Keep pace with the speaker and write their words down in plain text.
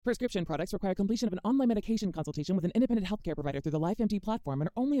Prescription products require completion of an online medication consultation with an independent healthcare provider through the LifeMD platform and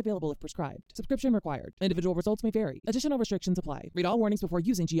are only available if prescribed. Subscription required. Individual results may vary. Additional restrictions apply. Read all warnings before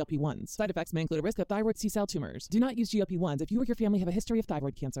using GLP-1s. Side effects may include a risk of thyroid C-cell tumors. Do not use GLP-1s if you or your family have a history of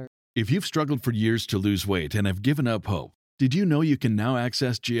thyroid cancer. If you've struggled for years to lose weight and have given up hope, did you know you can now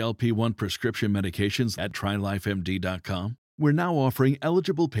access GLP-1 prescription medications at TryLifeMD.com? We're now offering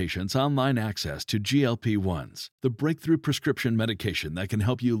eligible patients online access to GLP-1s, the breakthrough prescription medication that can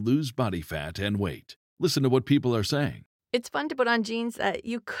help you lose body fat and weight. Listen to what people are saying. It's fun to put on jeans that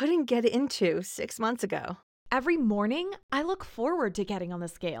you couldn't get into 6 months ago. Every morning, I look forward to getting on the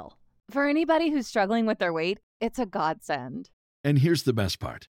scale. For anybody who's struggling with their weight, it's a godsend. And here's the best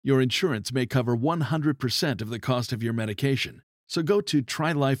part. Your insurance may cover 100% of the cost of your medication. So go to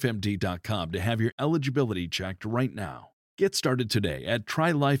TryLifeMD.com to have your eligibility checked right now. Get started today at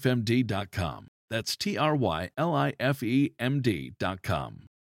TryLifeMD.com. That's TryLifeMD.com.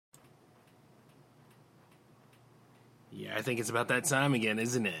 Yeah, I think it's about that time again,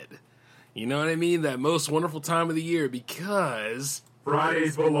 isn't it? You know what I mean? That most wonderful time of the year because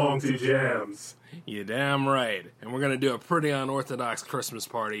Fridays belong to jams. You're damn right. And we're going to do a pretty unorthodox Christmas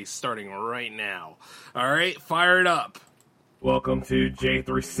party starting right now. All right, fire it up. Welcome to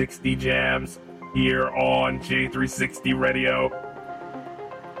J360 Jams here on J360 Radio.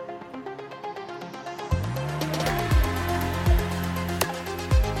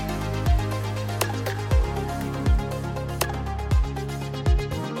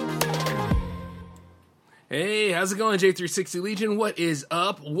 Hey, how's it going, J360 Legion? What is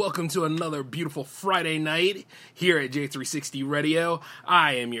up? Welcome to another beautiful Friday night here at J360 Radio.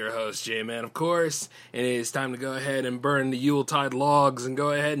 I am your host, J-Man, of course, and it is time to go ahead and burn the Yuletide logs and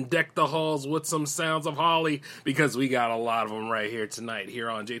go ahead and deck the halls with some sounds of holly because we got a lot of them right here tonight here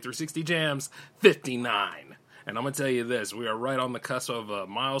on J360 Jams 59. And I'm going to tell you this, we are right on the cusp of a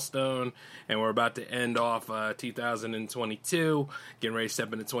milestone, and we're about to end off 2022, getting ready to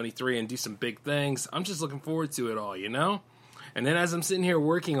step into 23 and do some big things. I'm just looking forward to it all, you know? And then as I'm sitting here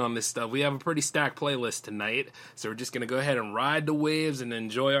working on this stuff, we have a pretty stacked playlist tonight, so we're just going to go ahead and ride the waves and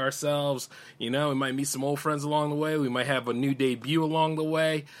enjoy ourselves. You know, we might meet some old friends along the way. We might have a new debut along the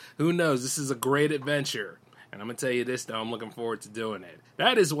way. Who knows? This is a great adventure. And I'm going to tell you this, though, I'm looking forward to doing it.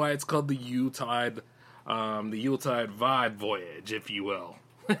 That is why it's called the Yuletide vibe voyage, if you will.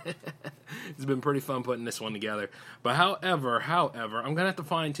 It's been pretty fun putting this one together. But however, I'm going to have to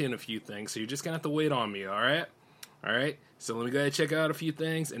fine-tune a few things, so you're just going to have to wait on me, all right? All right? So let me go ahead and check out a few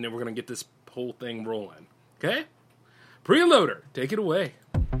things, and then we're going to get this whole thing rolling. Okay? Preloader, take it away.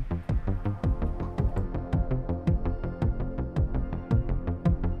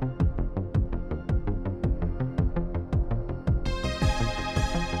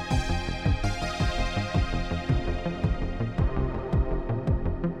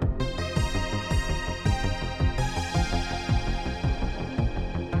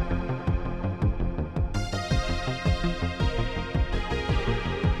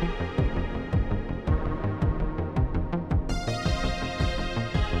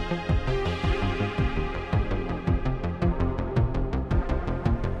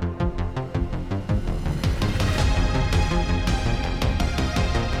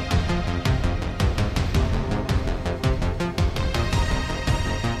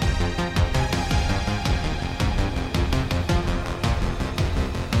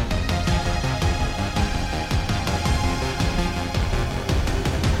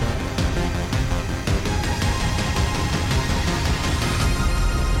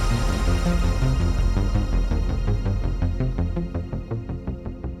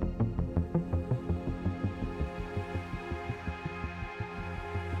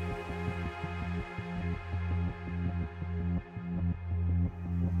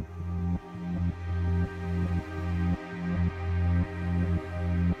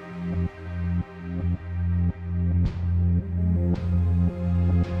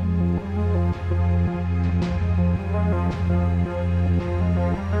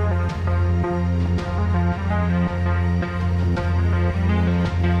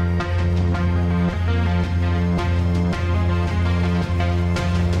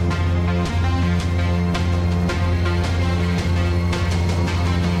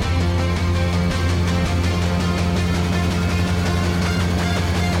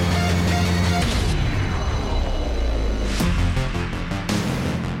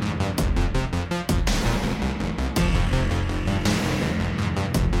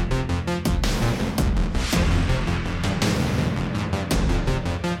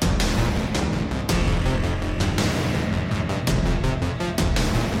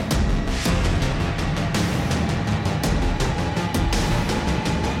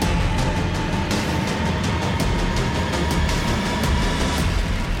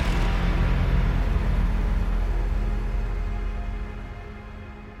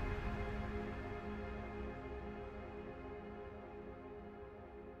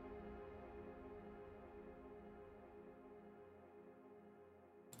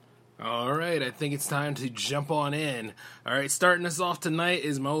 All right, I think it's time to jump on in. All right, starting us off tonight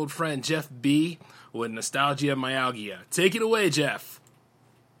is my old friend Jeff B. with Nostalgia Myalgia. Take it away, Jeff.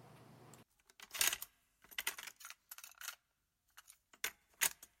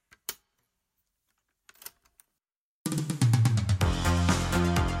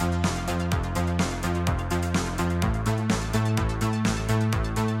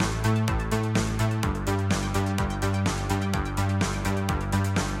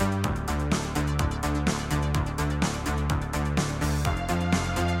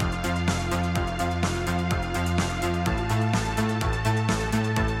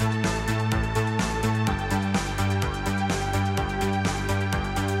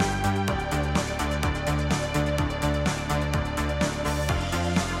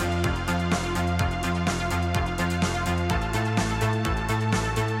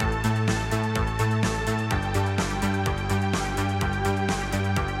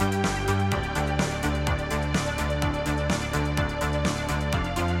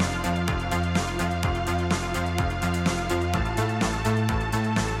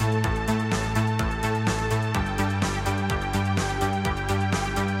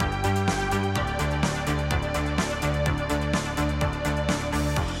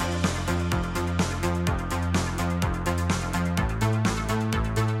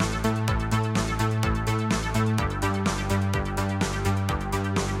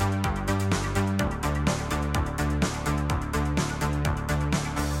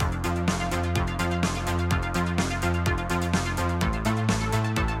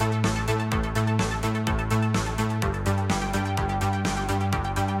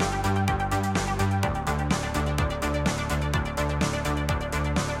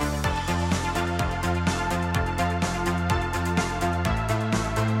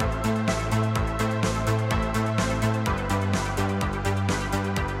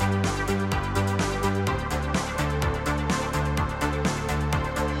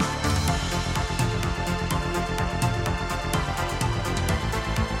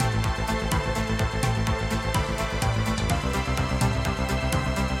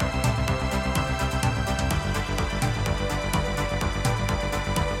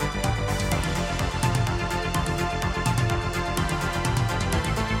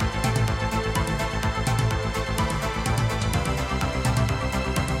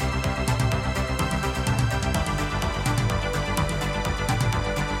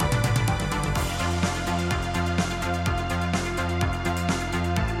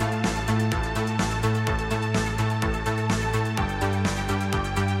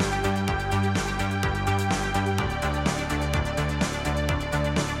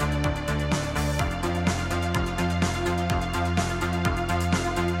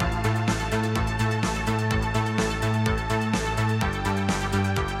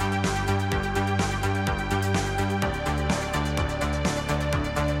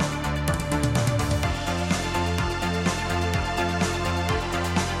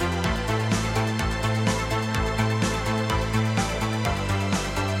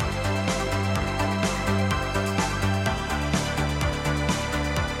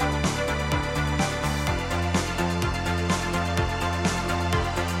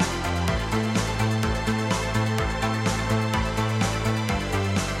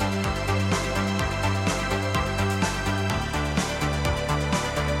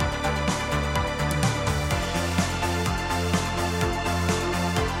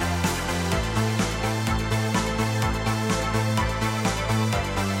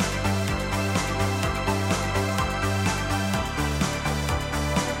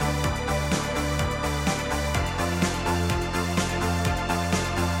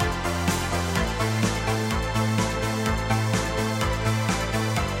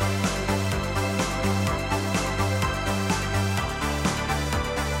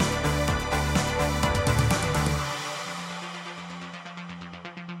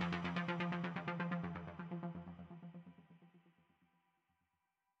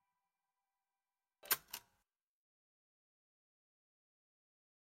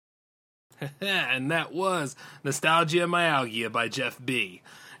 And that was Nostalgia Myalgia by Jeff B.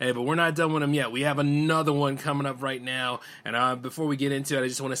 Hey, but we're not done with him yet. We have another one coming up right now. And before we get into it, I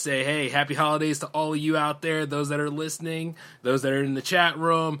just want to say, hey, happy holidays to all of you out there, those that are listening, those that are in the chat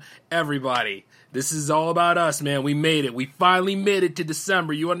room, everybody. This is all about us, man. We made it. We finally made it to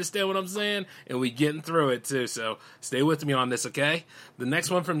December. You understand what I'm saying? And we getting through it, too. So stay with me on this, okay? The next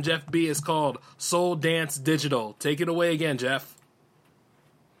one from Jeff B is called Soul Dance Digital. Take it away again, Jeff.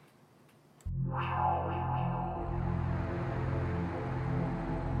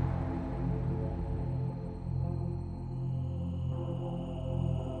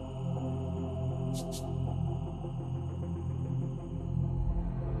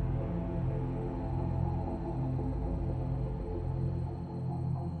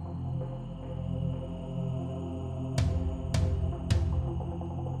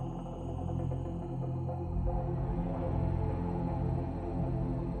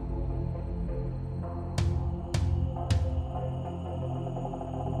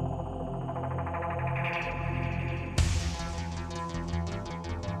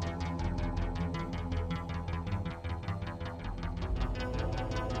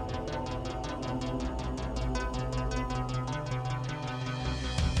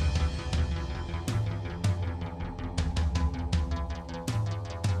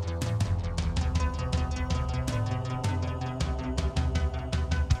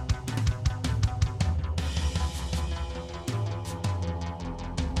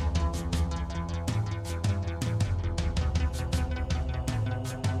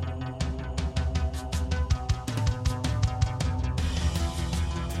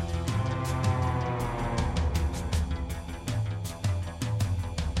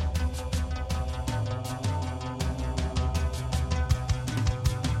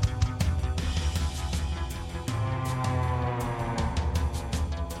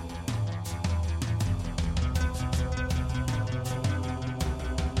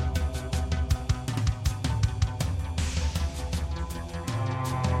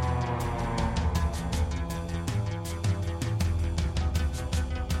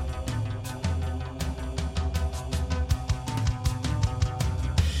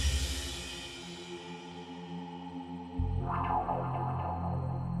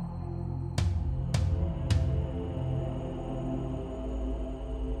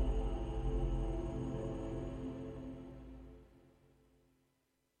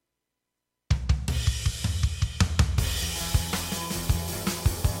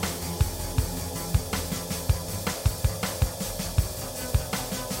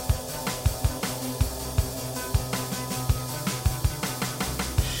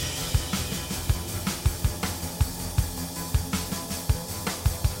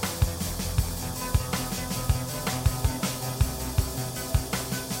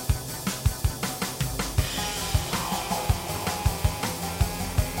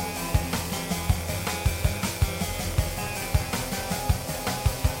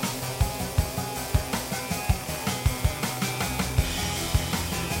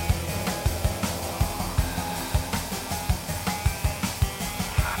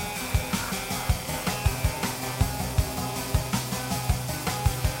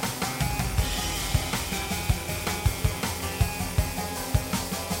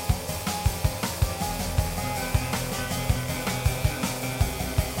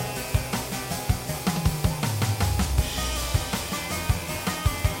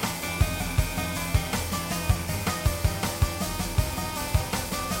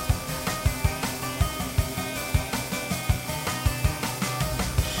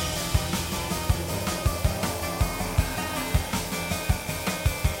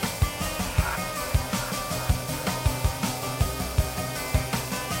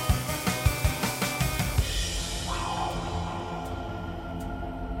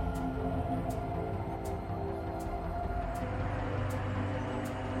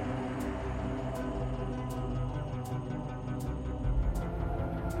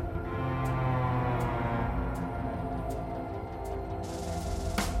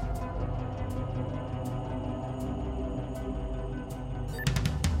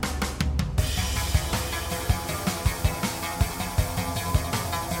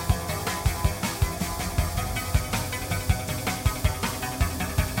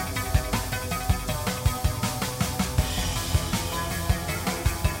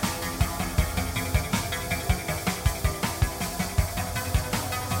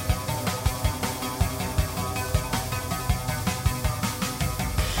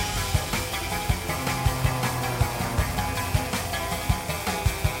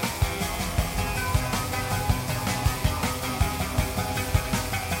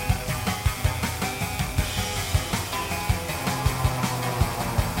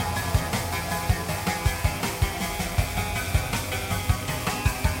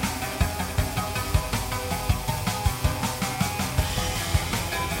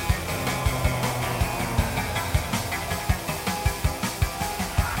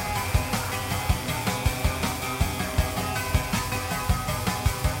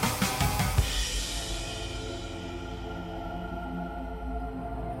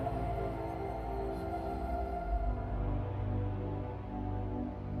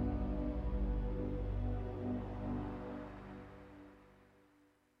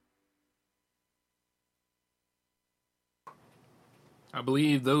 I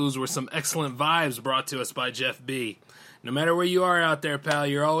believe those were some excellent vibes brought to us by Jeff B. No matter where you are out there, pal,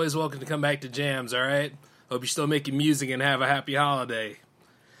 you're always welcome to come back to Jams, alright? Hope you're still making music and have a happy holiday.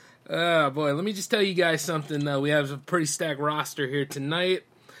 Oh boy, let me just tell you guys something. We have a pretty stacked roster here tonight.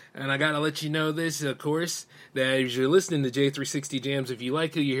 And I gotta let you know this, of course, that as you're listening to J360 Jams, if you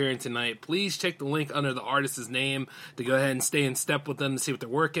like who you're hearing tonight, please check the link under the artist's name to go ahead and stay in step with them to see what they're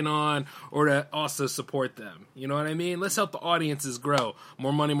working on, or to also support them. You know what I mean? Let's help the audiences grow.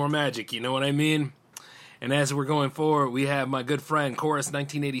 More money, more magic, you know what I mean? And as we're going forward, we have my good friend Chorus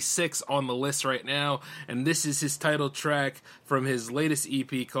 1986 on the list right now, and this is his title track from his latest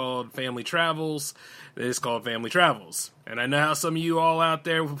EP called Family Travels. It's called Family Travels. And I know how some of you all out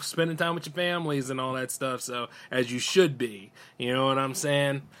there spending time with your families and all that stuff, so as you should be, you know what I'm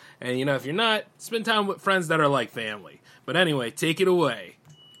saying? And you know, if you're not, spend time with friends that are like family. But anyway, take it away.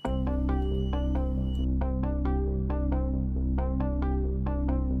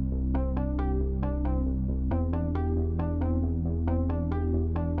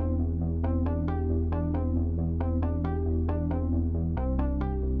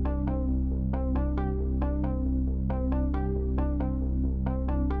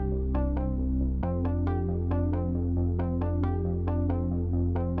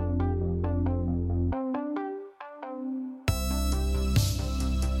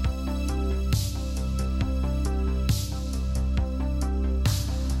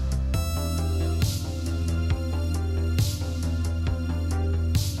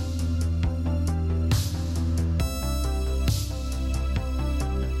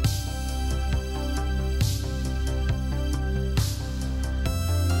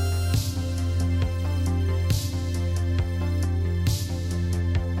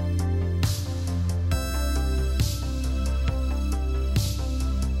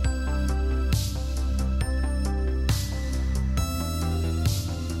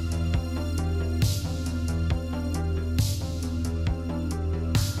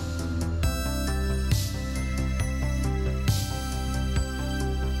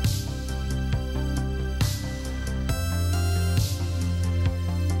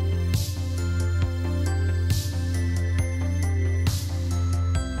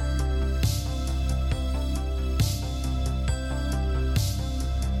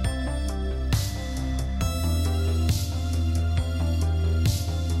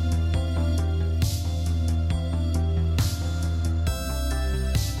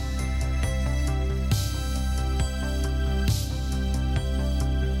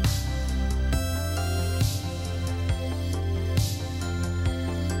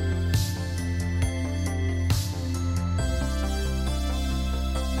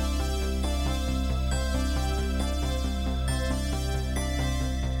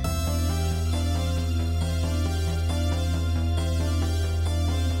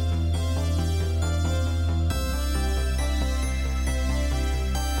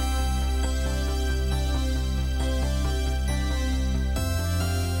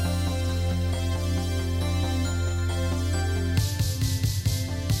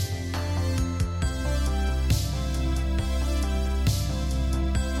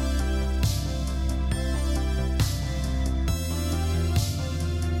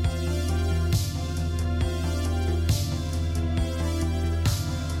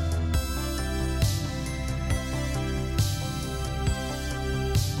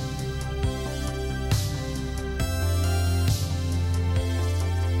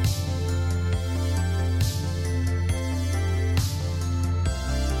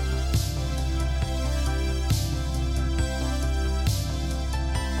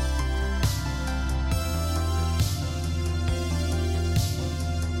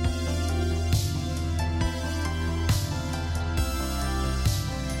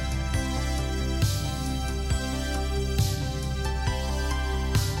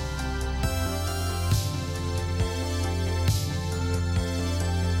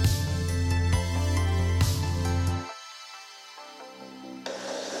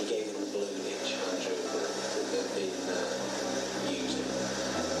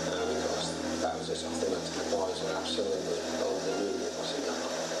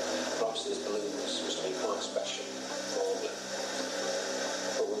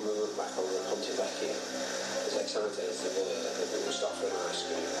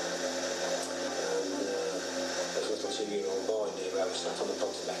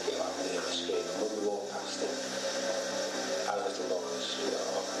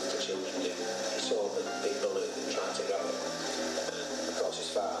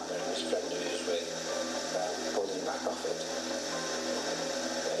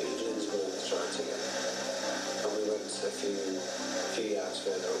 few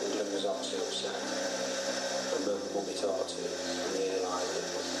further up, and Glenn was obviously upset. And Mummy talked to him and realised that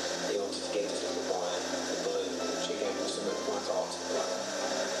he wanted to give this little boy the balloon, which again was something quite odd.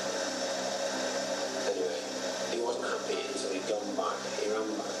 Anyway, he wasn't happy until he'd gone back. He ran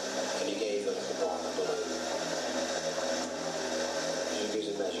back and he gave the little boy the balloon. Which gives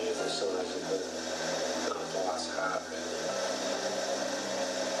a measure of the size of the little boy's heart, really.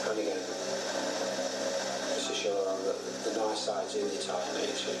 And again, just to show on the nice side to Yuletide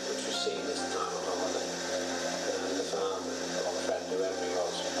nature, which was seen as the time on holiday. And the farmer, or friend, whoever he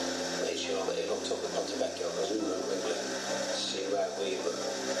was, made sure that he looked up the Pontevecchio because we were wiggling to see where we were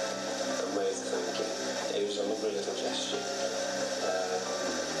and waved the thank you. It was a lovely little gesture.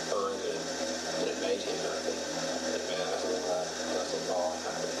 Behind him, and it made him happy. It made a little boy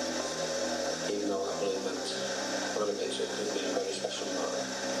happy. Even though that balloon meant quite a bit to it, it had been a very special night.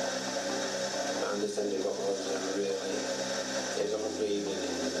 And this ended up was really, it was a lovely evening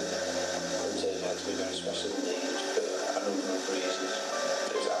and turned out to be very special indeed for a number of reasons.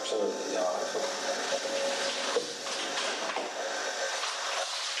 It was absolutely delightful.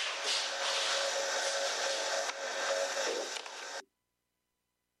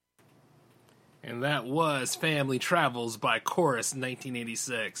 And that was Family Travels by Chorus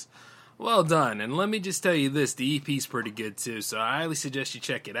 1986. Well done, and let me just tell you this, the EP's pretty good too, so I highly suggest you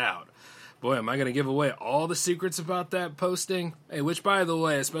check it out. Boy, am I going to give away all the secrets about that posting? Hey, which, by the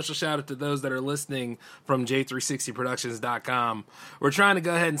way, a special shout out to those that are listening from J360productions.com. We're trying to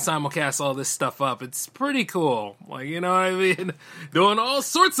go ahead and simulcast all this stuff up. It's pretty cool. Like, you know what I mean? Doing all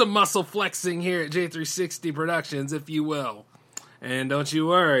sorts of muscle flexing here at J360 Productions, if you will. And don't you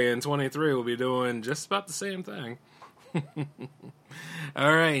worry, in 23 we'll be doing just about the same thing.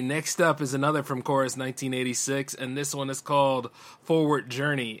 All right, next up is another from Chorus 1986, and this one is called Forward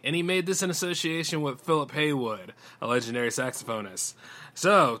Journey. And he made this in association with Philip Haywood, a legendary saxophonist.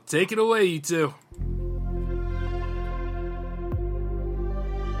 So, take it away, you two.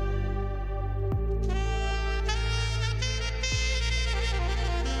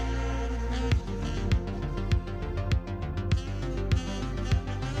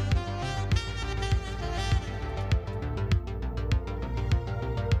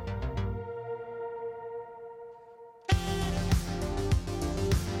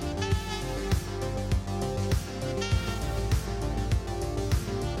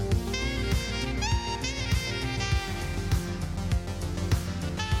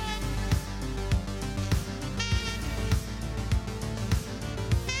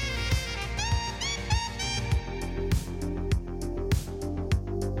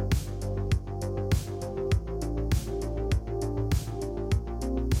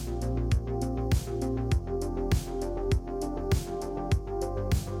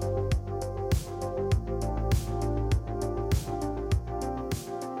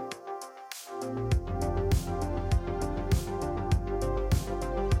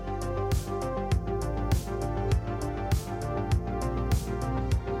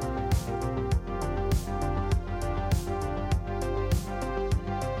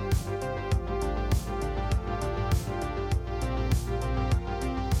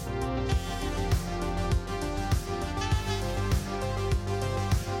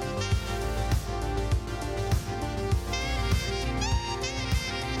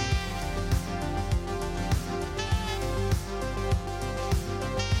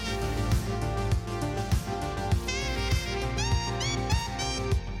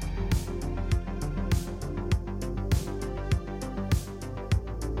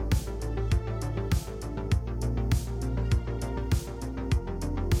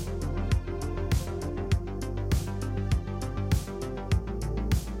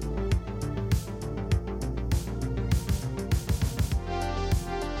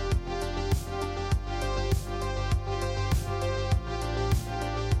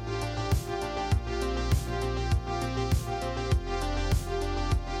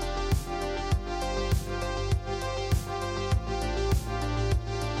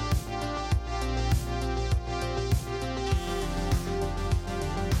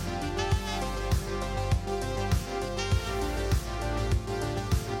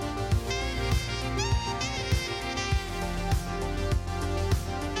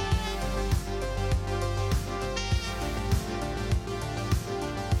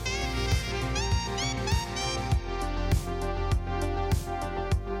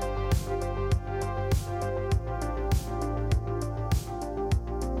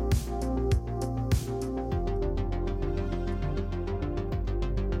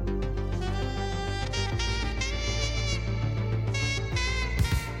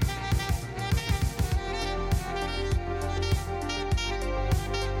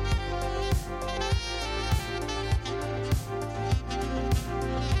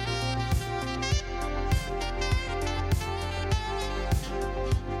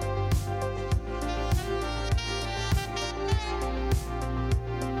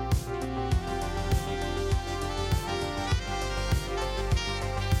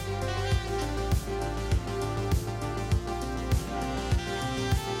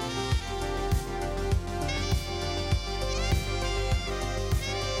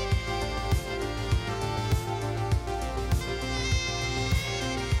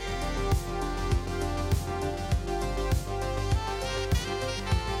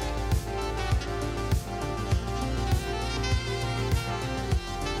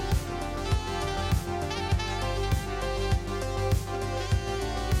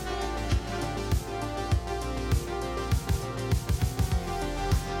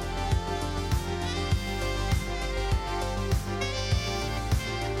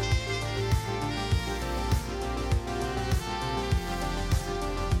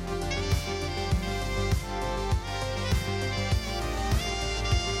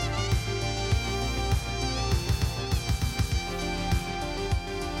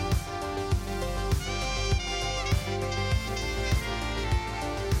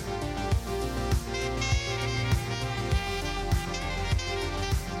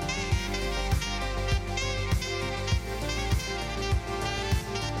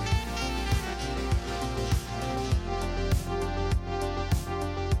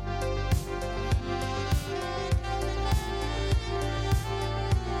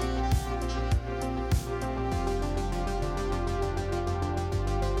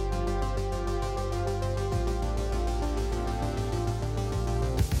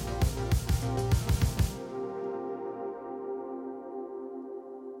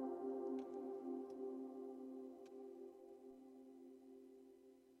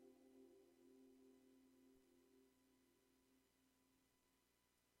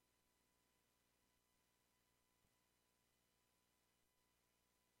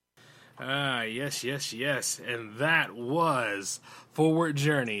 Yes. And that was Forward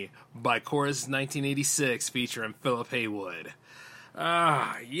Journey by Chorus 1986 featuring Philip Haywood.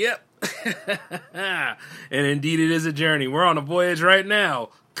 Yep. And indeed it is a journey. We're on a voyage right now,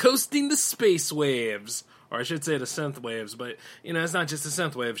 coasting the space waves. Or I should say the synth waves, but, it's not just a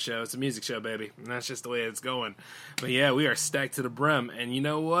synth wave show, it's a music show, baby. And that's just the way it's going. But yeah, we are stacked to the brim. And you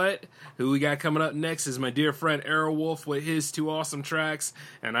know what? Who we got coming up next is my dear friend Aerowolf with his 2 awesome tracks,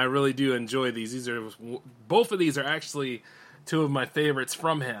 and I really do enjoy these. Both of these are actually 2 of my favorites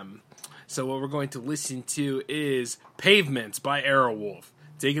from him. So what we're going to listen to is Pavements by Aerowolf.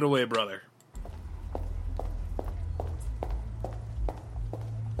 Take it away, brother.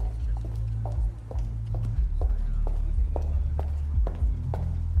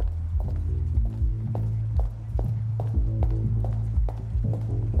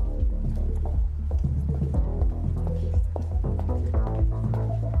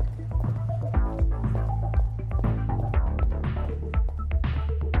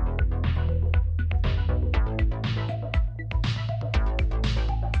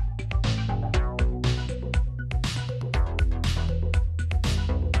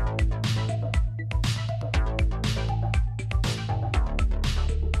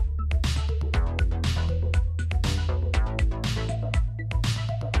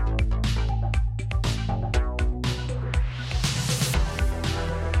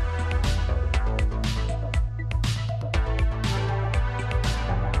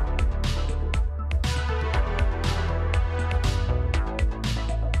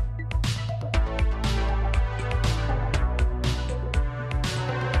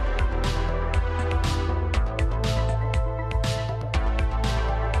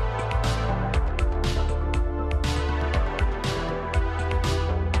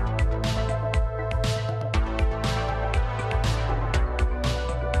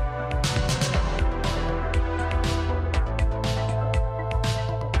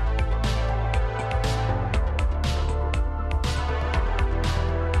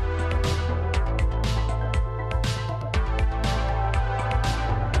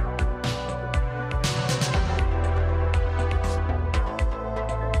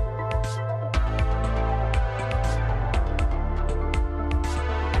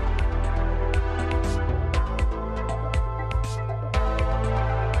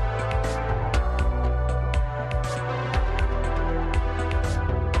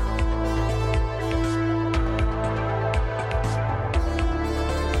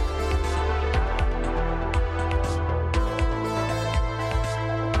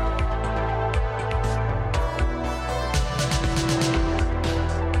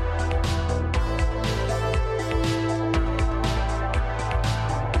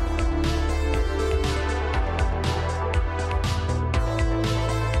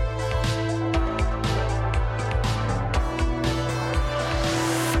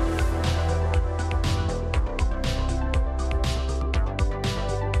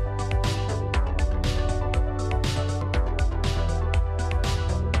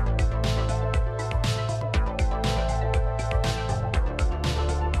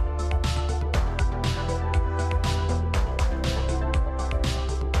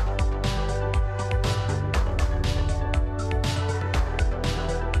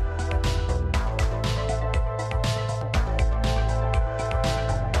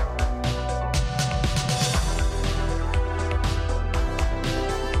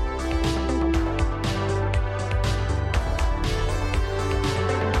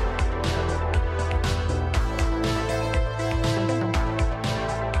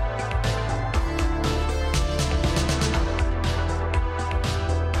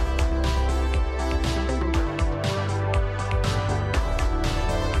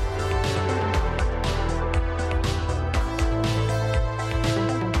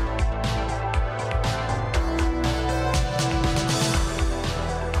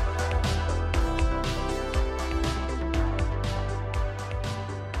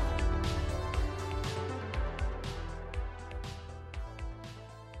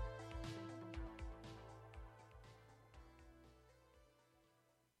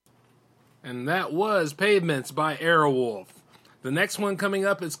 And that was Pavements by Aerowolf. The next one coming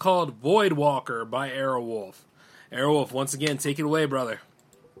up is called Void Walker by Aerowolf. Aerowolf, once again, take it away, brother.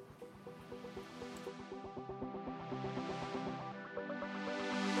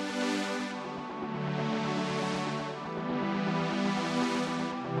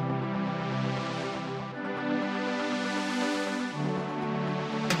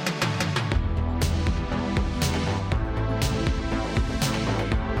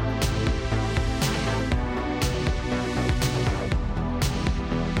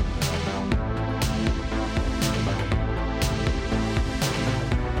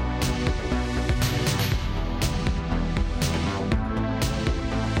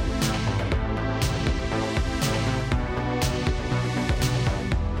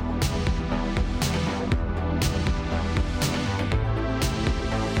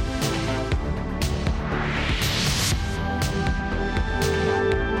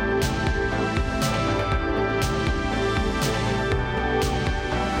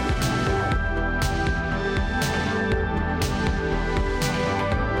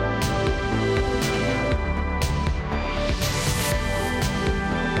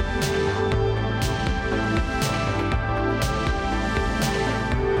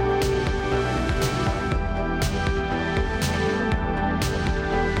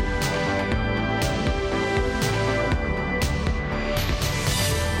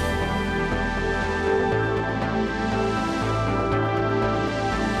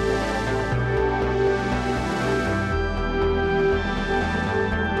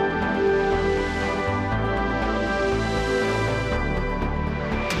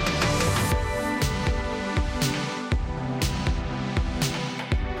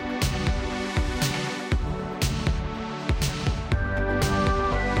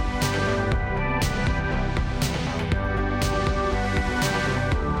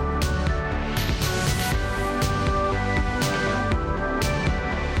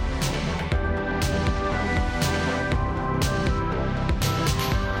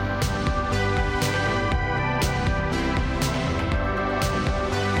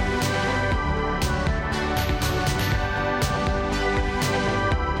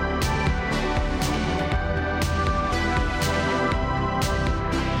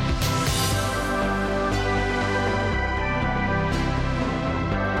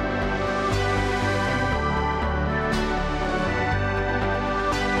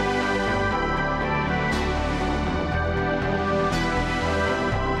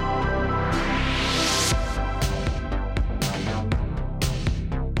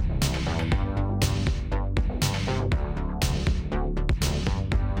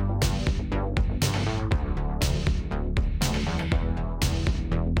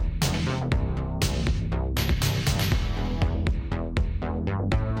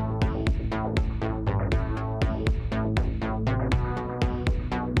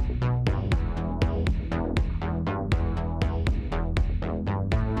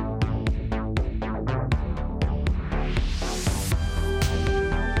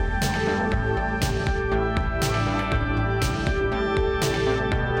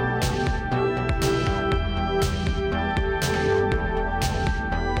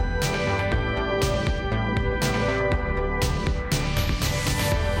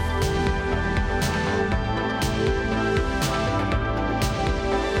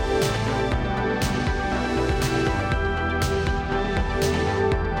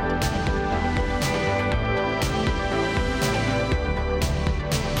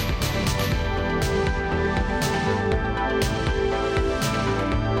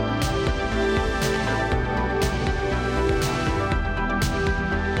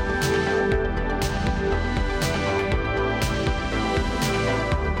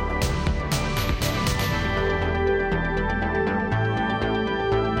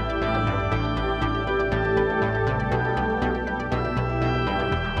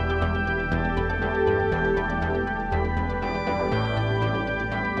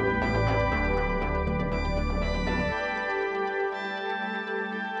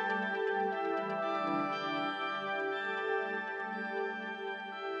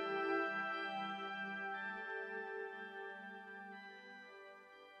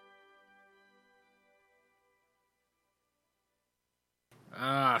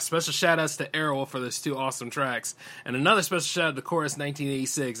 Special shout-outs to Errol for those 2 awesome tracks. And another special shout-out to Chorus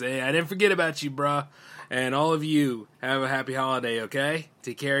 1986. Hey, I didn't forget about you, bruh. And all of you, have a happy holiday, okay?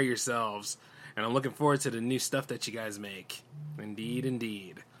 Take care of yourselves. And I'm looking forward to the new stuff that you guys make. Indeed,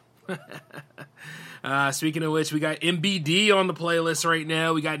 indeed. Speaking of which, we got MBD on the playlist right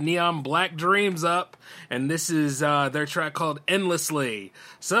now. We got Neon Black Dreams up. And this is their track called Endlessly.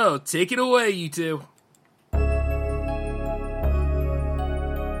 So, take it away, you two.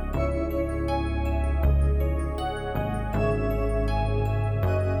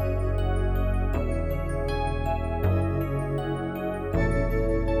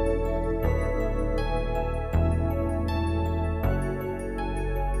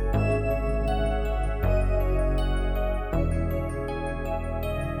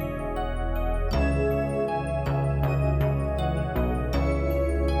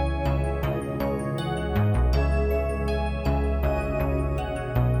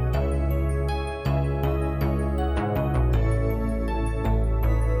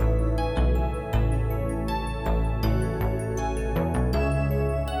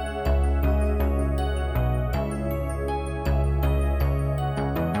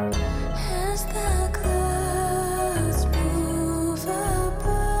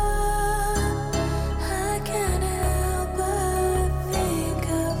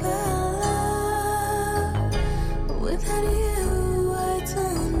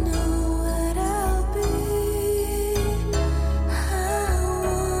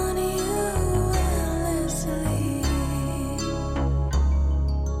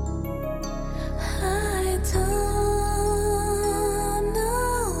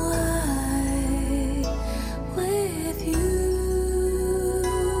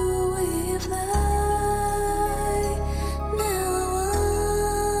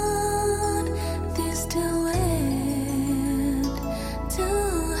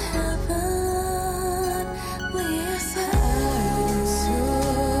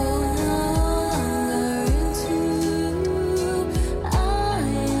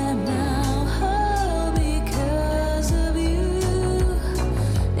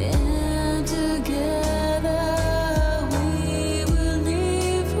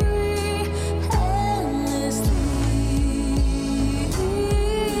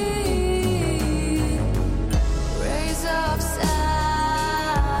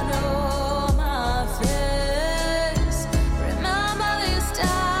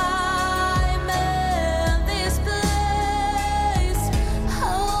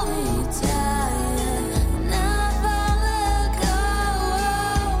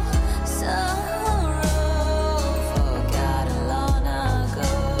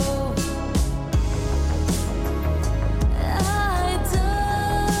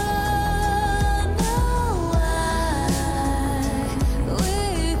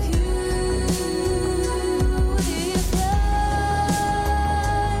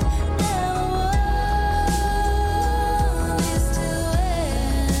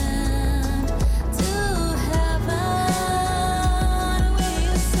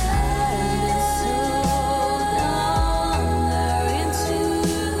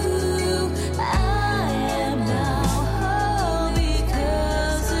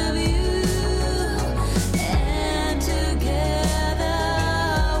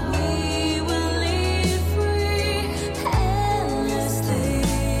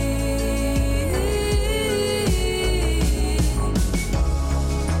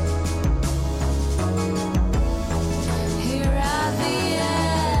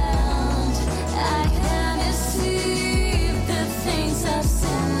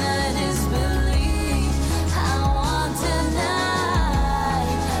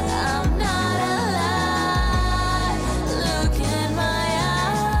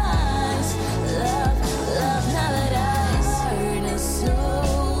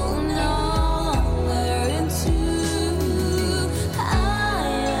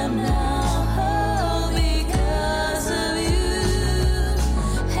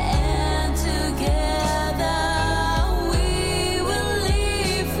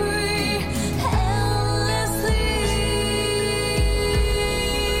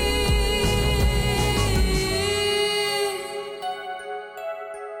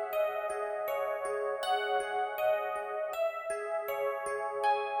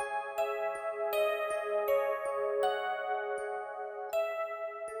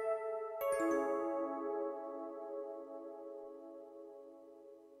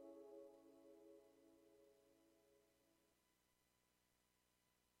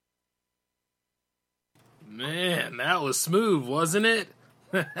 Man, that was smooth, wasn't it?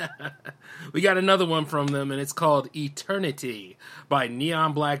 We got another one from them, and it's called Eternity by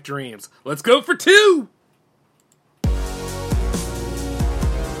Neon Black Dreams. Let's go for 2!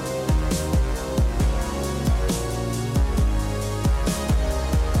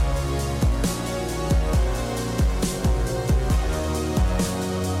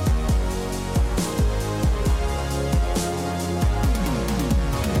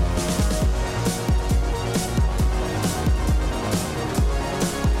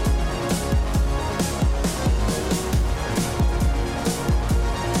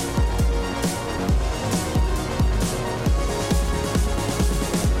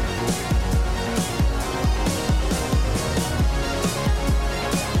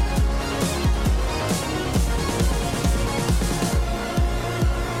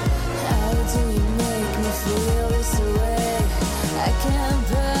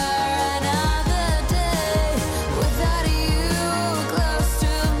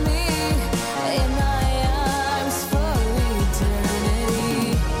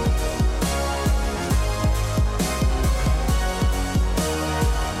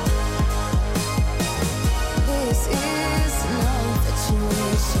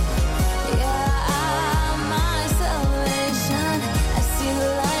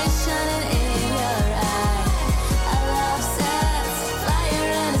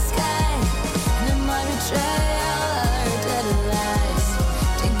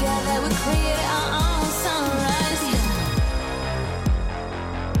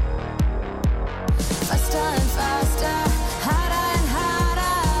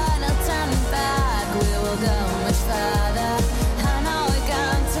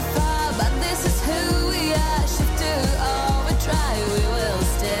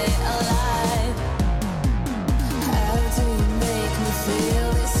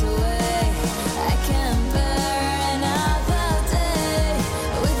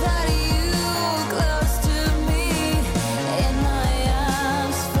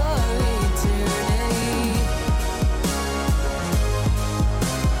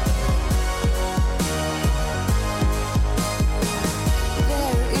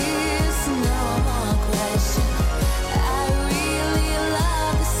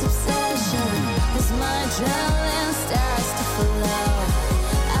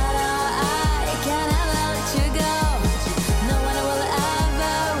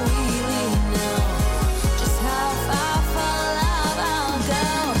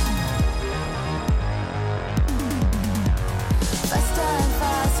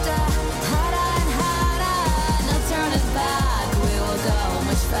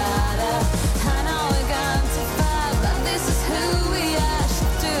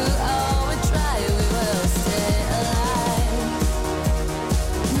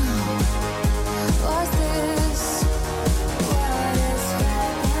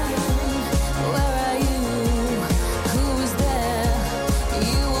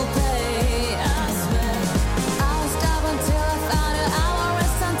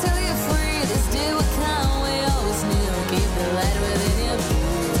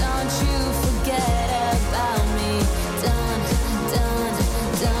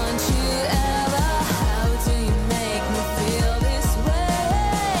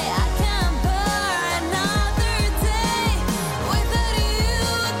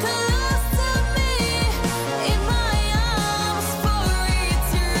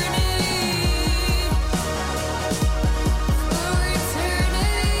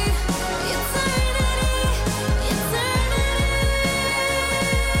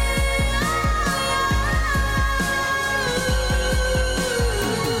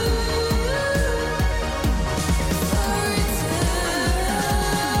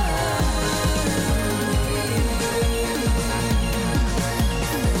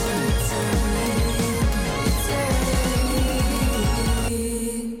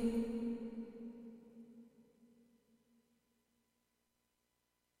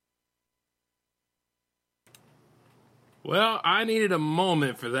 Well, I needed a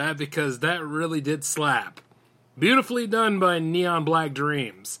moment for that because that really did slap. Beautifully done by Neon Black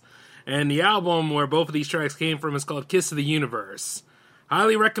Dreams. And the album where both of these tracks came from is called Kiss of the Universe.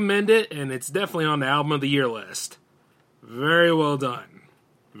 Highly recommend it, and it's definitely on the Album of the Year list. Very well done.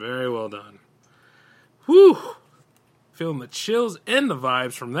 Very well done. Whew! Feeling the chills and the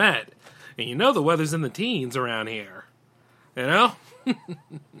vibes from that. And you know the weather's in the teens around here. You know?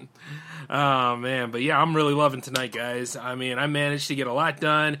 Oh, man. But yeah, I'm really loving tonight, guys. I mean, I managed to get a lot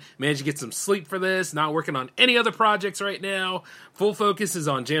done. Managed to get some sleep for this. Not working on any other projects right now. Full focus is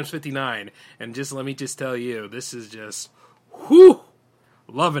on Jams 59. And just let me just tell you, this is just, whew,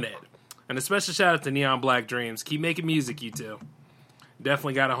 loving it. And a special shout out to Neon Black Dreams. Keep making music, you two.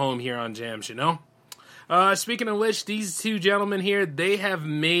 definitely got a home here on Jams, you know? Speaking of which, these two gentlemen here, they have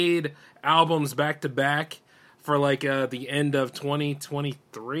made albums back-to-back for like the end of 22,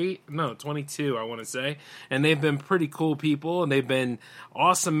 I want to say. And they've been pretty cool people, and they've been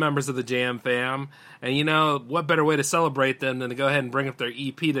awesome members of the Jam fam. And you know, what better way to celebrate them than to go ahead and bring up their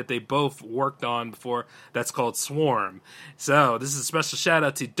EP that they both worked on before, that's called Swarm. So this is a special shout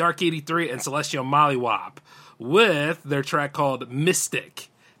out to Dark83 and Celestial Mollywop with their track called Mystic.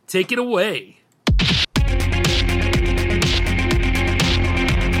 Take it away.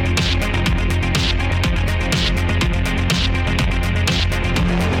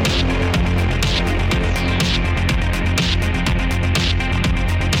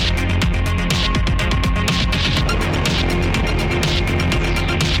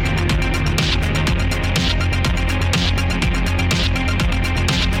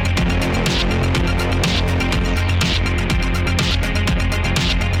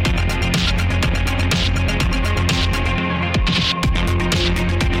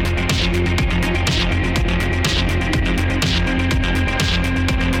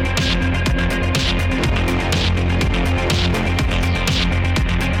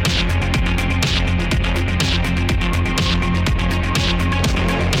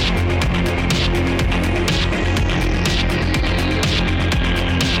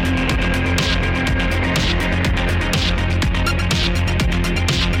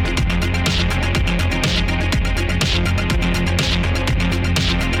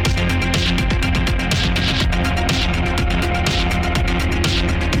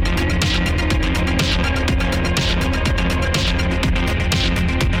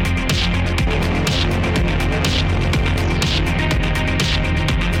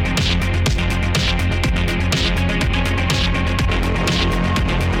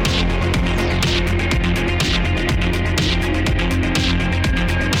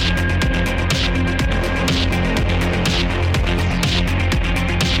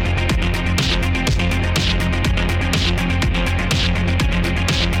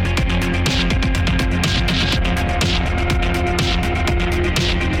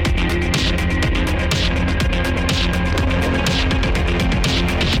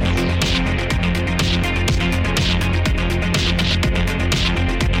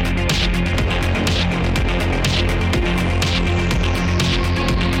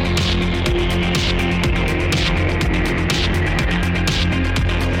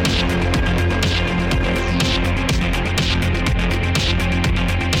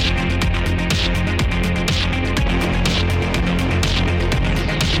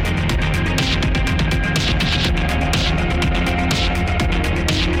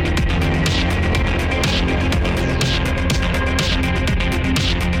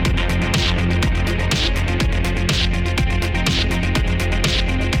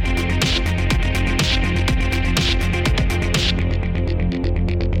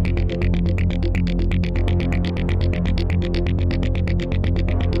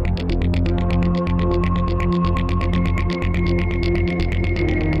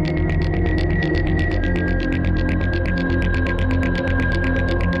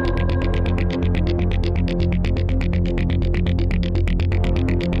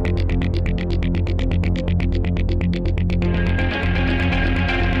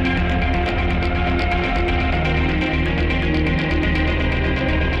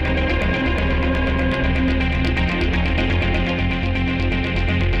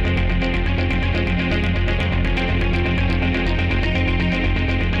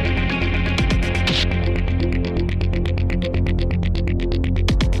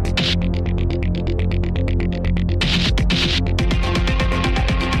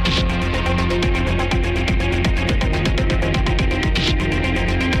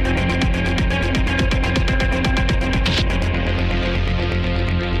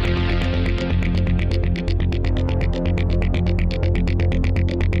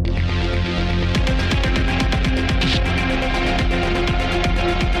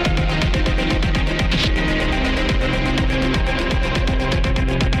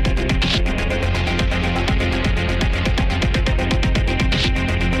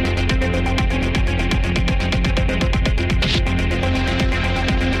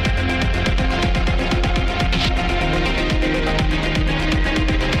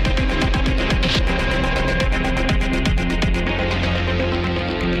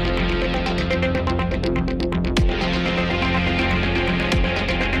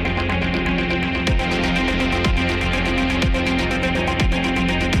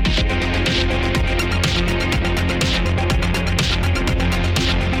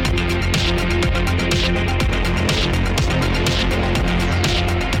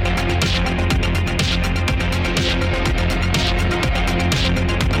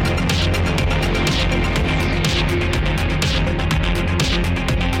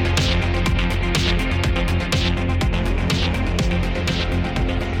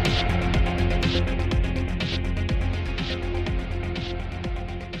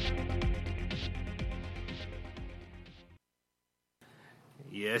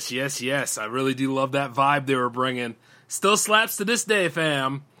 Yes. I really do love that vibe they were bringing. Still slaps to this day,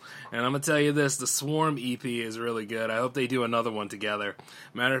 fam. And I'm going to tell you this, the Swarm EP is really good. I hope they do another one together.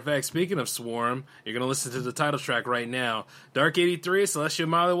 Matter of fact, speaking of Swarm, you're going to listen to the title track right now. Dark 83, Celestial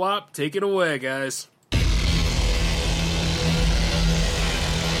Mollywop, take it away, guys.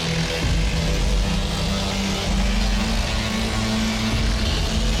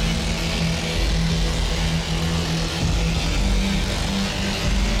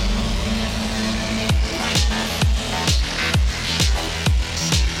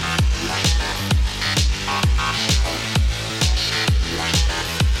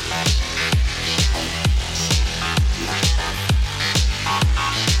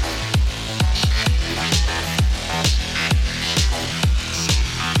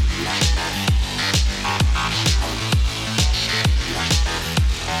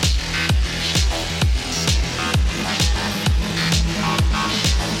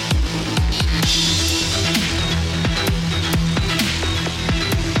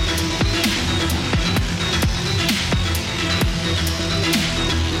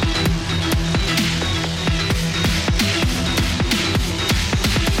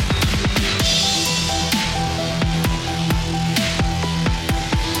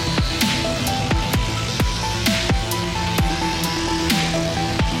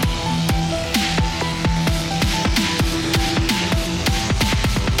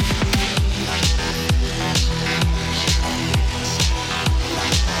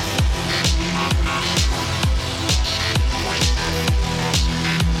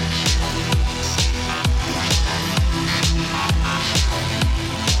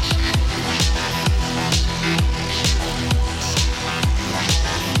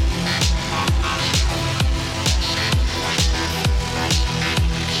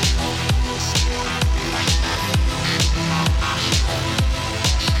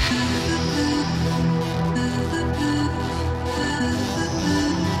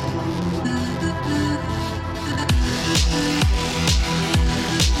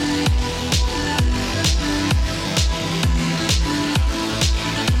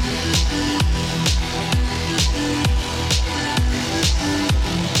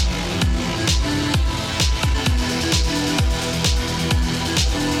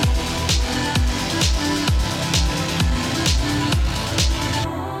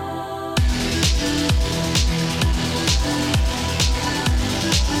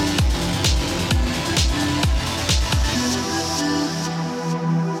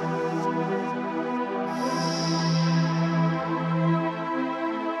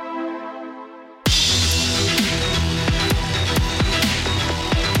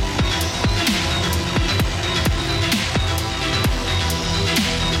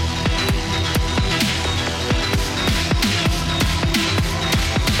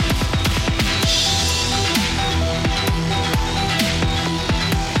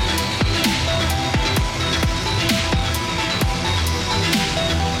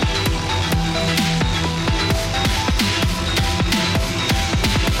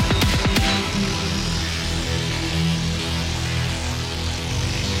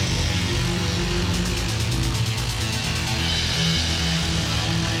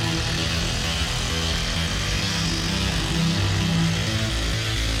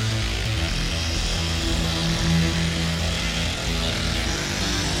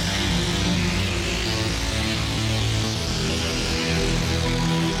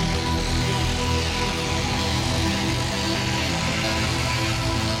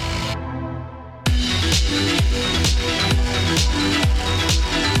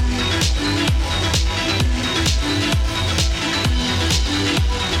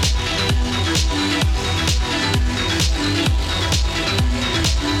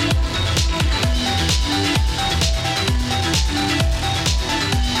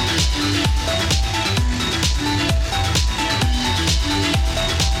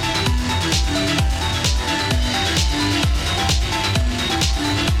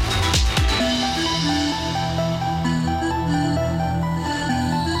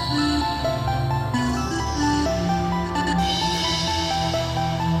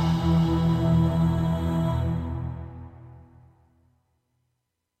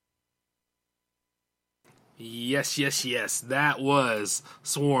 Yes. That was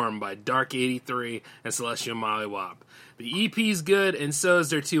Swarm by Dark 83 and Celestial Mollywop. The EP's good, and so is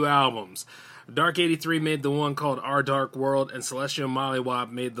their two albums. Dark 83 made the one called Our Dark World, and Celestial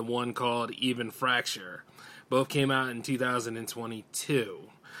Mollywop made the one called Even Fracture. Both came out in 2022.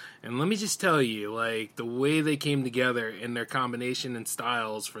 And let me just tell you, like, the way they came together in their combination and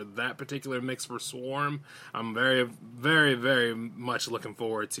styles for that particular mix for Swarm, I'm very, very, very much looking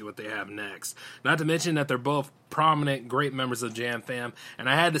forward to what they have next. Not to mention that they're both prominent, great members of Jam Fam, and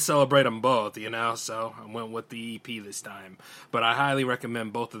I had to celebrate them both, so I went with the EP this time. But I highly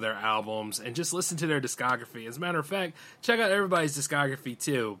recommend both of their albums, and just listen to their discography. As a matter of fact, check out everybody's discography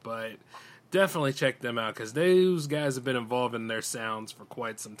too, but definitely check them out, because those guys have been involved in their sounds for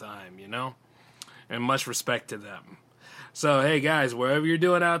quite some time, and much respect to them. So, hey guys, wherever you're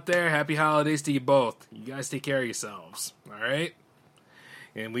doing out there, happy holidays to you both. You guys take care of yourselves, alright?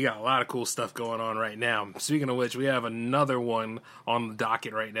 And we got a lot of cool stuff going on right now. Speaking of which, we have another one on the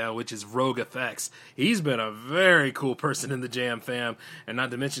docket right now, which is Rogue Effects. He's been a very cool person in the Jam Fam, and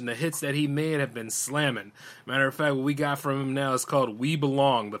not to mention the hits that he made have been slamming. Matter of fact, what we got from him now is called We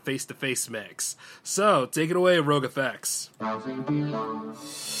Belong, the face-to-face mix. So, take it away, Rogue Effects.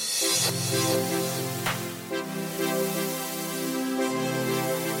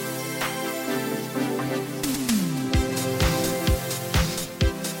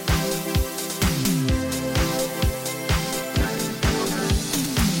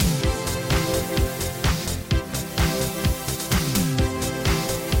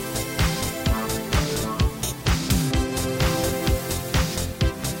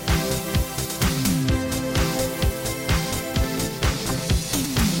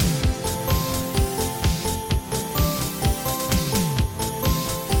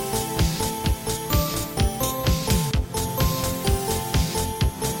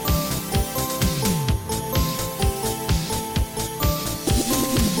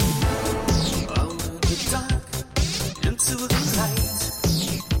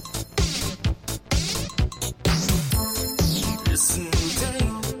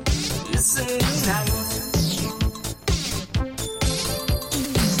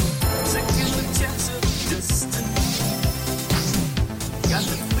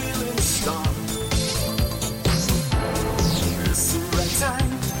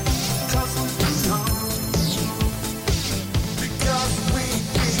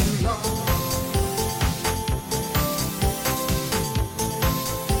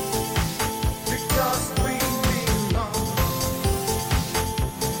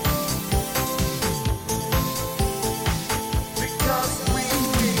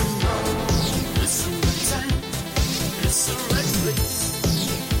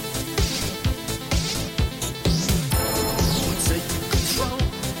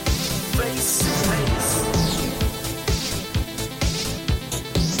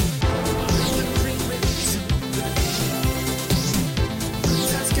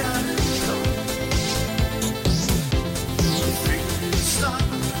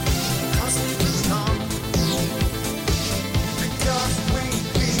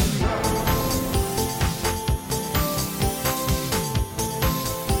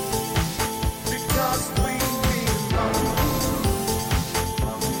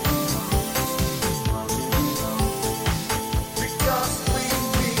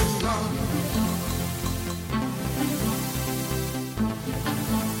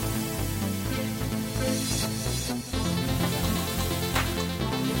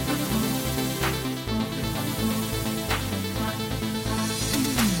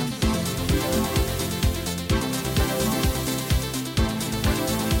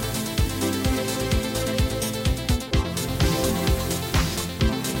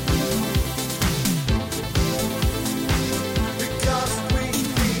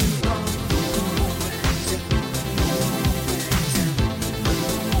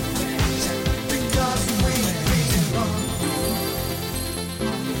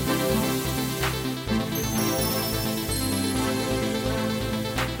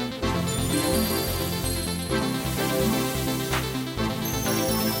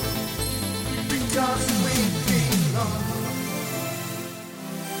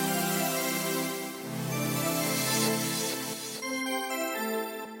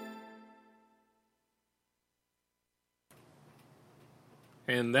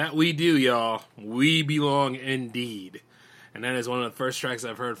 And that we do, y'all. We belong indeed. And that is one of the first tracks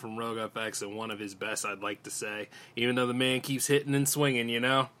I've heard from Rogue FX, and one of his best, I'd like to say. Even though the man keeps hitting and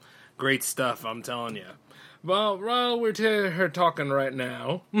swinging, Great stuff, I'm telling you. Well, while we're talking right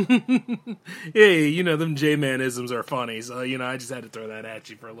now, hey, them J-Man-isms are funny, so, I just had to throw that at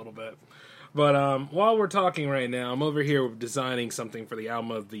you for a little bit. But while we're talking right now, I'm over here designing something for the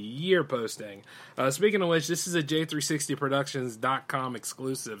Album of the Year posting. Speaking of which, this is a J360productions.com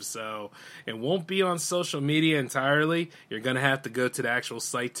exclusive, so it won't be on social media entirely. You're going to have to go to the actual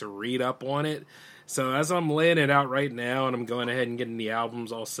site to read up on it. So as I'm laying it out right now and I'm going ahead and getting the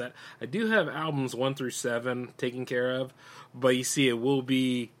albums all set, I do have albums 1 through 7 taken care of, but you see it will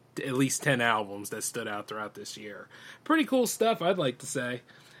be at least 10 albums that stood out throughout this year. Pretty cool stuff, I'd like to say.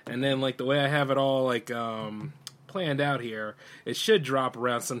 And then like the way I have it all like planned out here, it should drop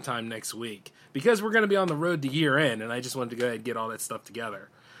around sometime next week because we're going to be on the road to year end, and I just wanted to go ahead and get all that stuff together.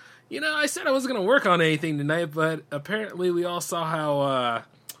 You know, I said I wasn't going to work on anything tonight, but apparently we all saw how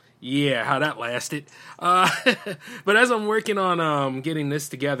that lasted. But as I'm working on getting this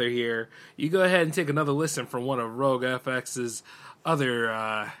together here, you go ahead and take another listen from one of Rogue FX's other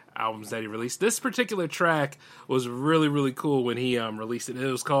albums that he released. This particular track was really, really cool when he released it.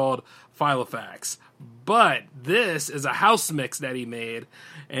 It was called Filofax. But this is a house mix that he made,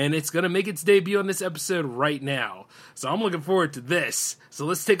 and it's going to make its debut on this episode right now. So I'm looking forward to this. So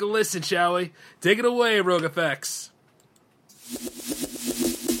let's take a listen, shall we? Take it away, Rogue FX.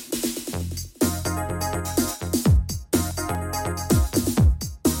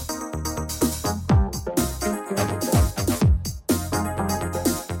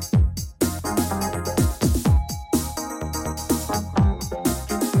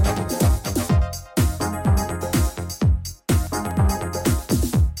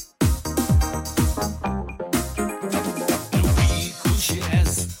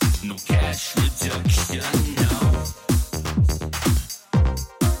 No cash reduction, no.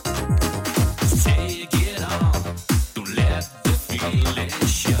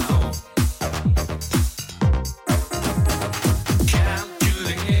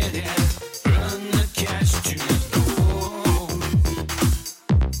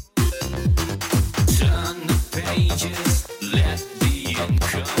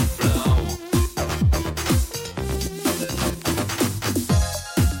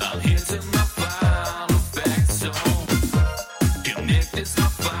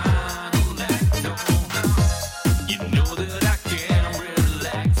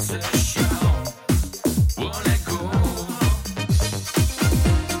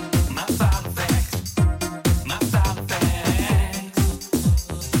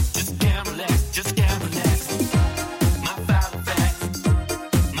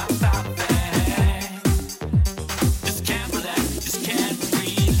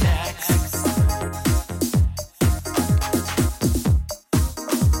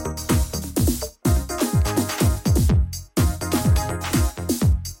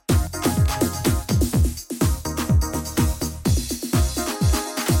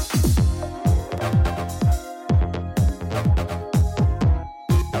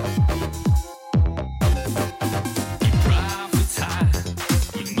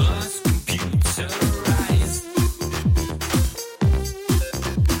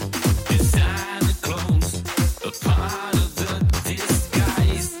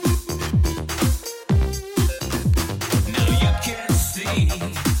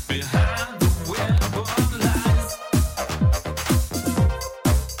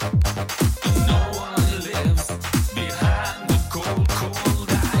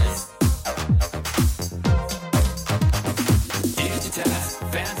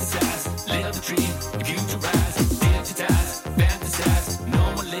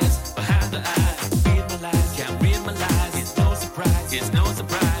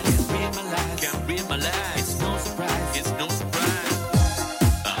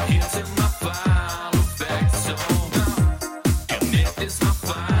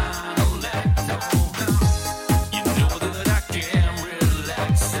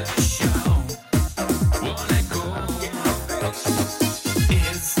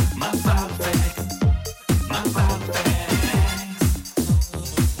 My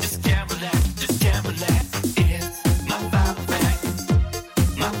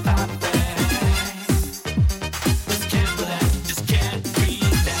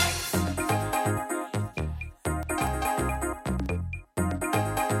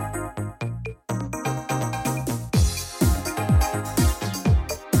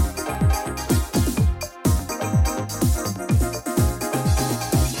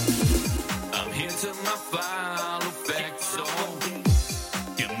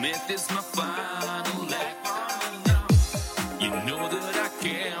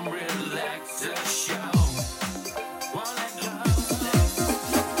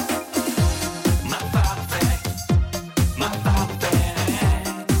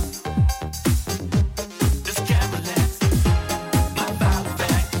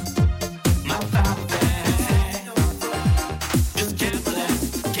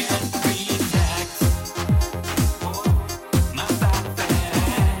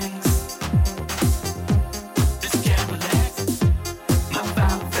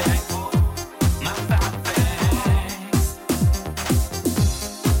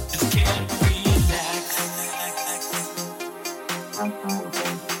Yes.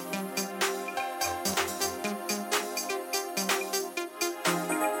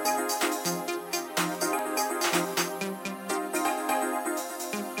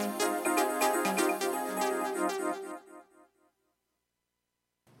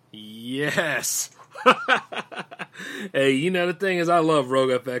 Hey, the thing is, I love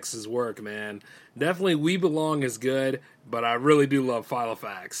Rogue FX's work, man. Definitely We Belong is good, but I really do love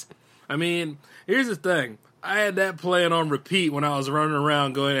Filofax. I mean, here's the thing. I had that playing on repeat when I was running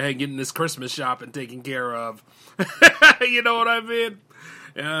around going ahead and getting this Christmas shopping taken care of. You know what I mean?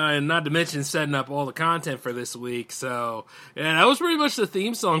 And not to mention setting up all the content for this week. So, yeah, that was pretty much the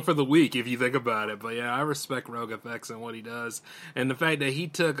theme song for the week, if you think about it. But, yeah, I respect Rogue FX and what he does. And the fact that he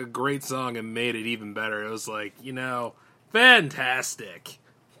took a great song and made it even better. It was like, fantastic.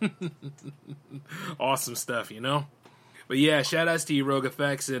 Awesome stuff, But, yeah, shout-outs to you, Rogue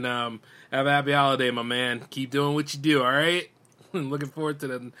FX. And have a happy holiday, my man. Keep doing what you do, all right? Looking forward to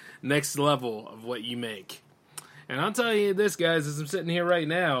the next level of what you make. And I'll tell you this, guys, as I'm sitting here right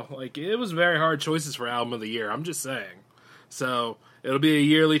now, it was very hard choices for Album of the Year. I'm just saying. So, it'll be a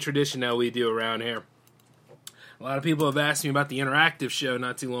yearly tradition that we do around here. A lot of people have asked me about the interactive show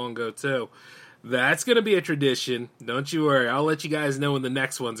not too long ago, too. That's going to be a tradition. Don't you worry. I'll let you guys know when the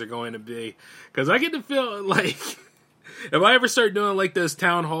next ones are going to be. Because I get to feel like, if I ever start doing, those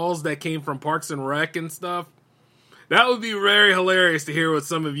town halls that came from Parks and Rec and stuff, that would be very hilarious to hear what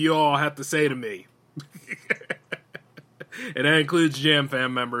some of you all have to say to me. And that includes Jam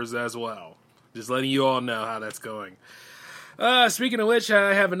Fam members as well. Just letting you all know how that's going. Speaking of which,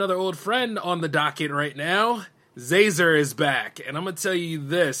 I have another old friend on the docket right now. Zazer is back. And I'm going to tell you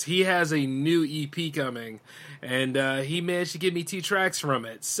this. He has a new EP coming. And he managed to give me 2 tracks from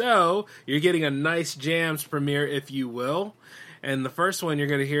it. So, you're getting a nice jams premiere, if you will. And the first one you're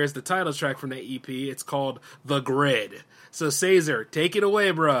going to hear is the title track from the EP. It's called The Grid. So, Zazer, take it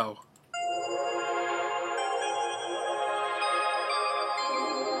away, bro.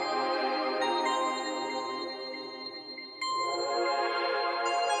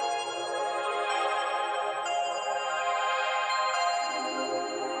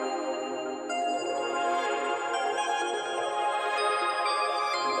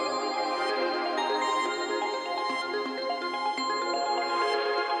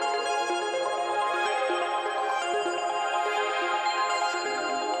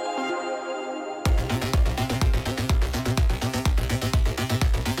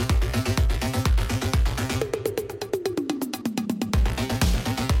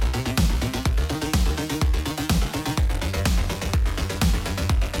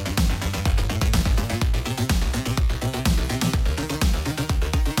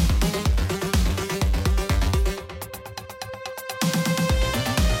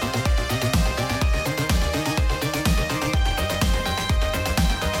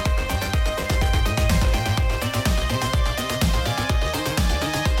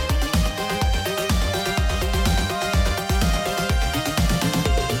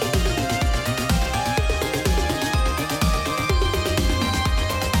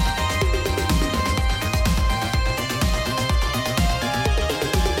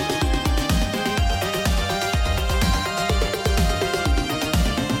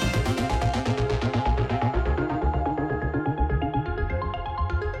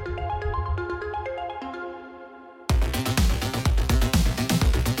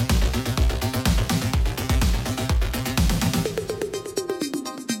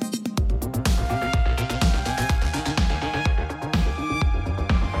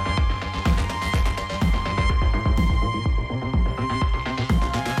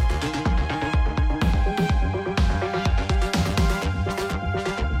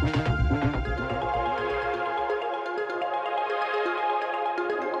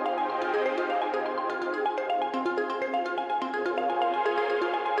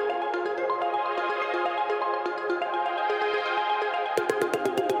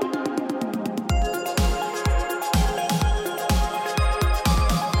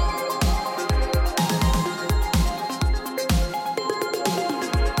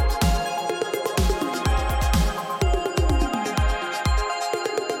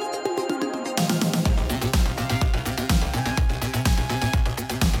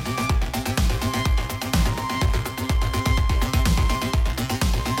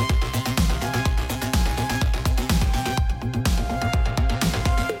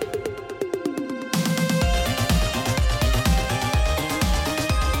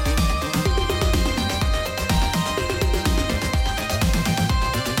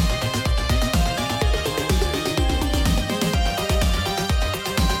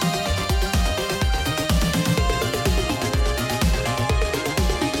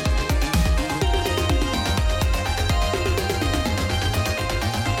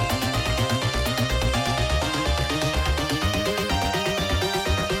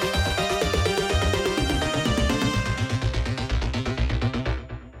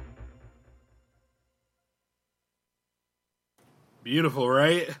 Beautiful,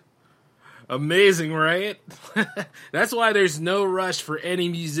 right? Amazing, right? That's why there's no rush for any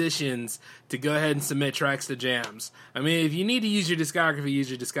musicians to go ahead and submit tracks to jams. I mean, if you need to use your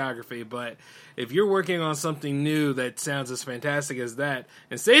discography, but if you're working on something new that sounds as fantastic as that,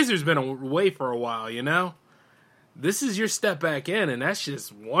 and Cesar's been away for a while, you know? This is your step back in, and that's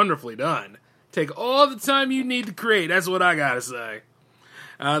just wonderfully done. Take all the time you need to create, that's what I gotta say.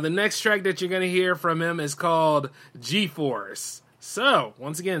 The next track that you're gonna hear from him is called G-Force. So,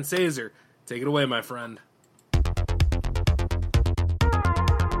 once again, Cesar, take it away, my friend.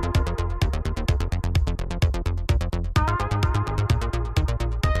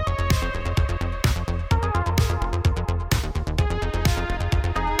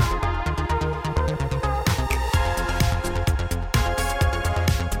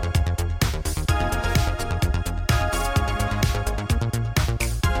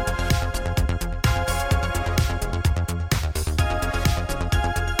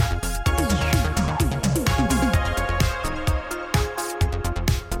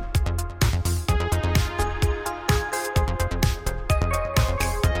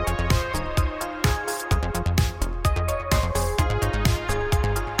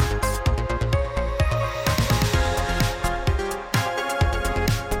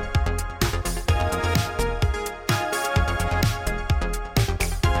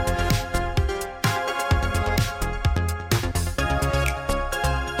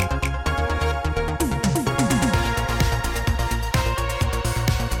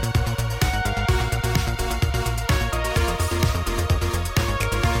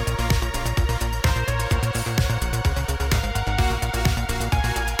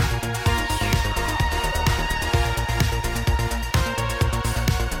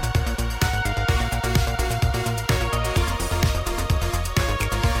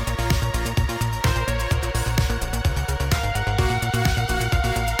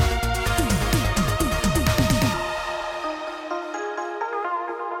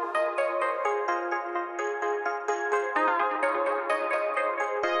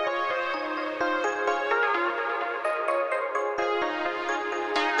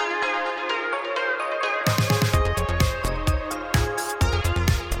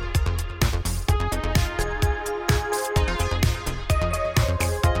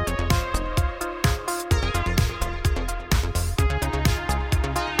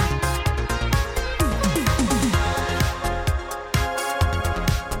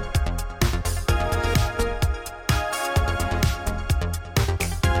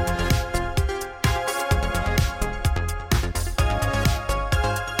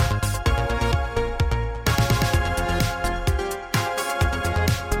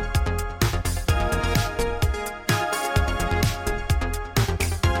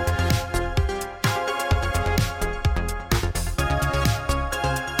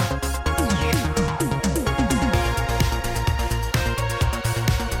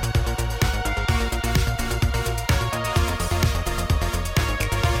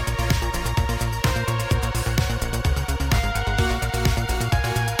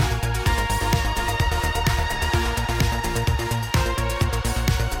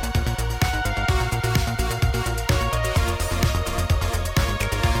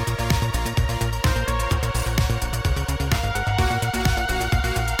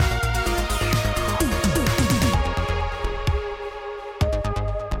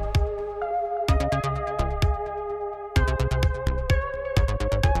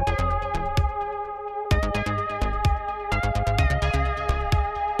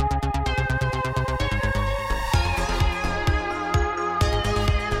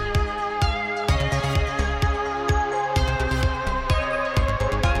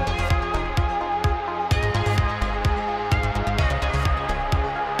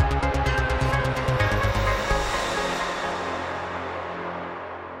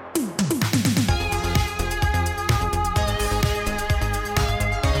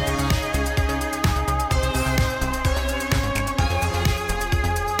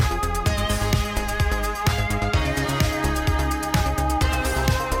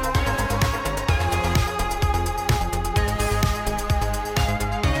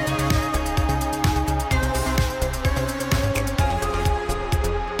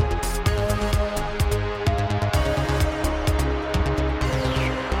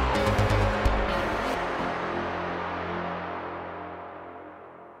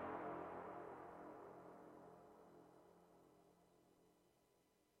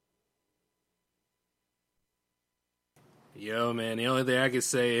 Yo, man, the only thing I can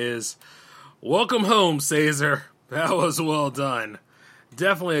say is, welcome home, Cesar. That was well done.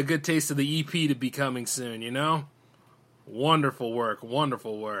 Definitely a good taste of the EP to be coming soon, you know? Wonderful work,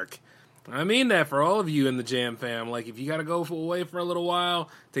 wonderful work. I mean that for all of you in the Jam fam. Like, if you gotta go away for a little while,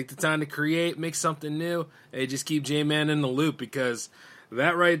 take the time to create, make something new, hey, just keep J-Man in the loop, because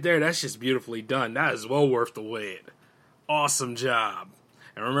that right there, that's just beautifully done. That is well worth the wait. Awesome job.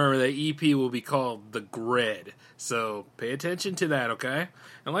 And remember, the EP will be called The Grid, so pay attention to that, okay?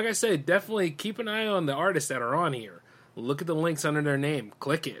 And like I said, definitely keep an eye on the artists that are on here. Look at the links under their name.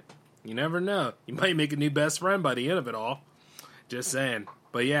 Click it. You never know. You might make a new best friend by the end of it all. Just saying.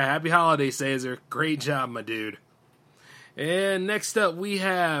 But yeah, happy holidays, Caesar. Great job, my dude. And next up, we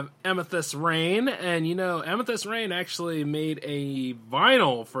have Amethyst Rain. And you know, Amethyst Rain actually made a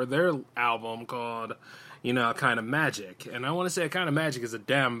vinyl for their album called, you know, A Kind of Magic. And I want to say A Kind of Magic is a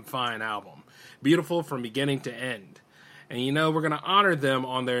damn fine album. Beautiful from beginning to end. And you know, we're going to honor them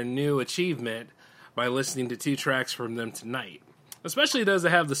on their new achievement by listening to 2 tracks from them tonight. Especially those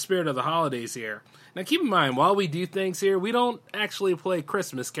that have the spirit of the holidays here. Now keep in mind, while we do things here, we don't actually play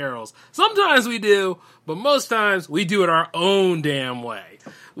Christmas carols. Sometimes we do, but most times we do it our own damn way,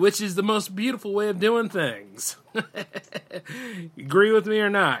 which is the most beautiful way of doing things. Agree with me or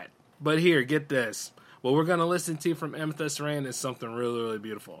not? But here, get this. What we're going to listen to from Amethyst Rain is something really, really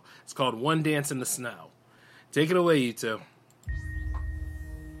beautiful. It's called One Dance in the Snow. Take it away, you two.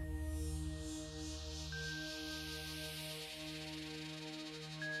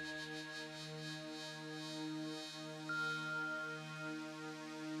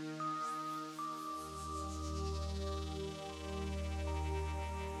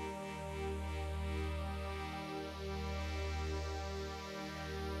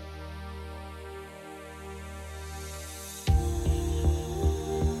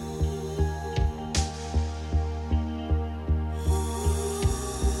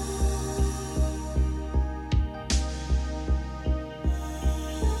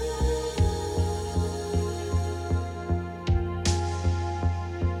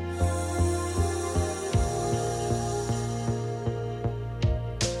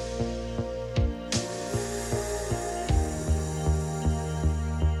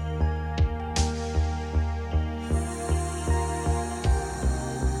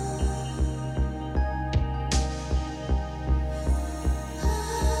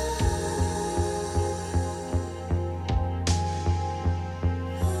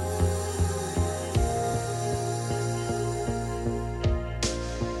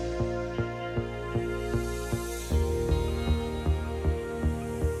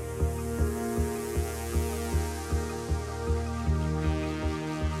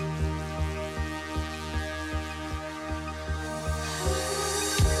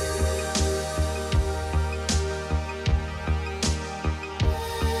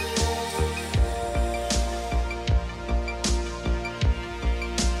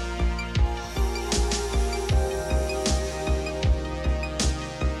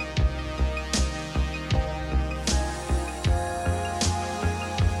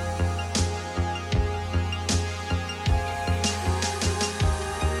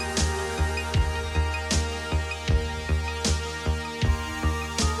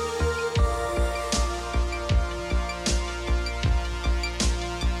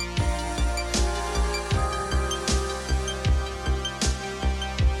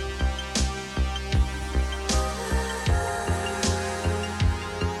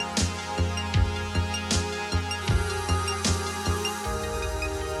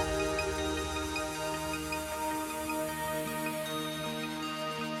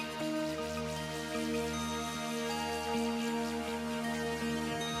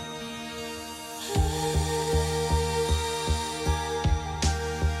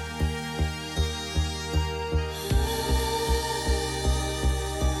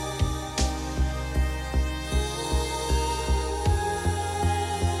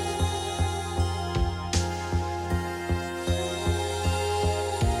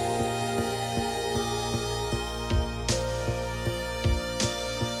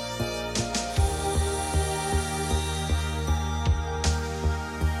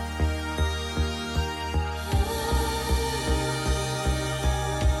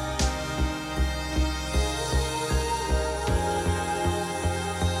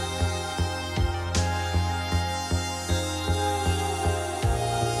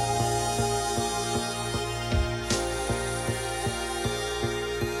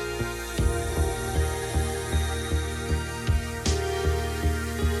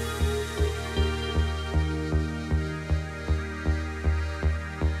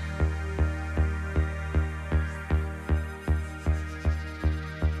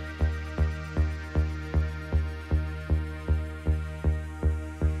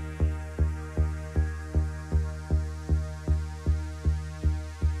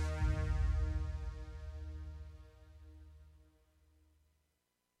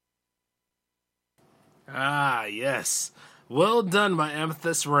 Ah, yes. Well done by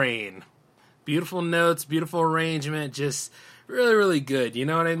Amethyst Rain. Beautiful notes, beautiful arrangement, just really, really good. You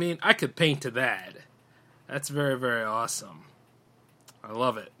know what I mean? I could paint to that. That's very, very awesome. I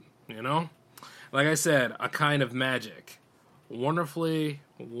love it, you know? Like I said, a kind of magic. Wonderfully,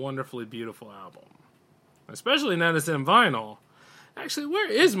 wonderfully beautiful album. Especially now that it's in vinyl. Actually,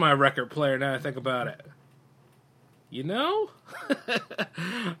 where is my record player now I think about it? You know?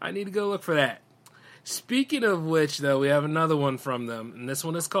 I need to go look for that. Speaking of which, though, we have another one from them, and this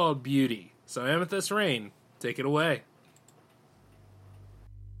one is called Beauty. So Amethyst Rain, take it away.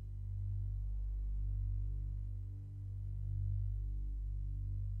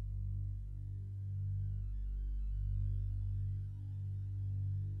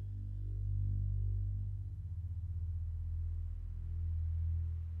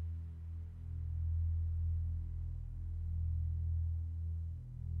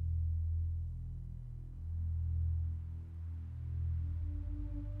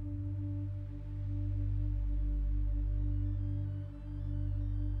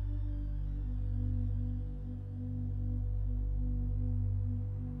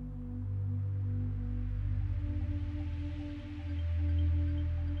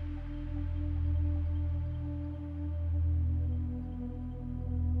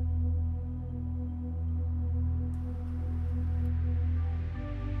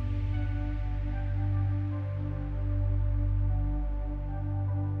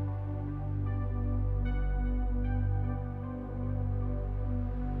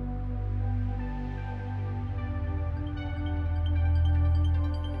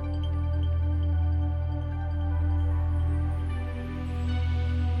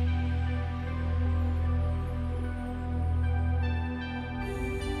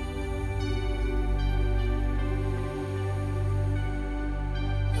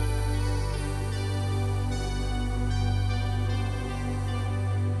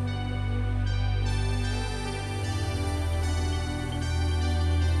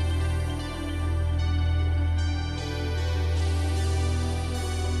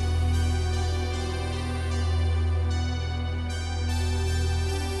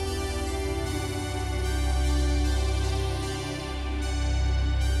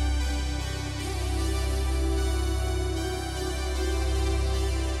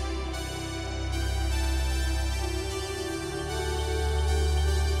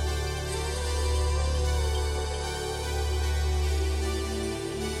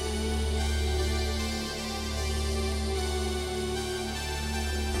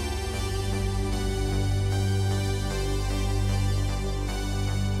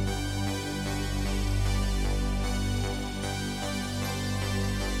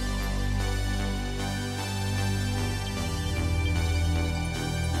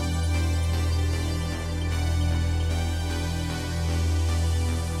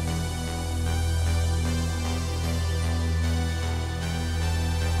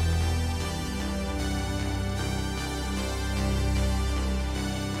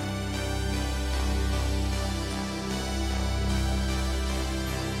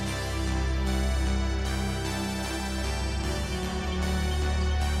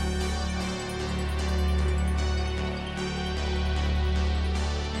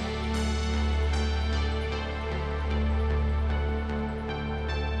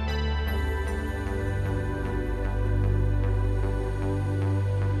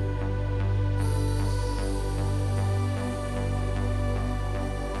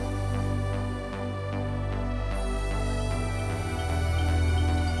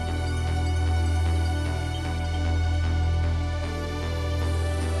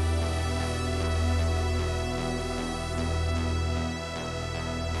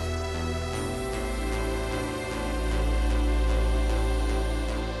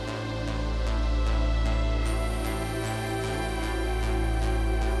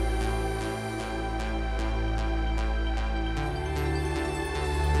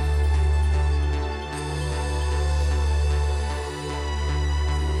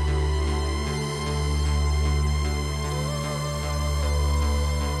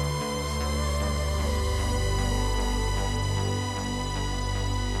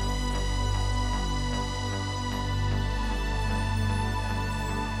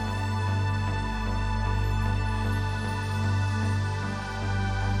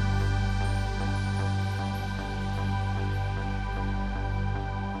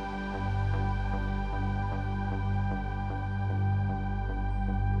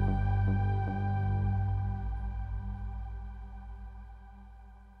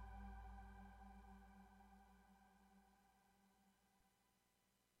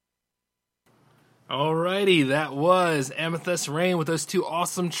 Alrighty, that was Amethyst Rain with those two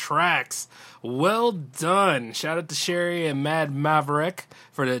awesome tracks. Well done. Shout out to Sherry and Mad Maverick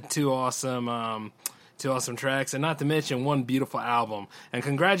for the two awesome tracks, and not to mention one beautiful album. And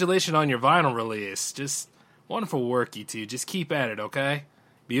congratulations on your vinyl release. Just wonderful work, you two. Just keep at it, okay?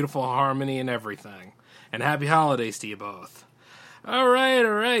 Beautiful harmony and everything. And happy holidays to you both.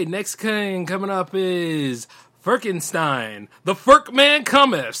 Alright. Next thing coming up is Firkenstein, the Firk Man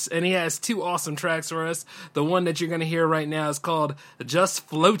Cometh, and he has two awesome tracks for us. The one that you're going to hear right now is called Just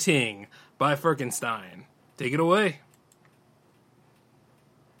Floating by Firkenstein. Take it away.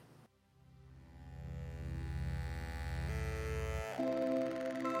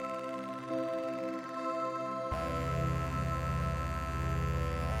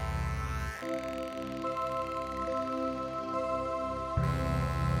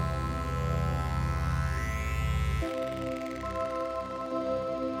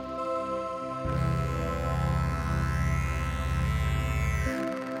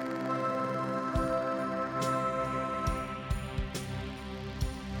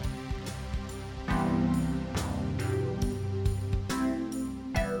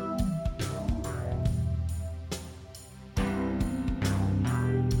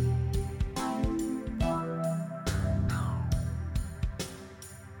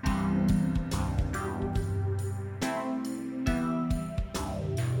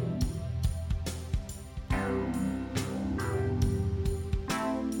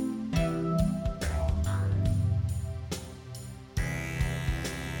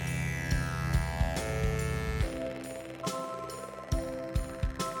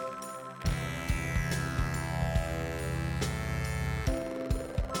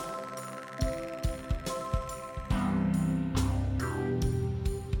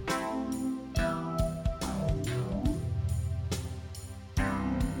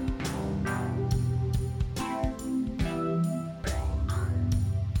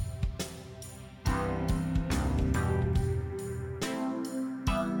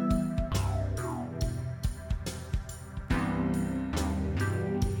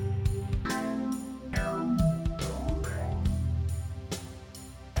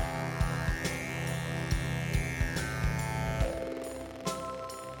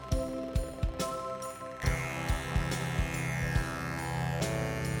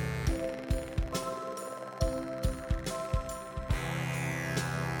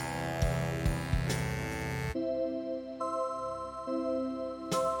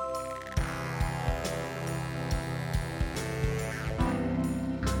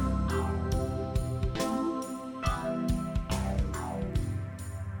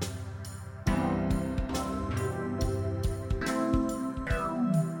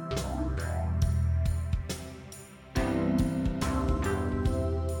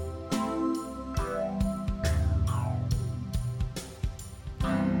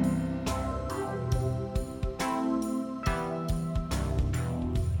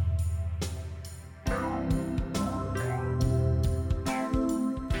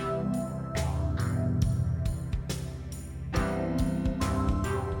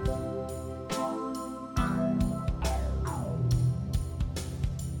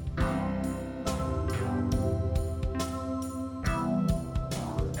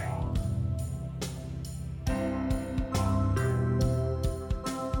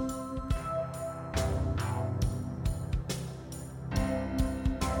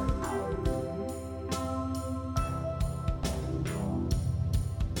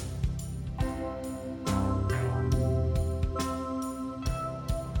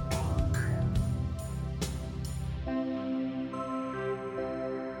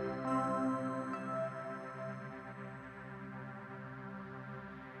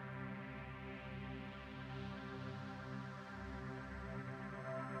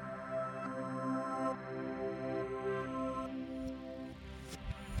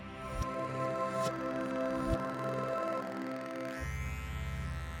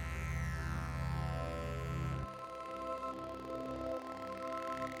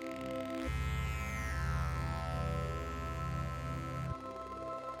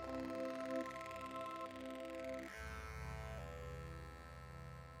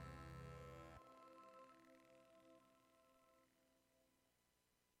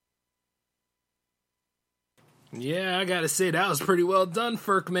 Yeah, I gotta say, that was pretty well done,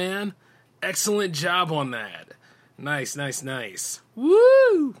 Firk Man. Excellent job on that. Nice.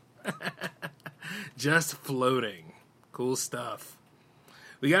 Woo! Just floating. Cool stuff.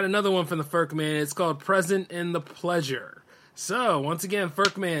 We got another one from the Firk Man. It's called Present in the Pleasure. So, once again,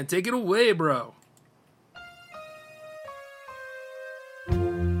 Firk Man, take it away, bro.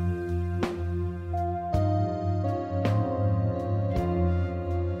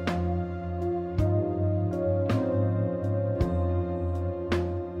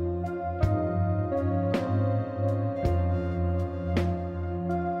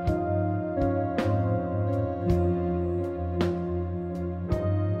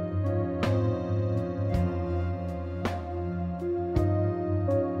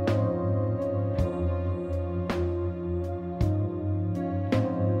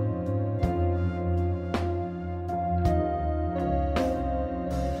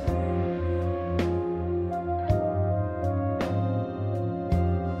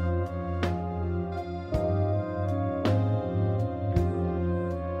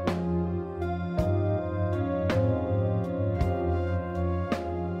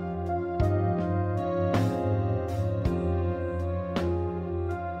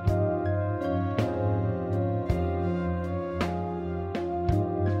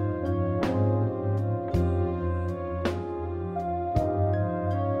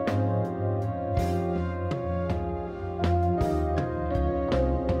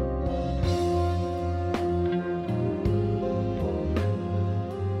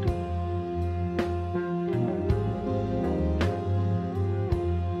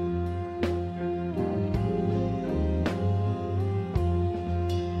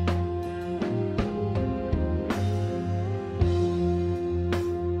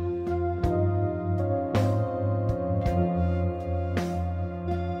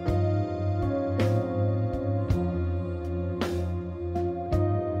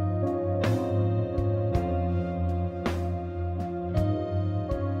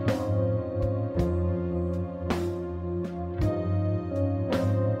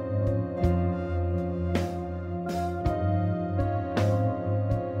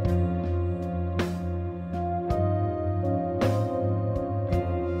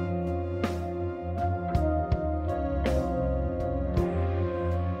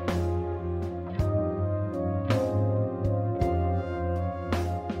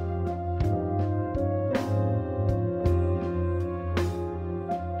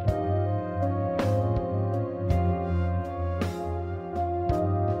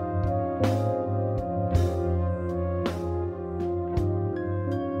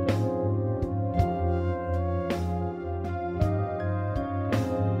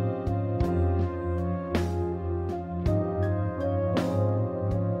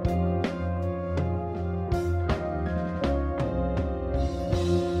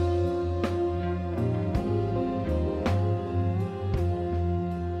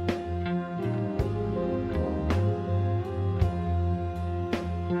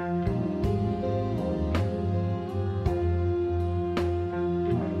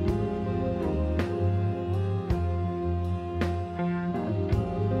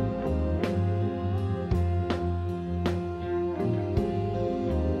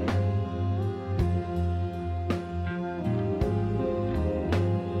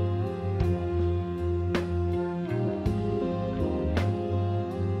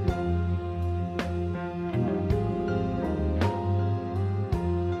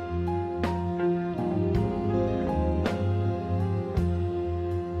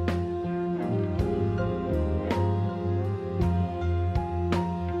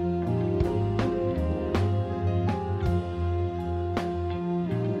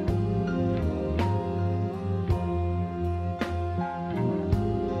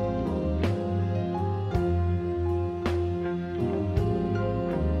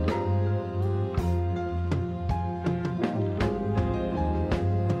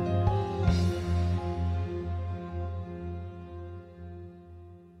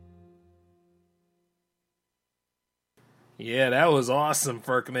 Yeah, that was awesome,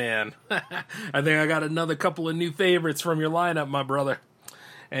 Ferkman. I think I got another couple of new favorites from your lineup, my brother.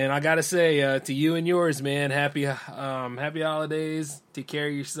 And I gotta say, to you and yours, man, happy holidays. Take care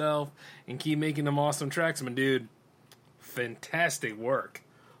of yourself and keep making them awesome tracks, my dude. Fantastic work.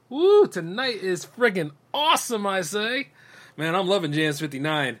 Woo, tonight is friggin' awesome, I say. Man, I'm loving Jams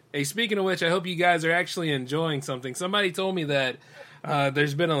 59. Hey, speaking of which, I hope you guys are actually enjoying something. Somebody told me that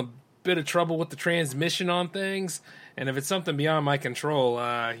there's been a bit of trouble with the transmission on things, and if it's something beyond my control,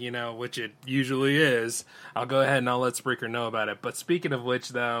 which it usually is, I'll go ahead and I'll let Spreaker know about it. But speaking of which,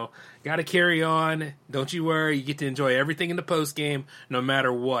 though, gotta carry on. Don't you worry, you get to enjoy everything in the post-game, no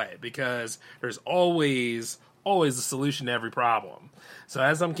matter what, because there's always a solution to every problem. So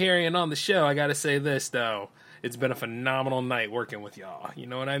as I'm carrying on the show, I gotta say this, though. It's been a phenomenal night working with y'all. You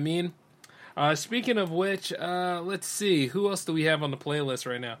know what I mean? Speaking of which, let's see. Who else do we have on the playlist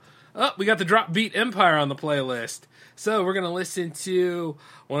right now? Oh, we got the Drop Beat Empire on the playlist. So we're going to listen to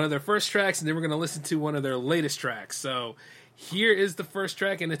one of their first tracks, and then we're going to listen to one of their latest tracks. So here is the first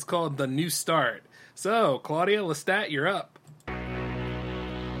track, and it's called The New Start. So, Claudia Lestat, you're up.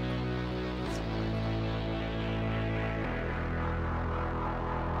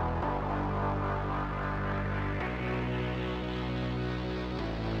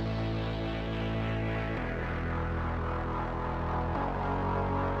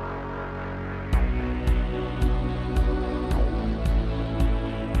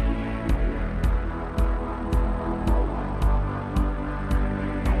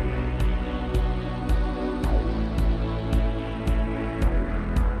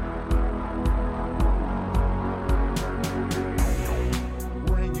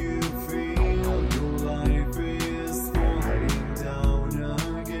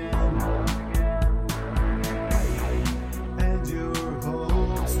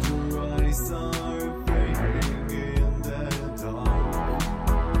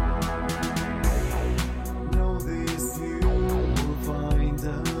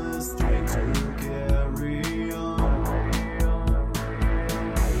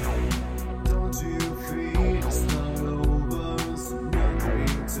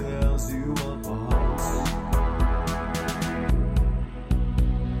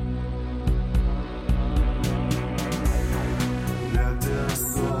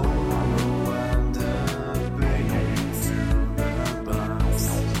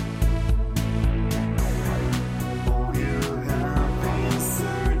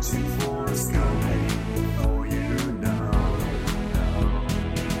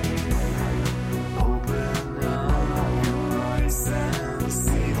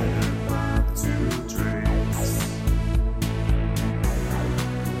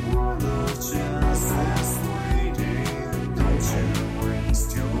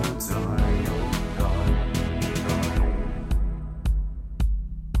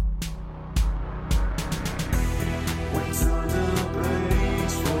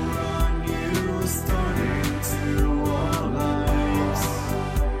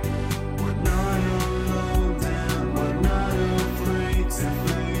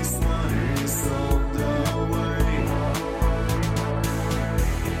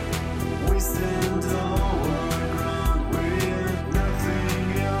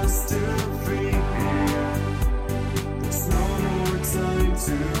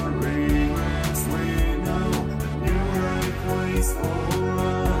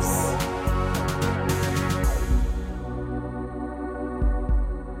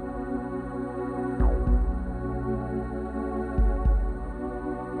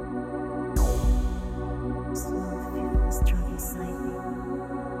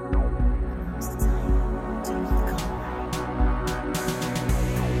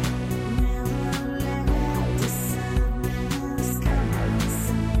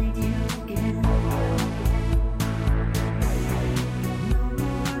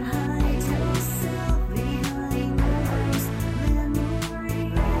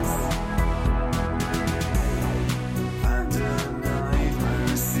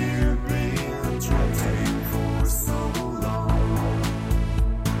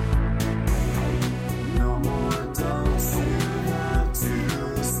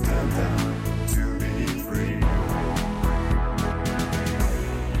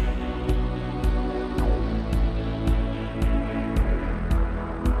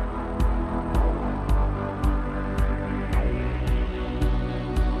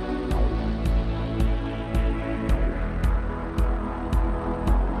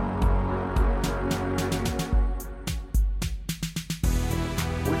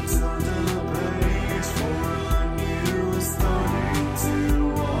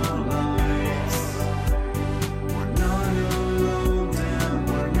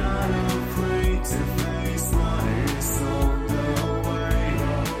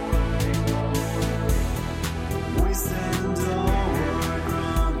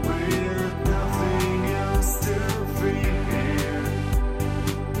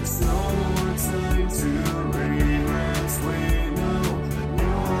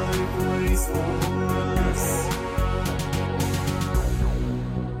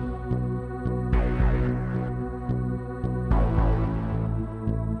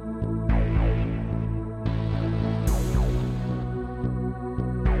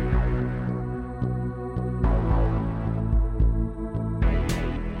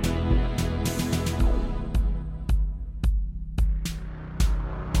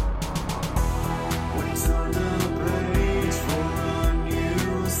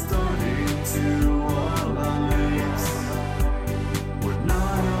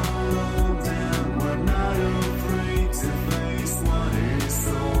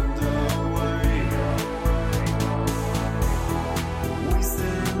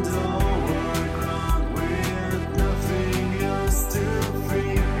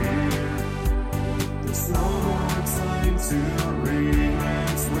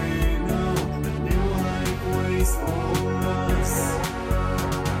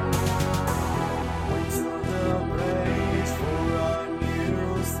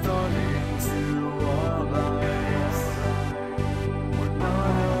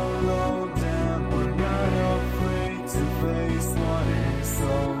 slow down. We're not afraid to face what is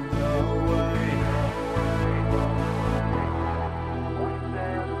on the way. We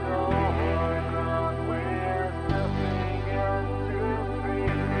stand so high ground, we're stepping out to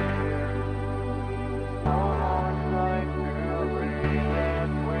fear. All our time to read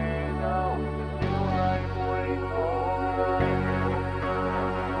and we know the right way forward.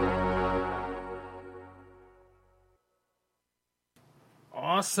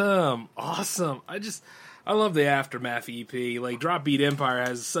 Awesome. I love the Aftermath EP. Like, Drop Beat Empire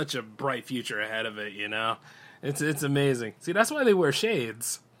has such a bright future ahead of it, you know? It's amazing. See, that's why they wear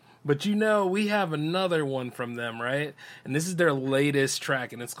shades. But you know, we have another one from them, right? And this is their latest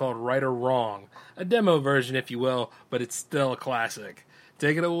track, and it's called Right or Wrong. A demo version, if you will, but it's still a classic.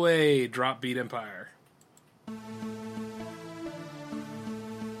 Take it away, Drop Beat Empire.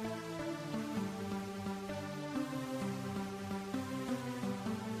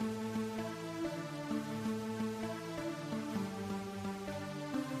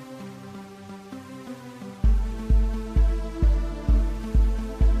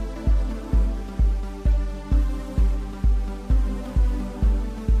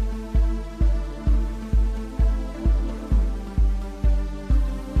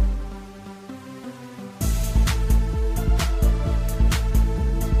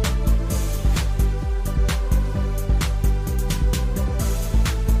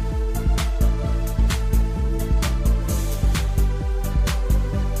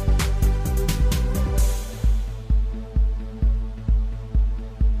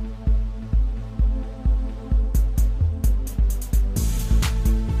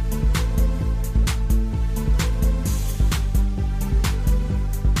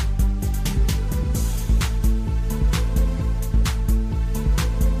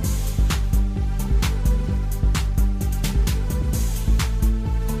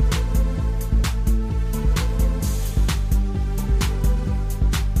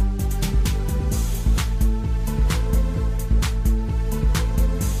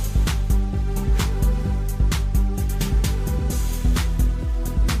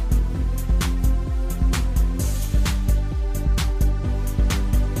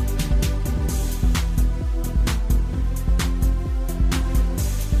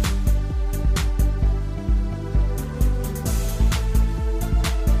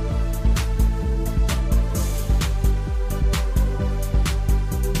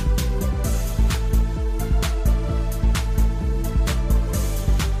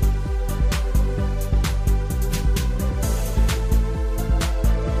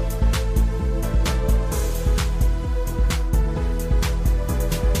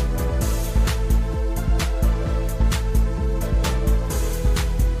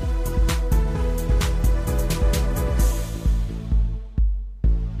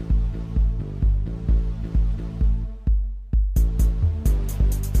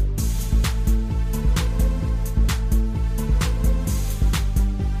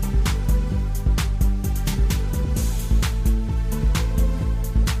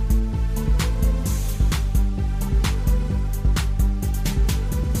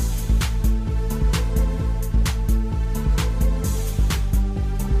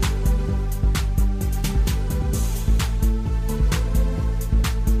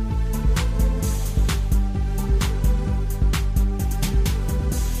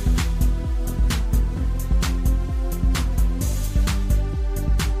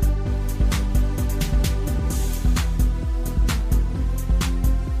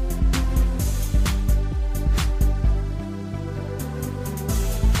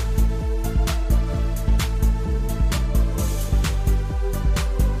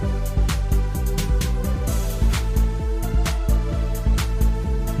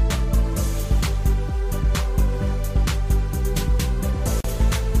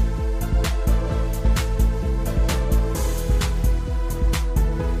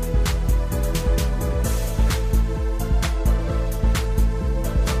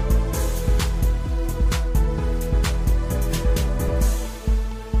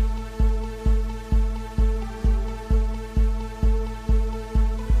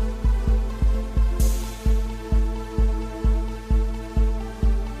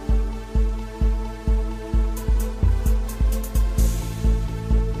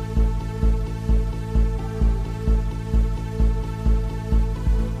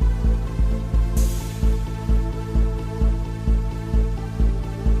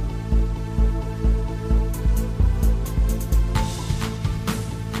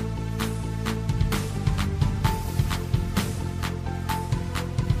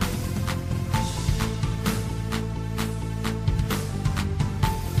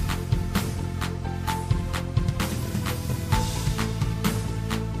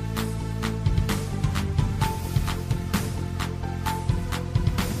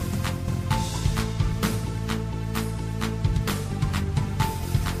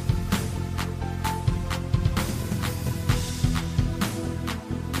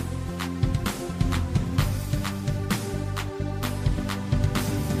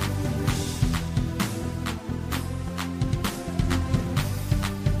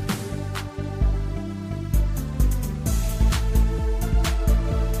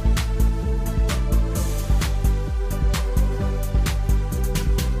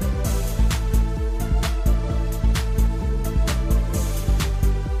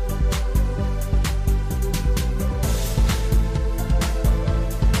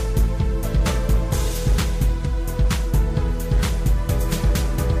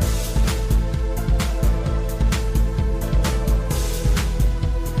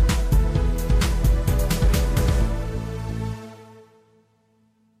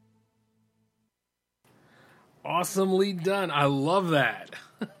 Awesomely done. I love that.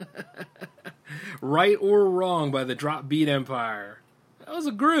 Right or Wrong by the Drop Beat Empire. That was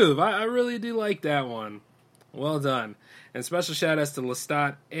a groove. I really do like that one. Well done. And special shout outs to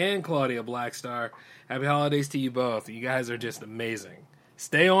Lestat and Claudia Blackstar. Happy holidays to you both. You guys are just amazing.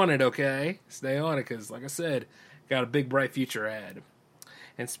 Stay on it, okay? Stay on it, because like I said, got a big bright future ahead.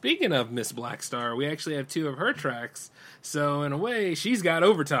 And speaking of Miss Blackstar, we actually have 2 of her tracks. So in a way, she's got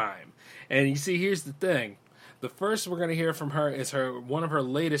overtime. And you see, here's the thing. The first we're going to hear from her is one of her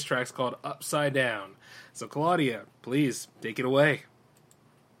latest tracks called Upside Down. So Claudia, please take it away.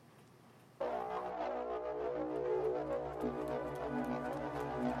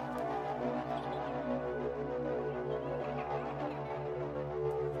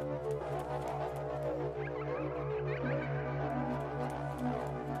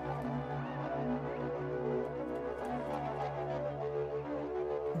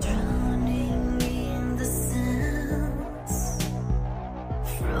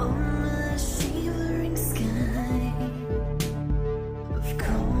 From a shivering sky,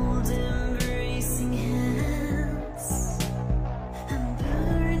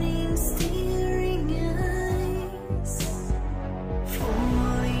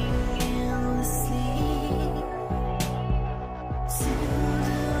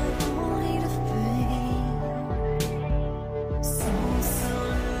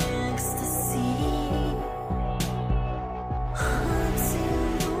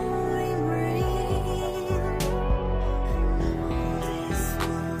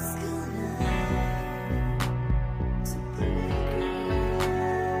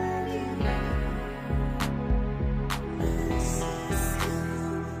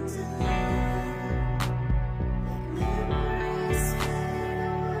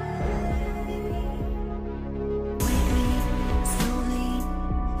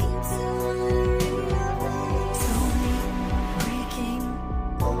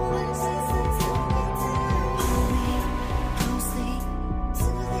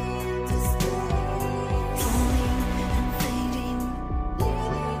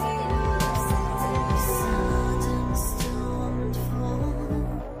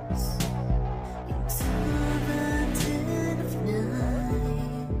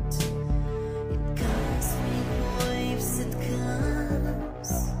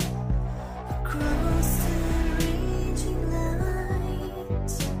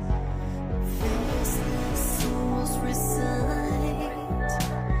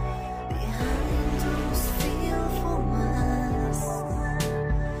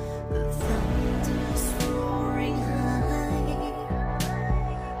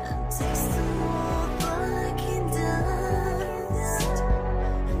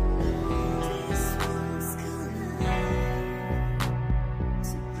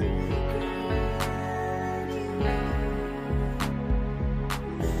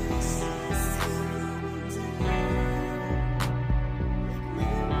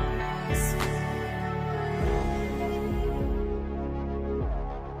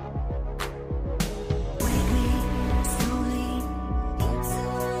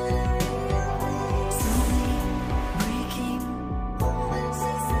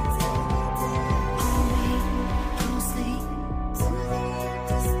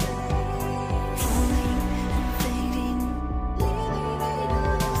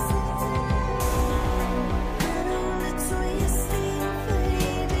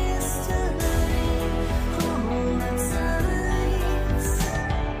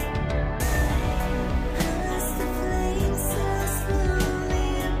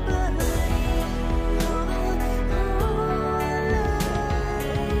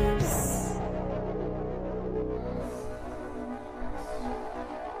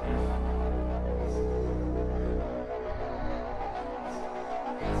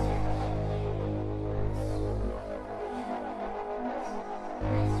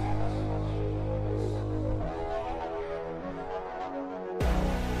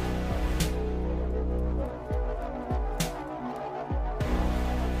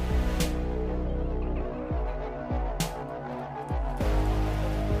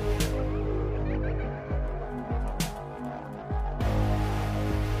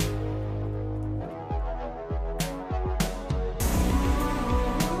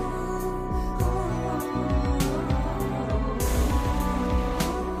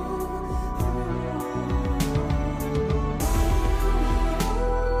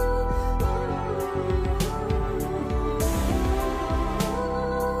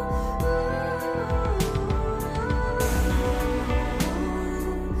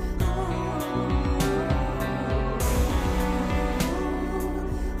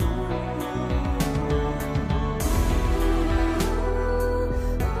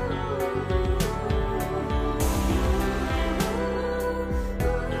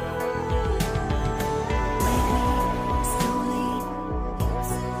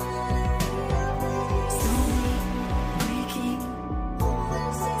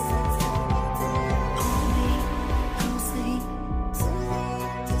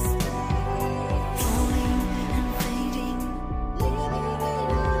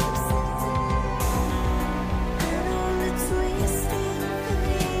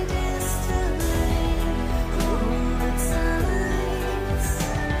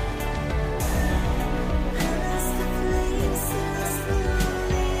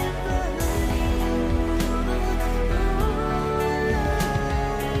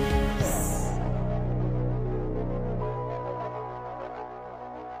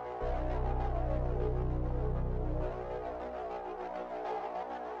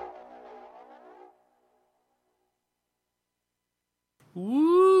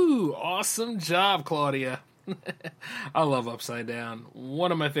 Awesome job, Claudia. I love Upside Down.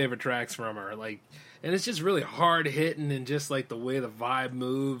 One of my favorite tracks from her. Like, and it's just really hard hitting and just like the way the vibe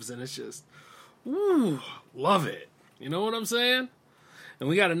moves, and it's just, ooh, love it. You know what I'm saying? And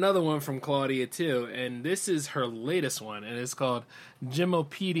we got another one from Claudia too, and this is her latest one, and it's called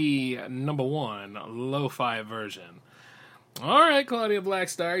Jimopedi #1 Lo-Fi version. All right, Claudia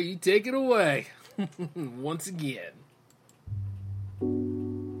Blackstar, you take it away once again.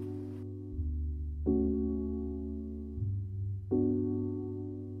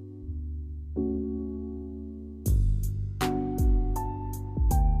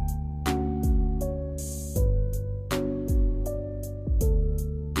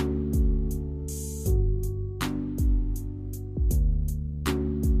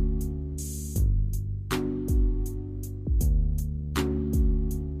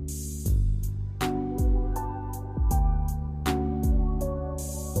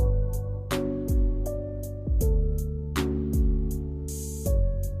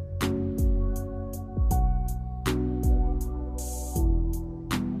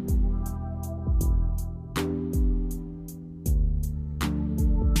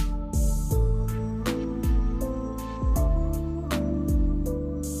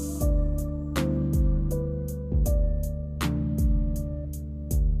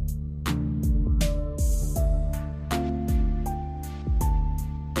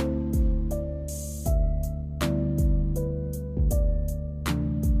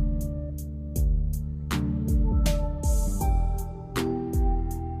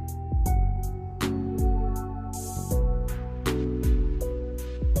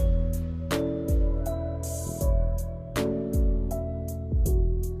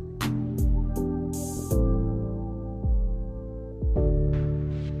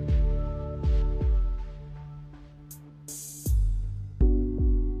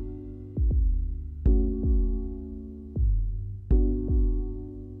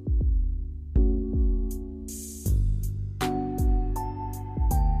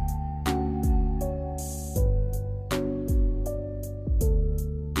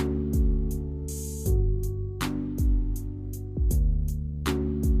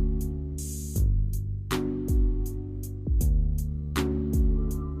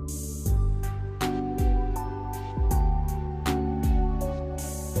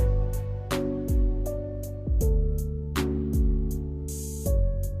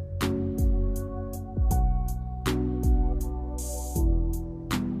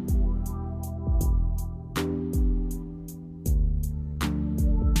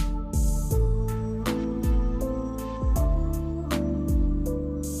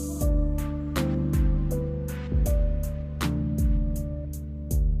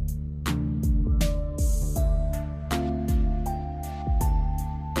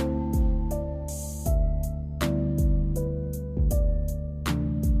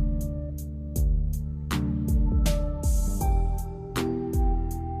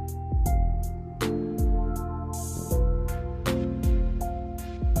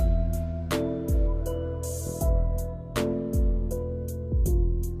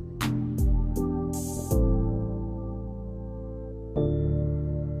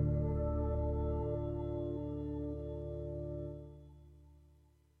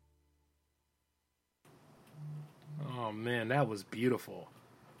 Oh man, that was beautiful.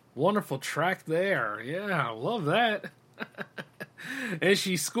 Wonderful track there. Yeah, I love that. And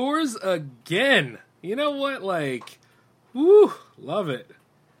she scores again. You know what? Like, woo, love it.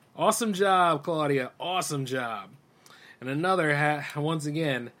 Awesome job, Claudia. Awesome job. And another, once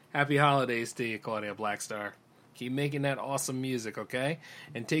again, happy holidays to you, Claudia Blackstar. Keep making that awesome music, okay?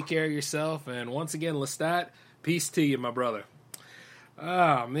 And take care of yourself. And once again, Lestat, peace to you, my brother.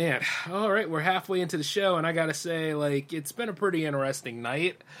 Oh, man. All right, we're halfway into the show, and I got to say, like, it's been a pretty interesting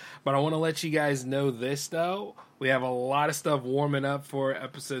night. But I want to let you guys know this, though. We have a lot of stuff warming up for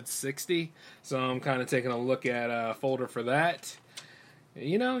episode 60, so I'm kind of taking a look at a folder for that.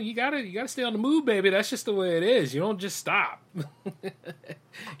 You know, you gotta stay on the move, baby. That's just the way it is. You don't just stop.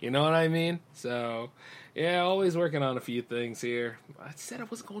 You know what I mean? So, yeah, always working on a few things here. I said I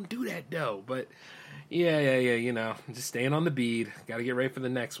wasn't going to do that, though. But, yeah, you know, just staying on the bead. Got to get ready for the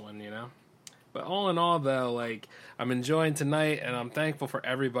next one, you know? But all in all, though, like, I'm enjoying tonight, and I'm thankful for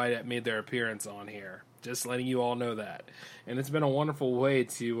everybody that made their appearance on here. Just letting you all know that. And it's been a wonderful way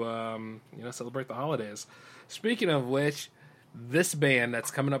to, you know, celebrate the holidays. Speaking of which, this band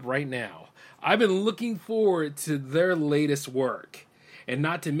that's coming up right now, I've been looking forward to their latest work. And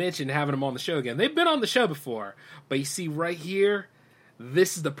not to mention having them on the show again. They've been on the show before. But you see right here,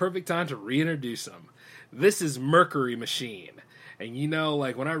 this is the perfect time to reintroduce them. This is Mercury Machine. And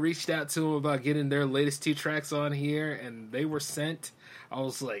like when I reached out to them about getting their latest 2 tracks on here and they were sent, I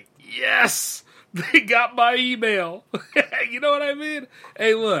was like, yes, they got my email. You know what I mean?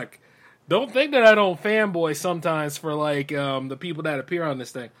 Hey, look, don't think that I don't fanboy sometimes for like the people that appear on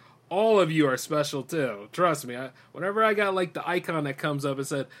this thing. All of you are special too. Trust me. Whenever I got like the icon that comes up and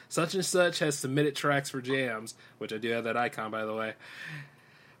said such and such has submitted tracks for jams, which I do have that icon by the way,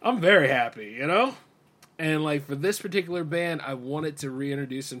 I'm very happy, And like for this particular band, I wanted to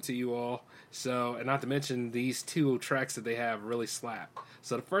reintroduce them to you all. So, and not to mention these 2 tracks that they have really slap.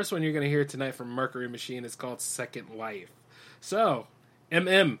 So the first one you're going to hear tonight from Mercury Machine is called Second Life. So,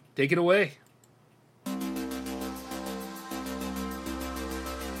 take it away.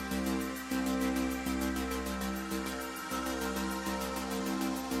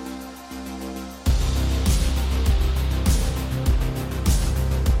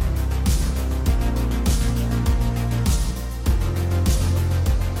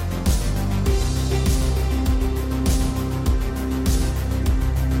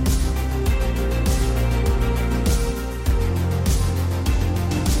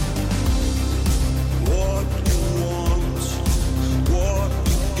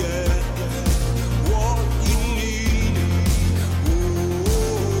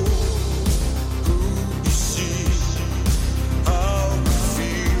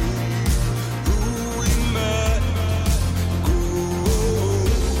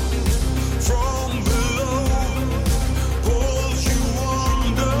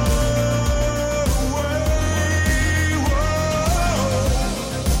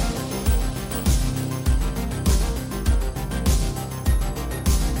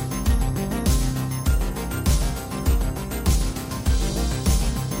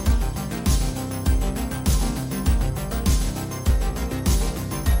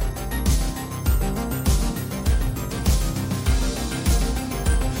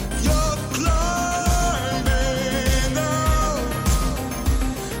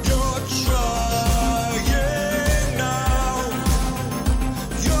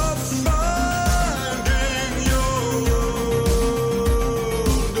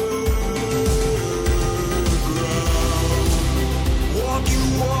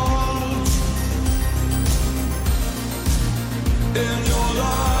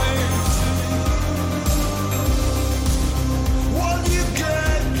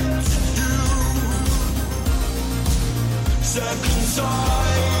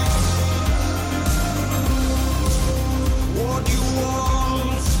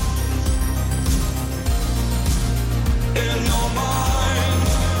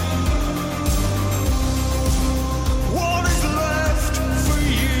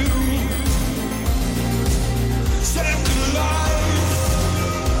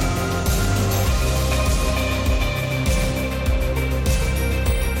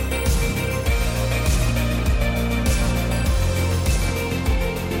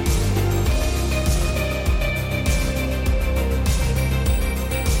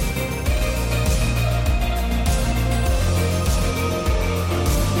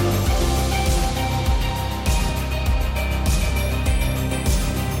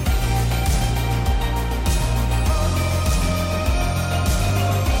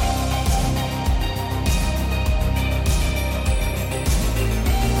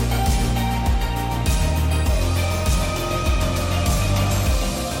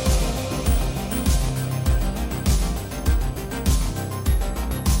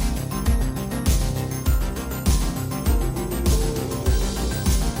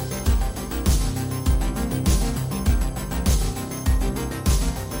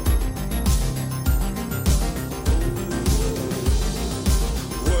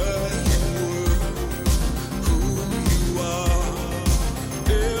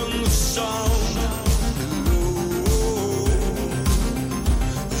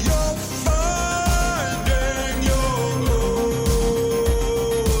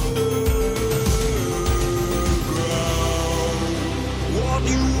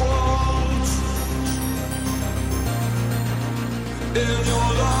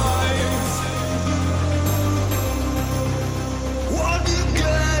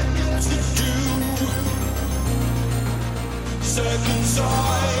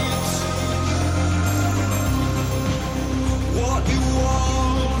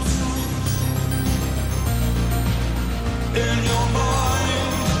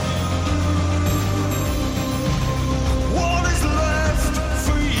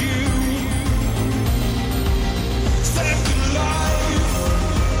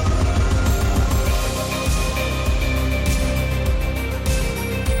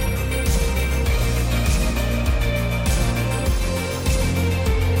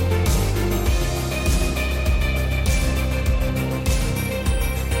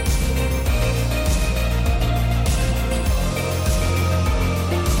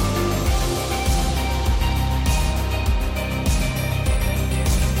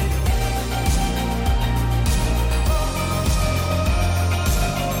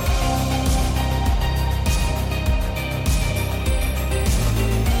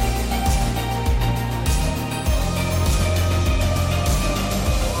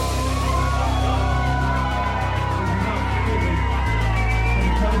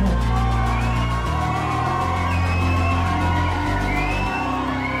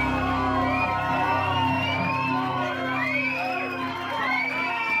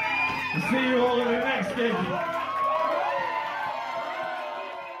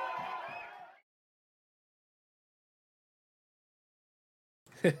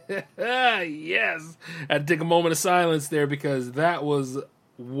 Yes. I had to take a moment of silence there because that was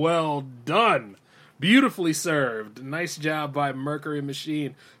well done. Beautifully served. Nice job by Mercury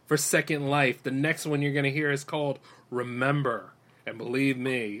Machine for Second Life. The next one you're going to hear is called Remember. And believe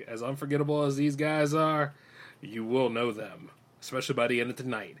me, as unforgettable as these guys are, you will know them, especially by the end of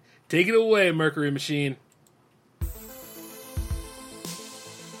tonight. Take it away, Mercury Machine.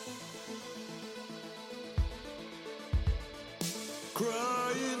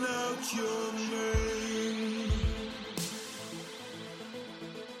 Crying out your name,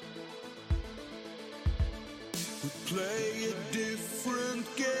 we play a different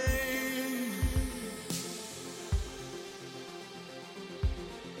game.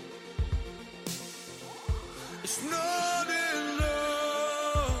 It's not enough.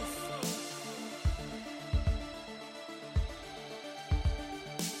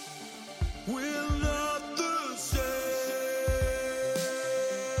 We're not the same.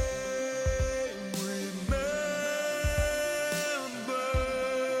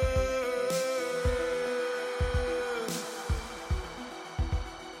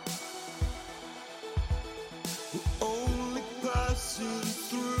 Only passing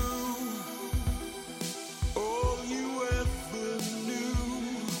through. All you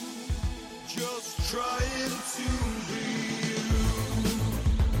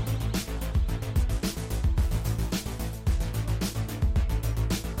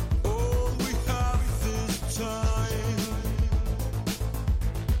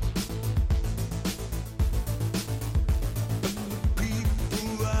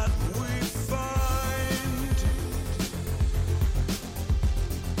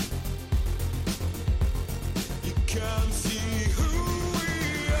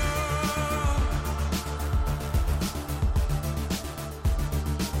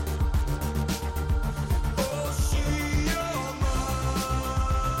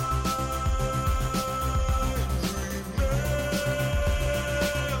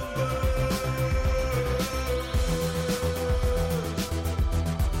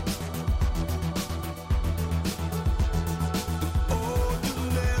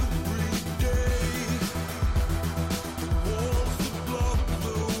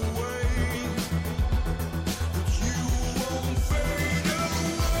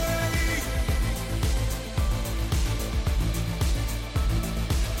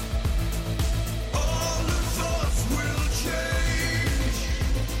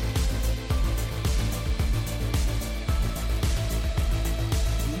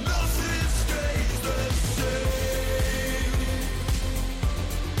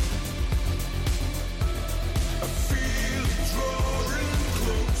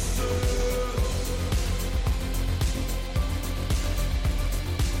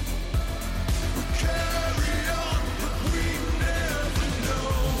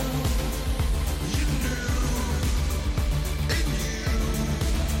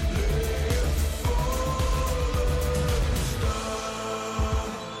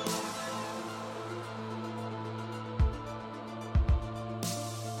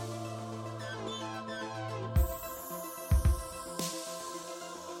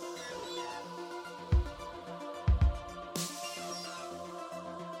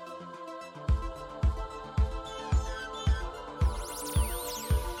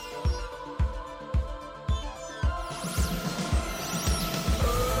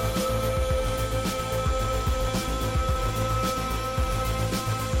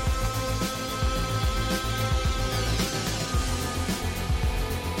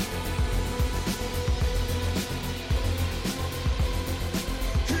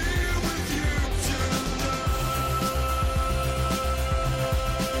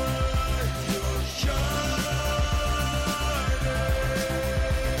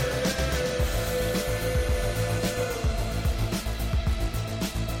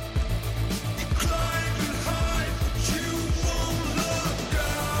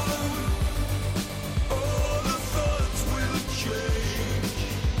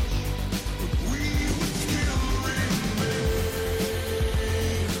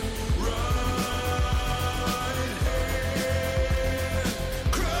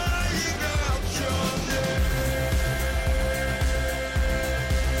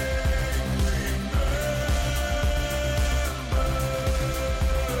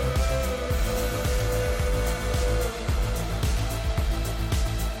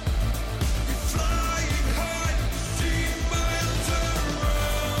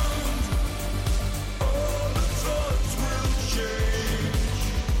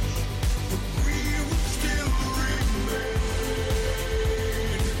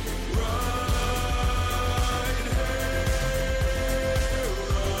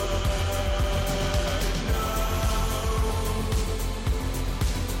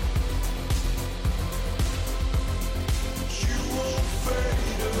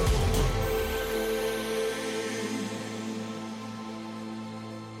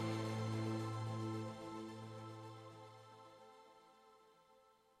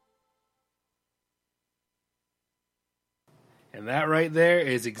And that right there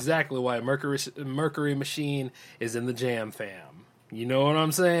is exactly why Mercury Machine is in the Jam Fam. You know what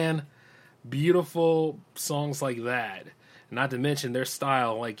I'm saying? Beautiful songs like that. Not to mention their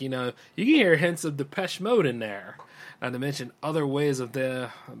style. Like, you can hear hints of Depeche Mode in there. Not to mention other ways of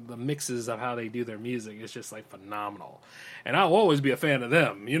the mixes of how they do their music. It's just, like, phenomenal. And I'll always be a fan of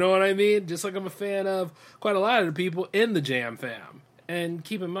them. You know what I mean? Just like I'm a fan of quite a lot of the people in the Jam Fam. And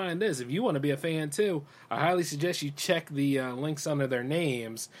keep in mind this, if you want to be a fan too, I highly suggest you check the links under their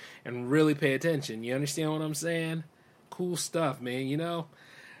names and really pay attention. You understand what I'm saying? Cool stuff, man.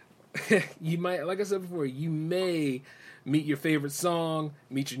 You might, like I said before, you may meet your favorite song,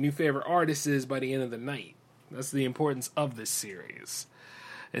 meet your new favorite artists by the end of the night. That's the importance of this series.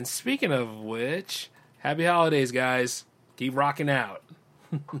 And speaking of which, happy holidays, guys. Keep rocking out.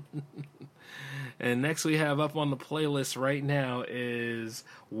 And next we have up on the playlist right now is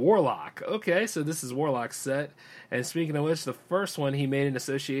Warlock. Okay, so this is Warlock's set. And speaking of which, the first one he made in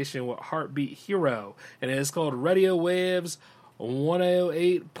association with Heartbeat Hero. And it is called Radio Waves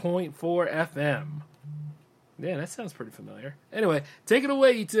 108.4 FM. Yeah, that sounds pretty familiar. Anyway, take it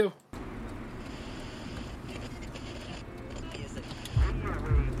away, you two.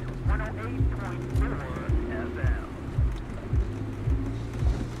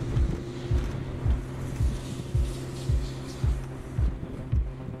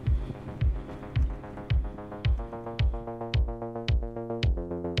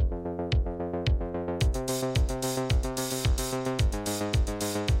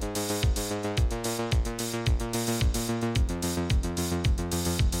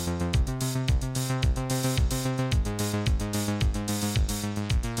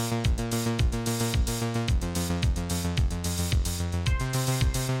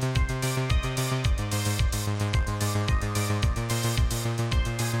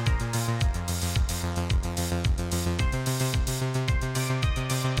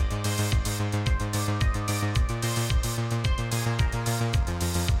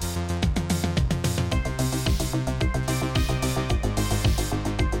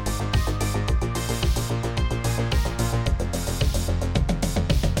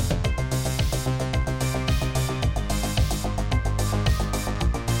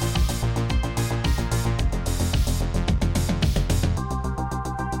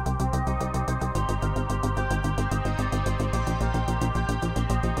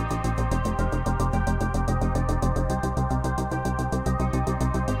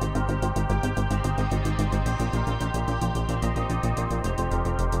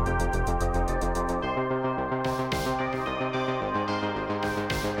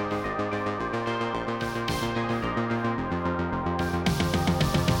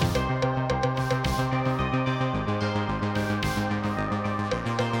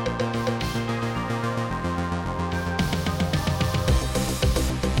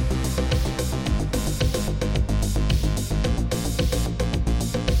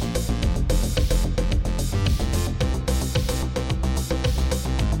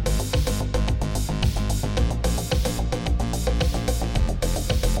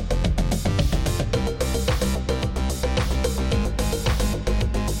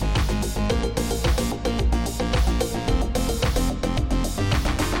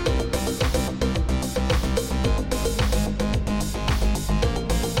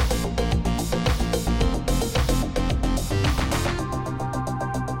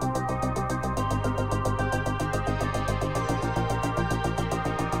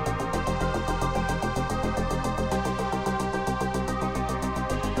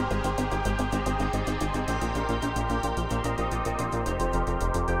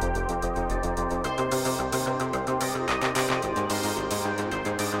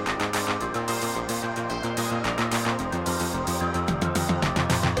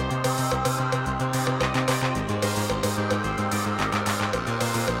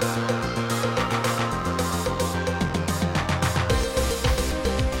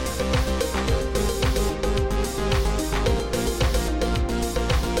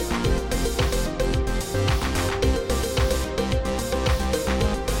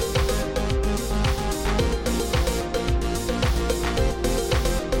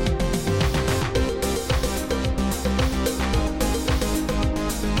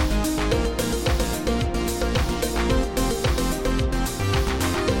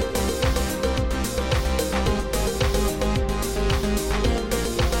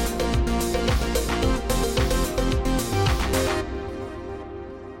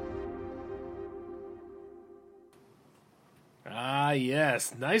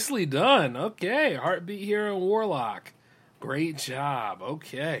 Yes, nicely done. Okay, Heartbeat Hero and Warlock. Great job.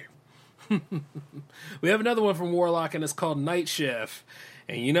 Okay. We have another one from Warlock, and it's called Night Shift.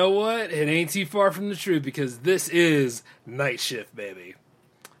 And you know what? It ain't too far from the truth, because this is Night Shift, baby.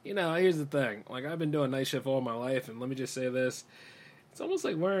 You know, here's the thing. Like, I've been doing night shift all my life, and let me just say this. It's almost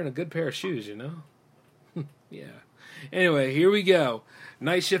like wearing a good pair of shoes, you know? Yeah. Anyway, here we go.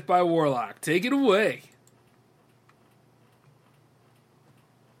 Night Shift by Warlock. Take it away.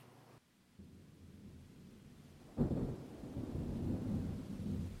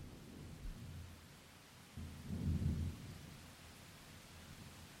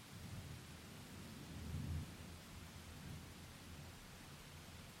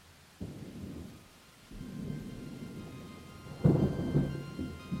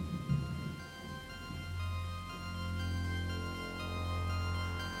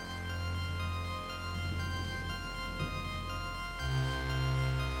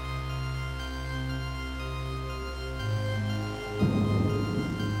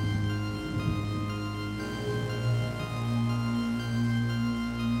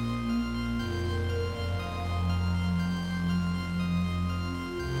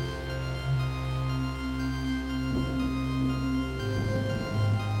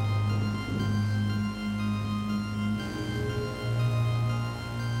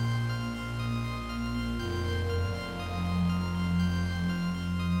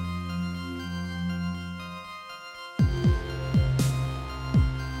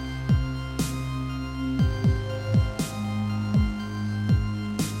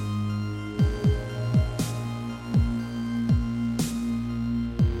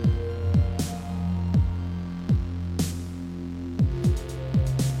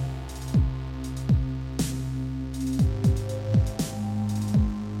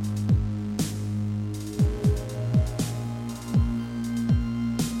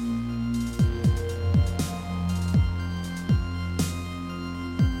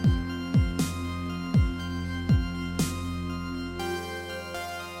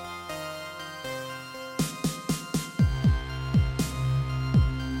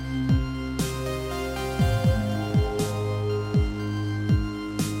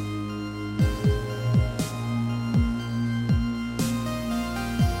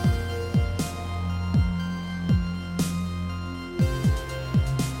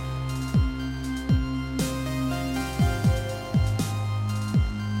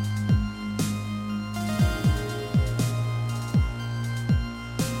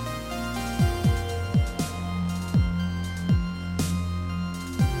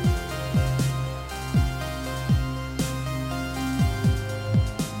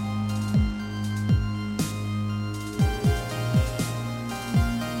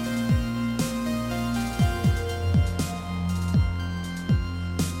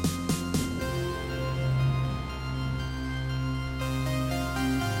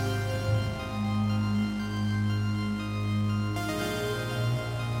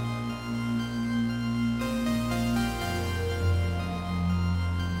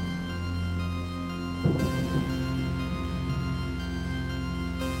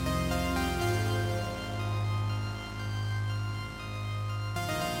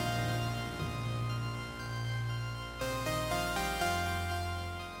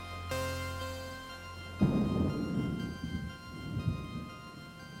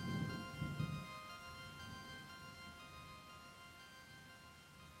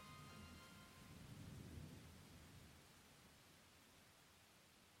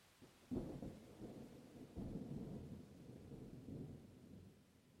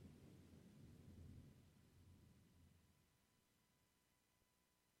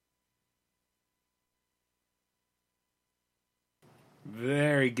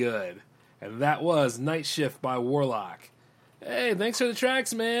 Very good. And that was Night Shift by Warlock. Hey, thanks for the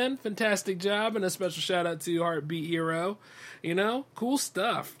tracks, man. Fantastic job, and a special shout out to Heartbeat Hero. You know, cool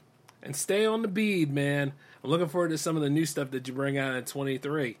stuff. And stay on the bead, man. I'm looking forward to some of the new stuff that you bring out in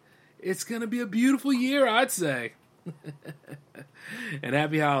 23. It's going to be a beautiful year, I'd say. And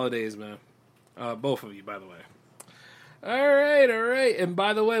happy holidays, man. Both of you, by the way. All right. And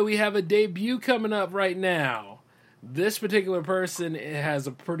by the way, we have a debut coming up right now. This particular person has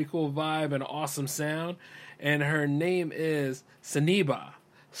a pretty cool vibe and awesome sound, and her name is Saniba.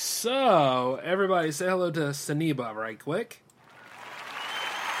 So, everybody say hello to Saniba right quick.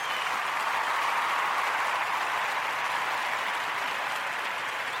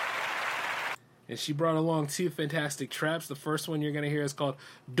 And she brought along two fantastic traps. The first one you're going to hear is called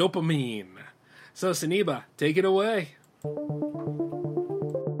Dopamine. So, Saniba, take it away.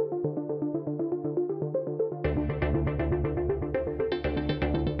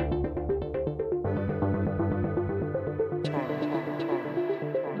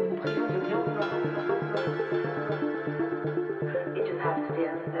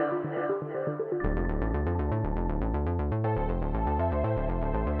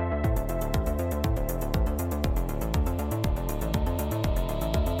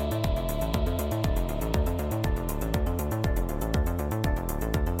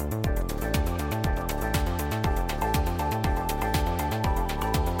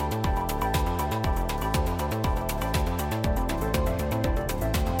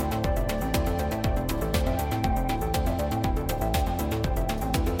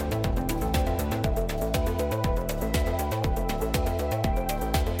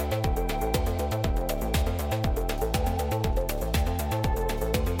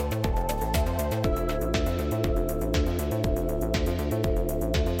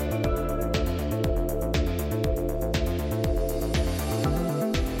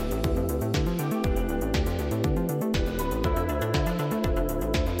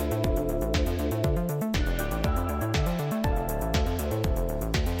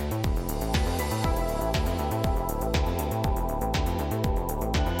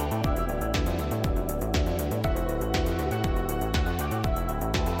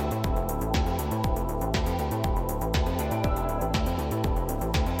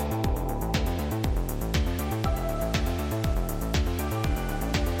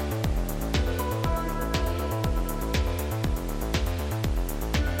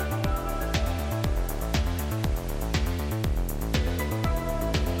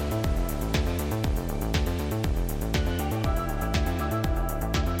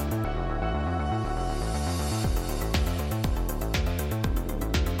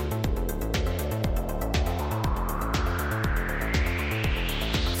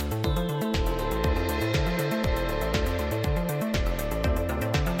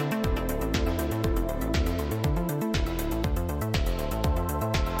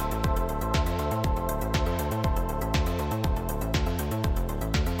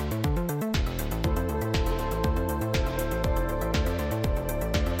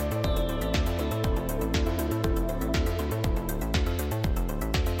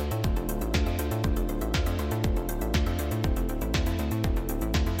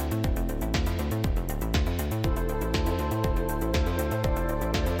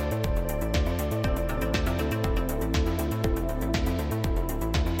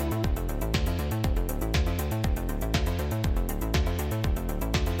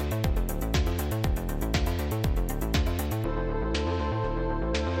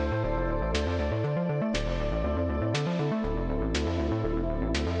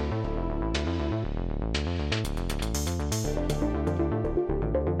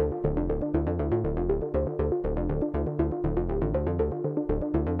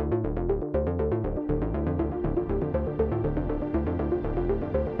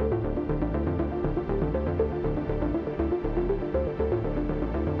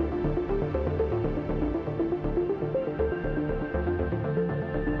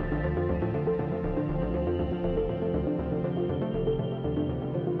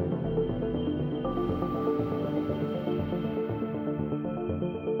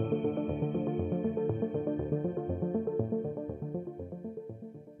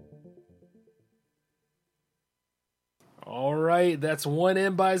 All right, that's one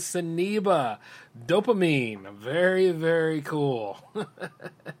in by Saniba. Dopamine. Very, very cool.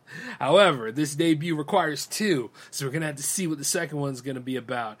 However, this debut requires two, so we're going to have to see what the second one's going to be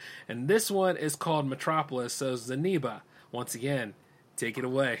about. And this one is called Metropolis, so Zaniba, once again, take it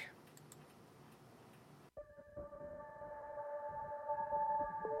away.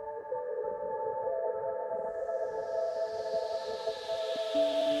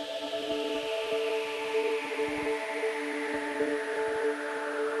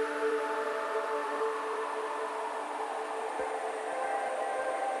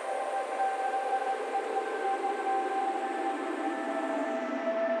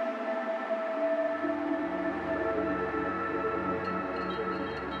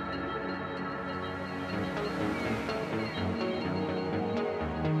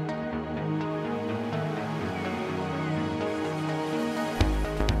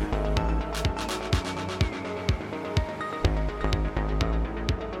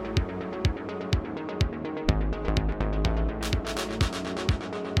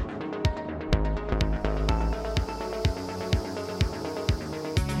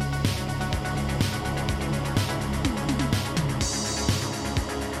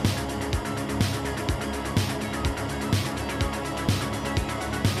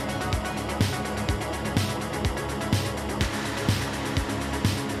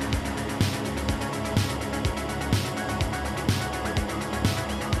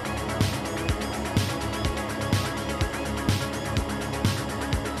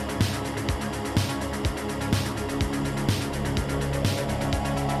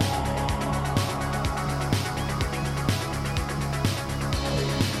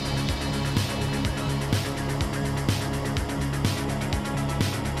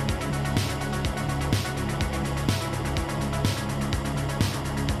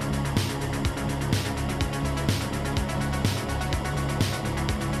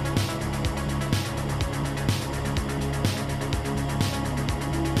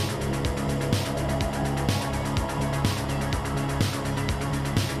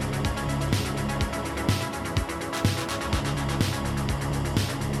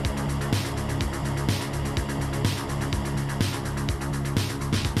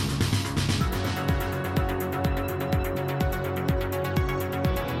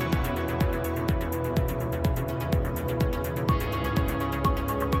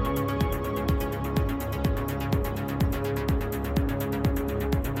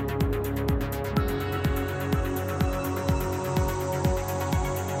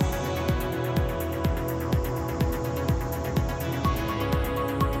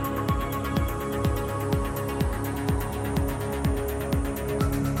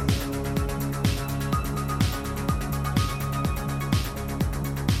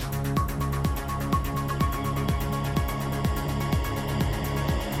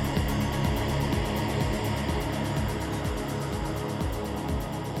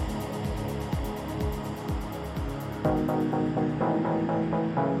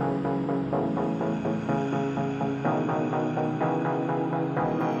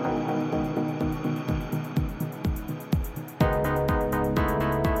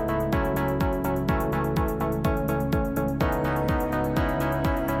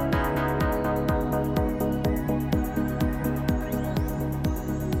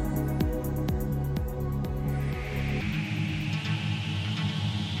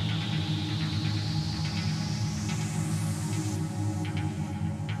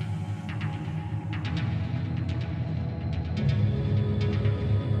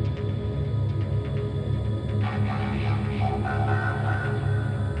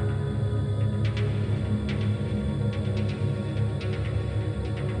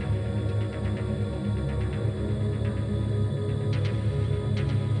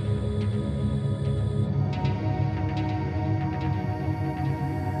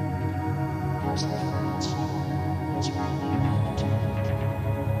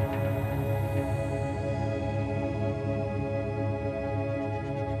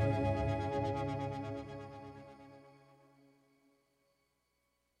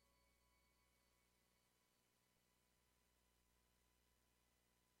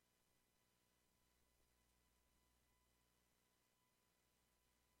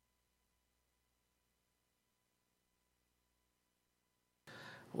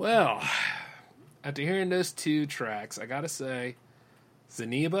 Well, after hearing those two tracks, I gotta say,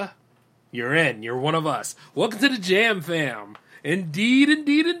 Zaniba, you're in. You're one of us. Welcome to the Jam Fam. Indeed,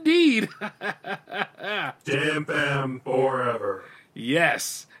 indeed, indeed. Jam Fam forever.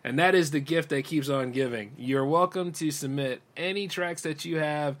 Yes, and that is the gift that keeps on giving. You're welcome to submit any tracks that you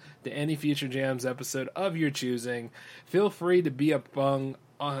have to any future Jams episode of your choosing. Feel free to be among,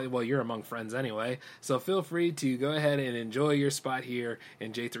 well, you're among friends anyway, so feel free to go ahead and enjoy your spot here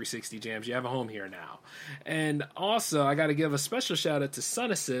in J360 Jams. You have a home here now. And also, I got to give a special shout out to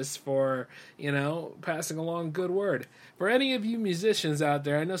Sun Assist for, passing along good word. For any of you musicians out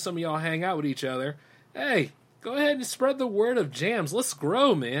there, I know some of y'all hang out with each other. Hey, go ahead and spread the word of jams. Let's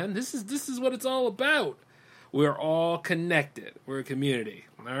grow, man. This is what it's all about. We're all connected. We're a community.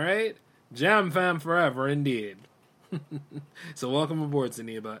 All right? Jam Fam forever, indeed. So welcome aboard,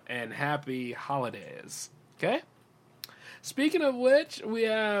 Zaniba, and happy holidays. Okay? Speaking of which, we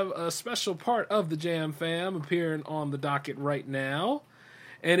have a special part of the Jam Fam appearing on the docket right now,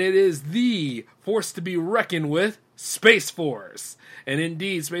 and it is the force to be reckoned with, Space Force. And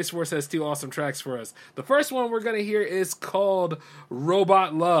indeed, Space Force has two awesome tracks for us. The first one we're going to hear is called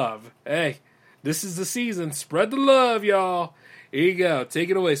Robot Love. Hey, this is the season. Spread the love, y'all. Here you go. Take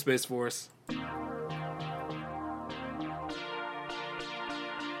it away, Space Force.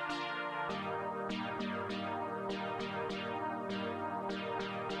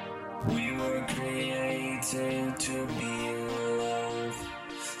 We were created to be in love.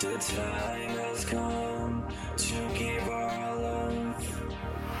 The time has come to give our love.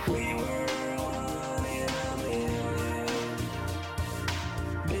 We were one in a million.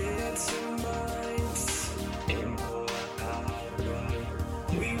 Bits and bytes, input, output.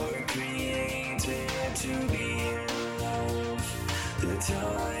 We were created to be in love. The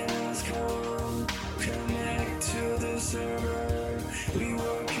time has come. Connect to the server. We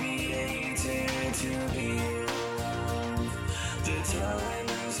were created to be in love. The time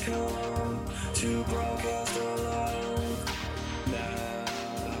has come to broadcast our love. Now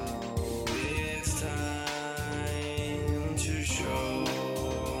it's time to show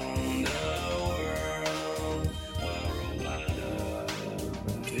the world what love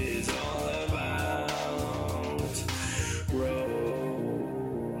is all about. Robot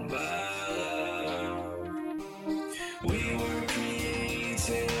love. We were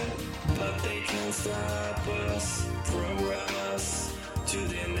created, but they can't stop us, program us to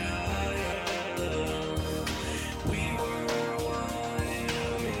deny our love. We were one in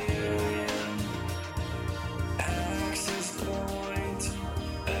a million. Access point,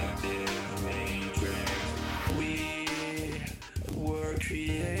 active matrix. We were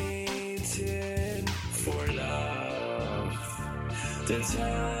created for love. The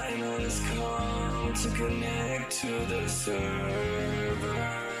time has come to connect to the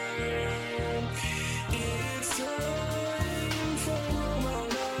server. It's time for my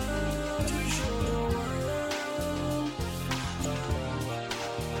love to show the world.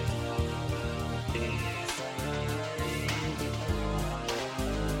 It's time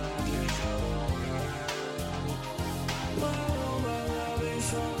to show the world. My love is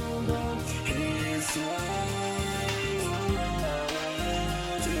all about. It's time for my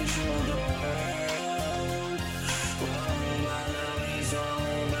love to show the world. My love is all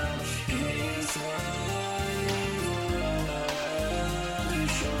about. It's time for my love to show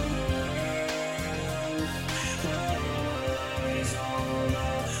the world. My love is all about.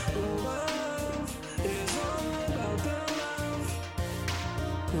 Love is all about the love.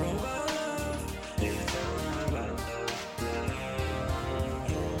 Robot love is all about the love.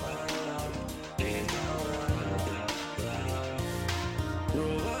 Robot love is all about the love.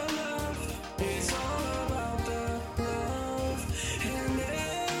 Robot love is all about the love. And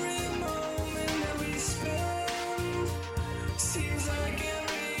every moment that we spend seems like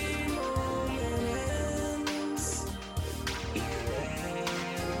every moment ends. Every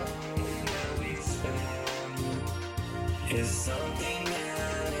moment that we spend is something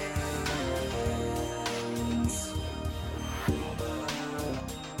that ends. Robot love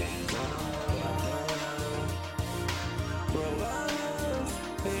is all about the love. Robot love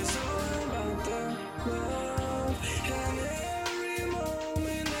is all about the love. And every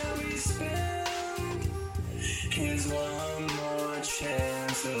moment that we spend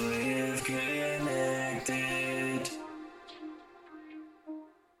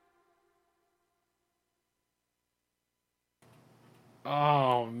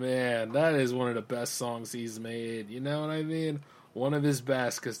man, that is one of the best songs he's made. You know what I mean? One of his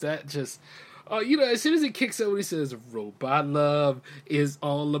best, because that just... as soon as he kicks up when he says, robot love is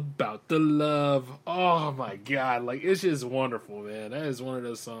all about the love. Oh, my God. Like, it's just wonderful, man. That is one of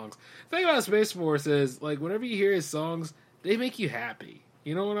those songs. The thing about Space Force is, like, whenever you hear his songs, they make you happy.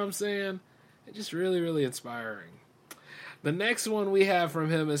 You know what I'm saying? It's just really, really inspiring. The next one we have from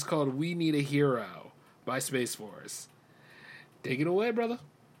him is called We Need a Hero by Space Force. Take it away, brother.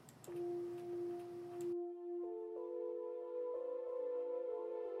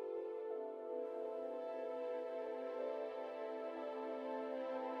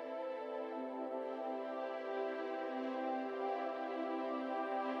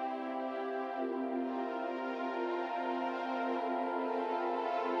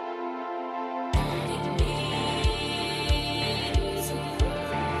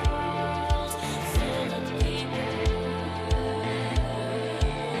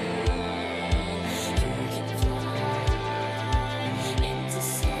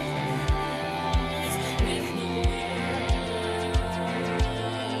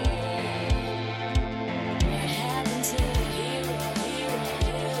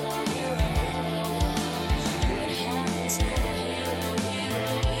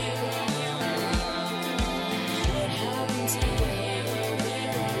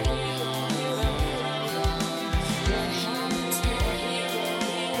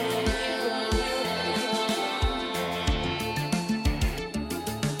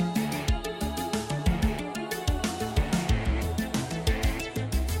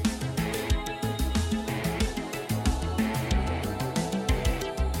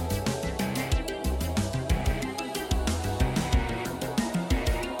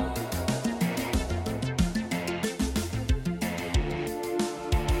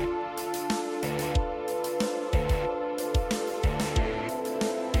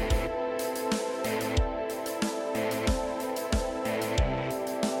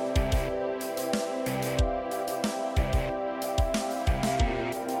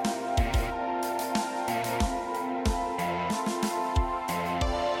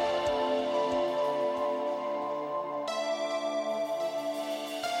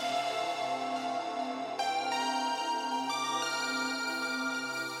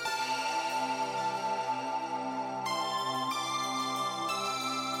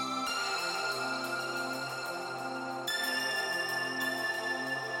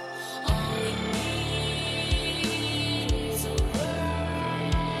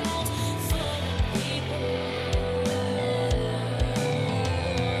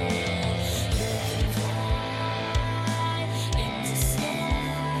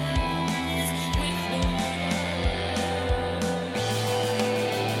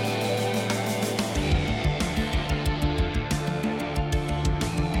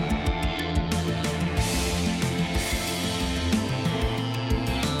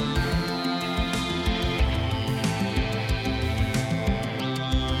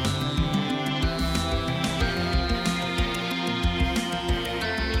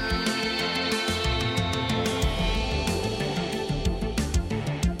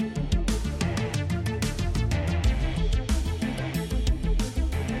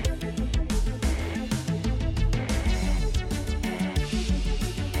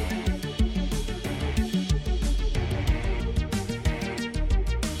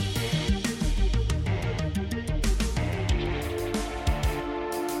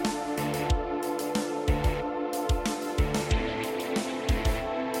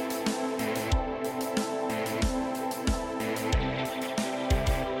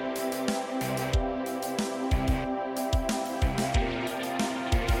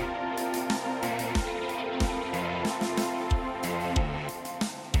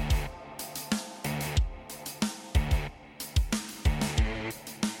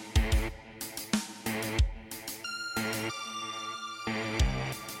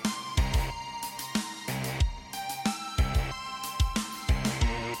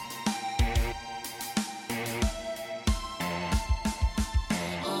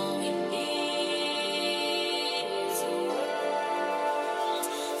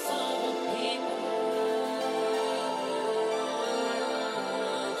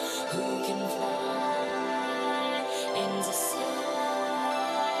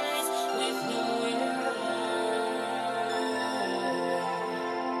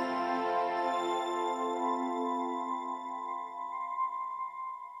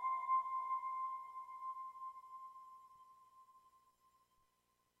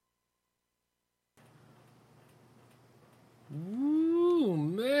 Ooh,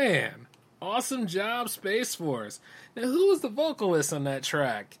 man. Awesome job, Space Force. Now, who was the vocalist on that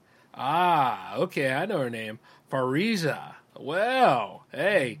track? Ah, okay, I know her name. Fariza. Well,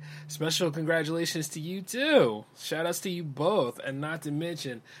 hey, special congratulations to you too. Shout outs to you both, and not to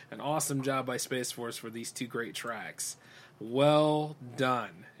mention an awesome job by Space Force for these 2 great tracks. Well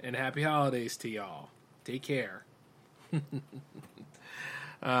done, and happy holidays to y'all. Take care.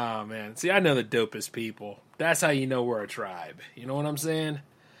 Oh, man. See, I know the dopest people. That's how you know we're a tribe. You know what I'm saying?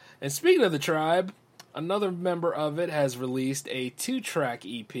 And speaking of the tribe, another member of it has released a 2-track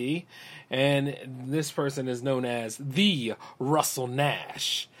EP, and this person is known as the Russell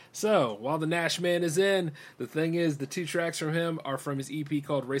Nash. So, while the Nash Man is in, the thing is, the 2 tracks from him are from his EP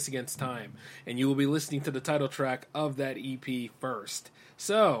called Race Against Time, and you will be listening to the title track of that EP first.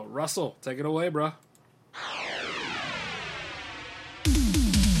 So, Russell, take it away, bro.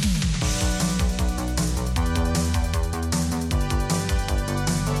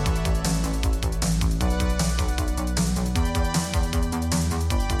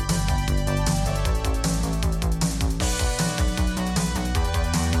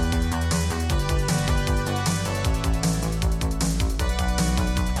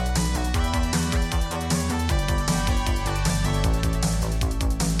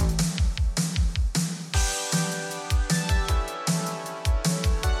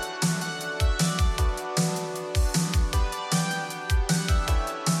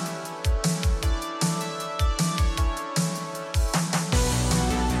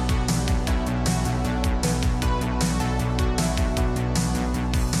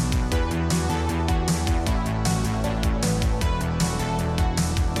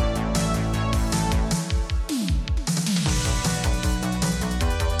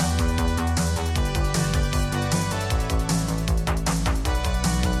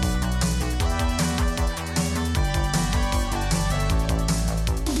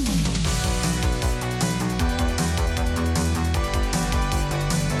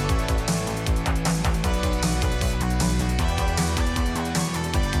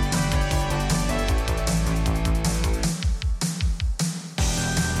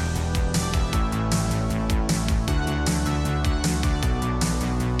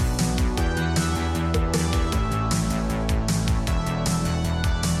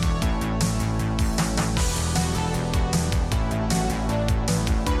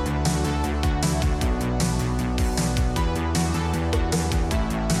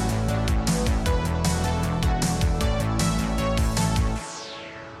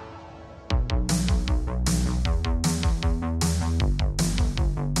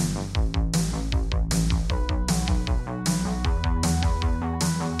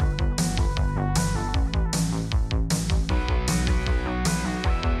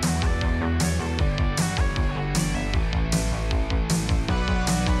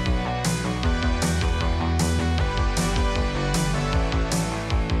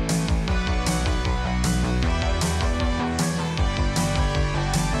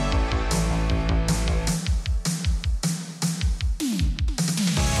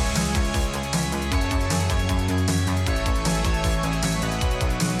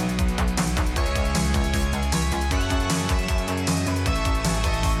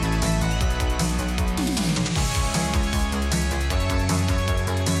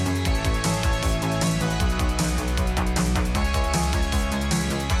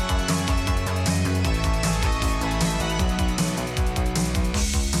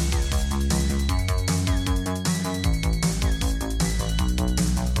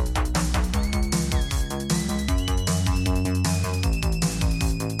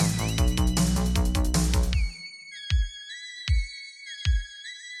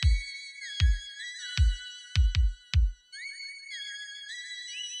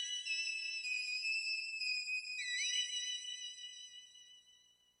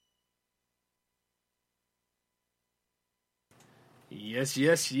 Yes,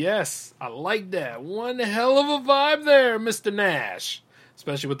 yes, yes. I like that. One hell of a vibe there, Mr. Nash.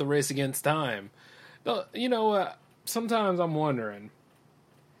 Especially with the Race Against Time. You know, sometimes I'm wondering.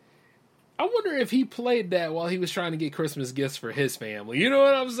 I wonder if he played that while he was trying to get Christmas gifts for his family. You know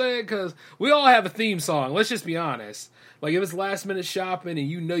what I'm saying? Because we all have a theme song. Let's just be honest. Like, if it's last minute shopping and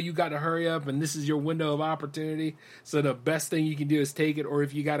you know you got to hurry up and this is your window of opportunity, so the best thing you can do is take it, or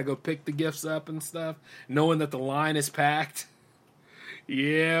if you got to go pick the gifts up and stuff, knowing that the line is packed.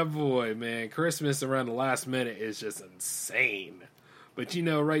 Yeah, boy, man. Christmas around the last minute is just insane. But, you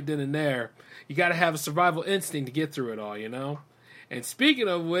know, right then and there, you got to have a survival instinct to get through it all, you know? And speaking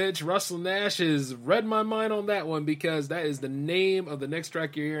of which, Russell Nash has read my mind on that one, because that is the name of the next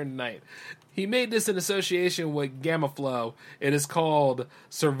track you're hearing tonight. He made this in association with Gamma Flow. It is called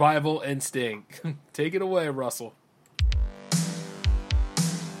Survival Instinct. Take it away, Russell.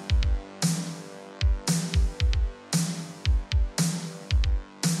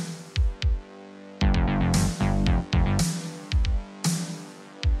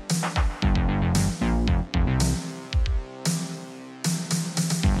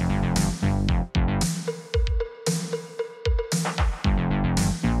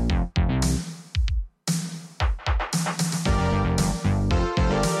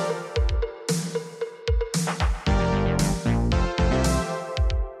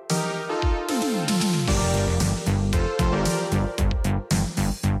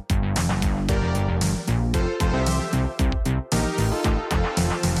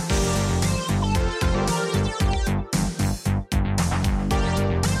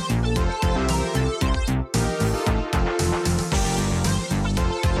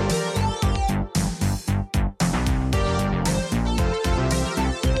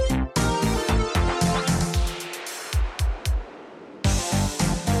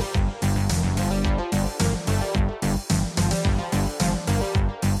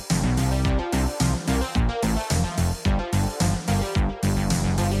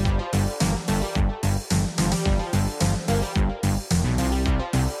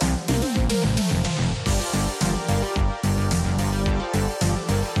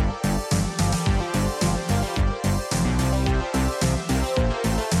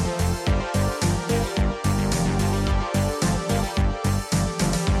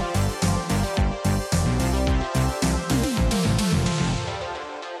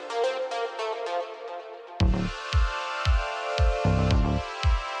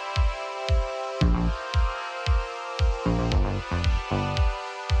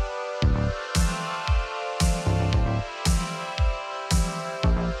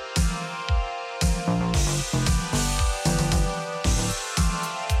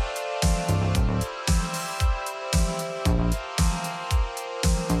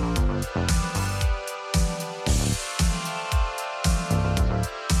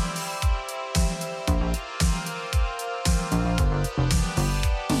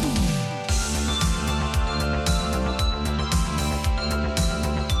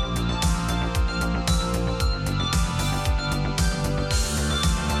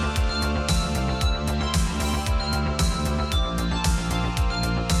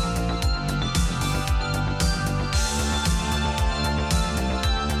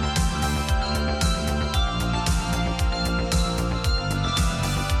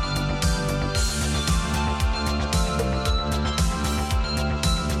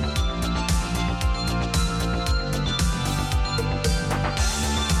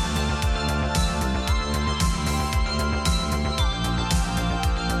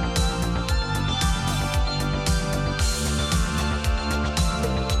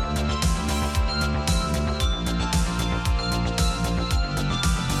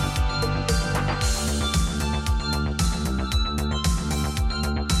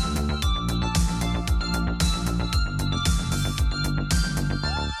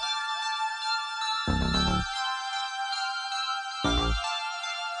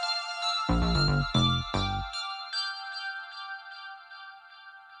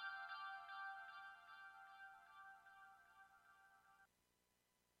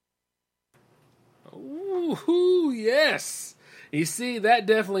 You see, that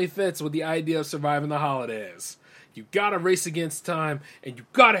definitely fits with the idea of surviving the holidays. You gotta race against time, and you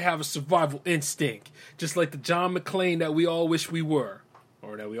gotta have a survival instinct, just like the John McClane that we all wish we were,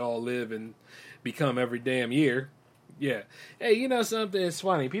 or that we all live and become every damn year. Yeah. Hey, you know something? It's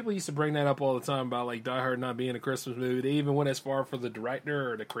funny. People used to bring that up all the time about like Die Hard not being a Christmas movie. They even went as far for the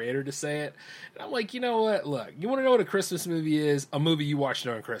director or the creator to say it. And I'm like, you know what? Look, you want to know what a Christmas movie is? A movie you watch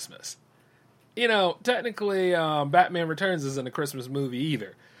during Christmas. You know, technically, Batman Returns isn't a Christmas movie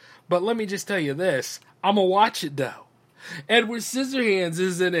either. But let me just tell you this. I'm going to watch it, though. Edward Scissorhands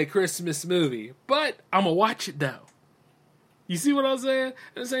isn't a Christmas movie, but I'm going to watch it, though. You see what I'm saying?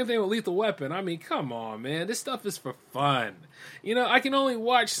 And the same thing with Lethal Weapon. I mean, come on, man. This stuff is for fun. You know, I can only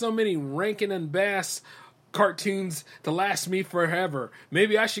watch so many Rankin and Bass cartoons to last me forever.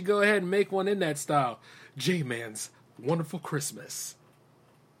 Maybe I should go ahead and make one in that style. J-Man's Wonderful Christmas.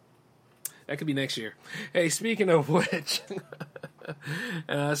 That could be next year. Hey, speaking of which,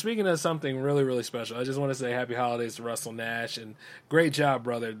 speaking of something really, really special, I just want to say happy holidays to Russell Nash, and great job,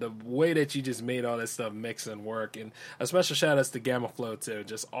 brother. The way that you just made all this stuff mix and work, and a special shout outs to Gamma Flow too.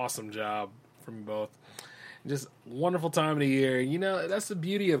 Just awesome job from you both. Just wonderful time of the year. You know, that's the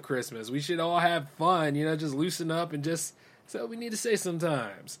beauty of Christmas. We should all have fun, you know, just loosen up and just say what we need to say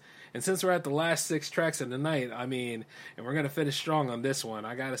sometimes. And since we're at the last 6 tracks of the night, I mean, and we're going to finish strong on this one,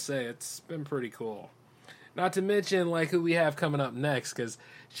 I got to say, it's been pretty cool. Not to mention, like, who we have coming up next, because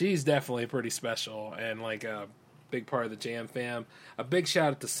she's definitely pretty special and, like, a big part of the Jam fam. A big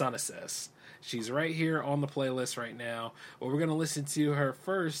shout out to Sonasis. She's right here on the playlist right now. What we're going to listen to her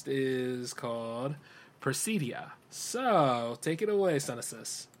first is called Persidia. So, take it away,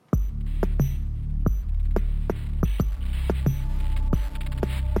 Sonasis.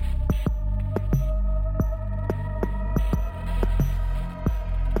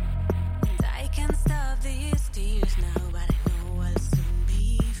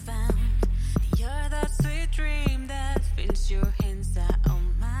 Your hands are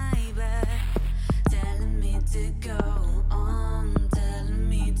on my back, telling me to go on, telling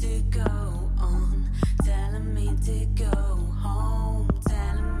me to go on, telling me to go home,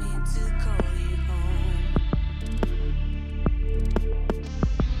 telling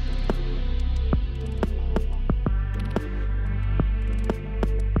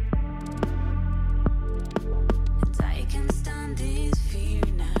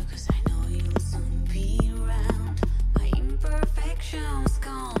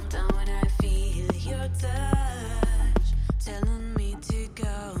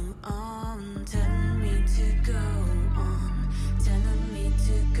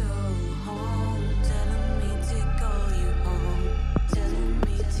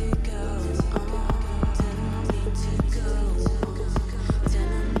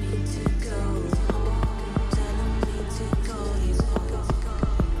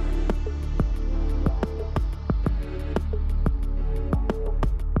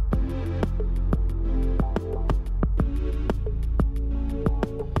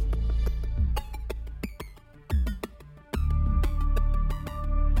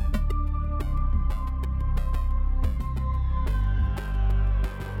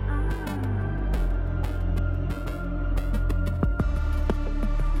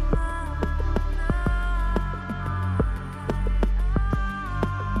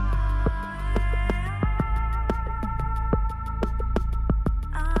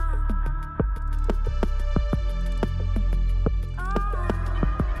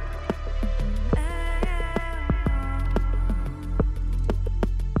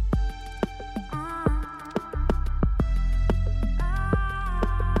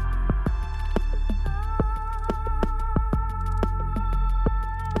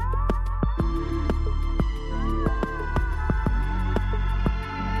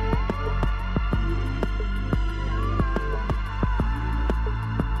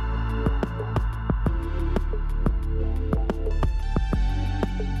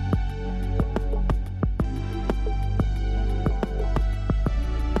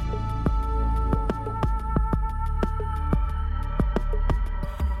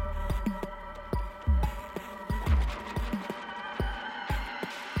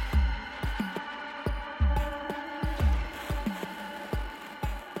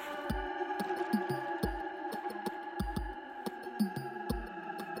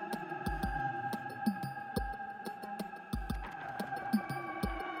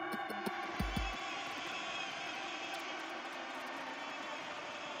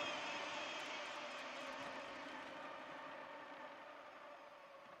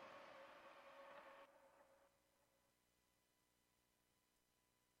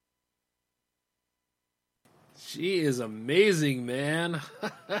She is amazing, man.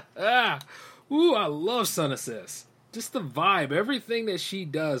 Ooh, I love Sun Assist. Just the vibe. Everything that she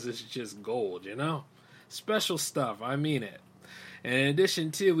does is just gold, you know? Special stuff. I mean it. And in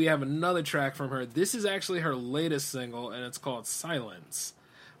addition to, we have another track from her. This is actually her latest single, and it's called Silence.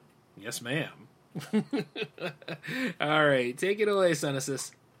 Yes, ma'am. All right, take it away, Sun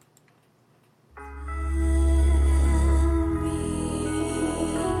Assist.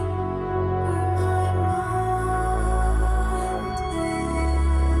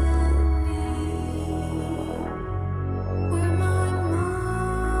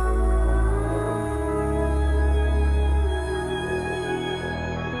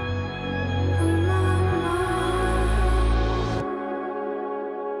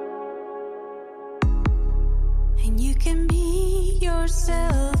 And you can be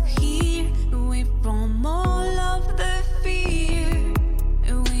yourself here, away from all of the fear,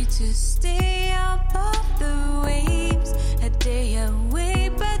 a way to stay above the waves, a day away,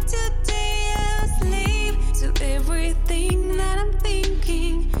 but today a slave to everything that I'm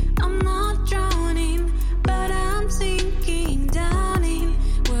thinking. I'm not drowning, but I'm sinking down in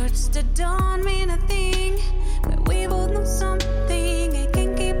words that don't mean a thing, but we both know something. I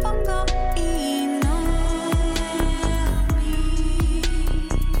can keep on going.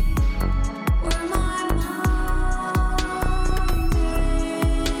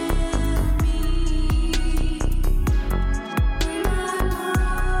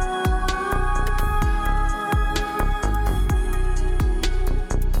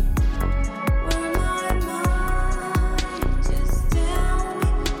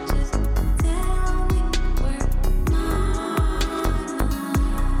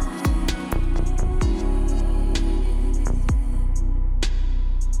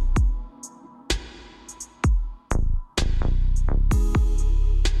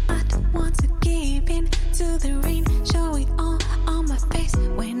 To the rain, show it all on my face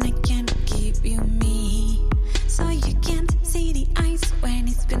when I can't give you me. So you can't see the eyes when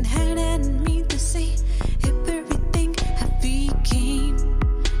it's been hurting me to see if everything I became.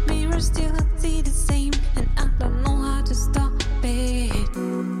 Mirrors still see the same, and I don't know how to stop it.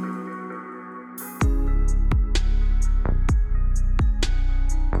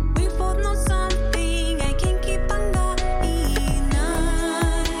 We both know something, I can't keep on going.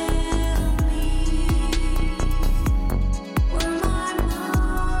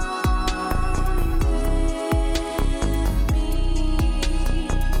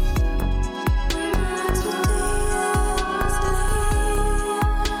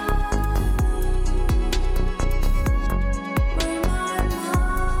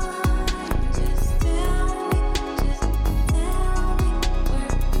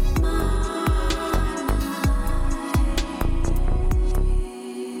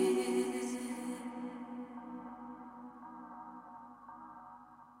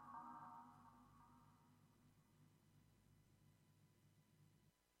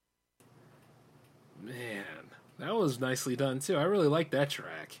 Man, that was nicely done, too. I really like that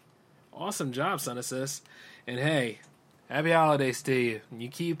track. Awesome job, Sun Assist. And hey, happy holidays to you. You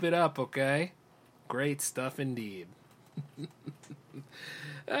keep it up, okay? Great stuff indeed.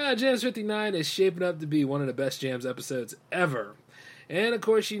 Jams 59 is shaping up to be one of the best Jams episodes ever. And of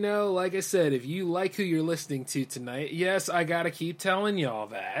course, you know, like I said, if you like who you're listening to tonight, yes, I gotta keep telling y'all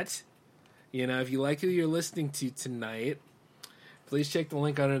that. You know, if you like who you're listening to tonight, please check the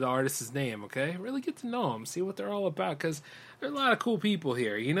link under the artist's name, okay? Really get to know them, see what they're all about, because there are a lot of cool people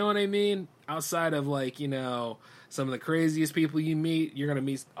here, you know what I mean? Outside of, like, you know, some of the craziest people you meet, you're going to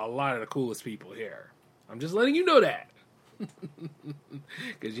meet a lot of the coolest people here. I'm just letting you know that.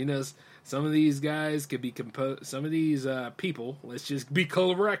 Because, you know, some of these guys could be some of these people, let's just be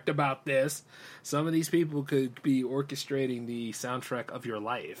correct about this, some of these people could be orchestrating the soundtrack of your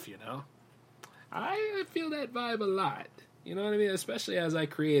life, you know? I feel that vibe a lot. You know what I mean? Especially as I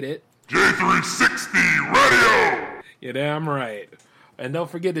create it. J360 Radio! You're damn right. And don't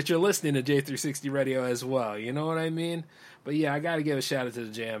forget that you're listening to J360 Radio as well. You know what I mean? But yeah, I got to give a shout out to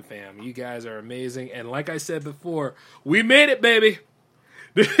the Jam fam. You guys are amazing. And like I said before, we made it, baby.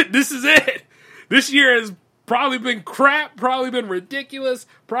 This is it. This year has probably been crap, probably been ridiculous,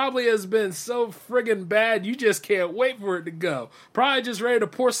 probably has been so friggin' bad, you just can't wait for it to go. Probably just ready to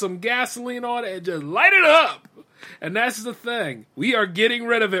pour some gasoline on it and just light it up. And that's the thing. We are getting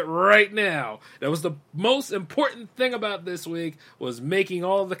rid of it right now. That was the most important thing about this week, was making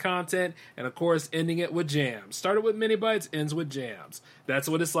all of the content and, of course, ending it with jams. Started with mini bites, ends with jams. That's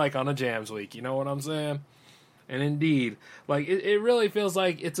what it's like on a jams week. You know what I'm saying? And indeed, like, it really feels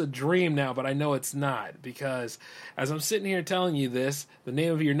like it's a dream now, but I know it's not, because as I'm sitting here telling you this, the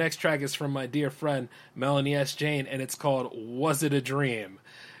name of your next track is from my dear friend, Melanie S. Jane, and it's called Was It a Dream?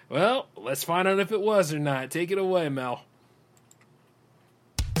 Well, let's find out if it was or not. Take it away, Mel.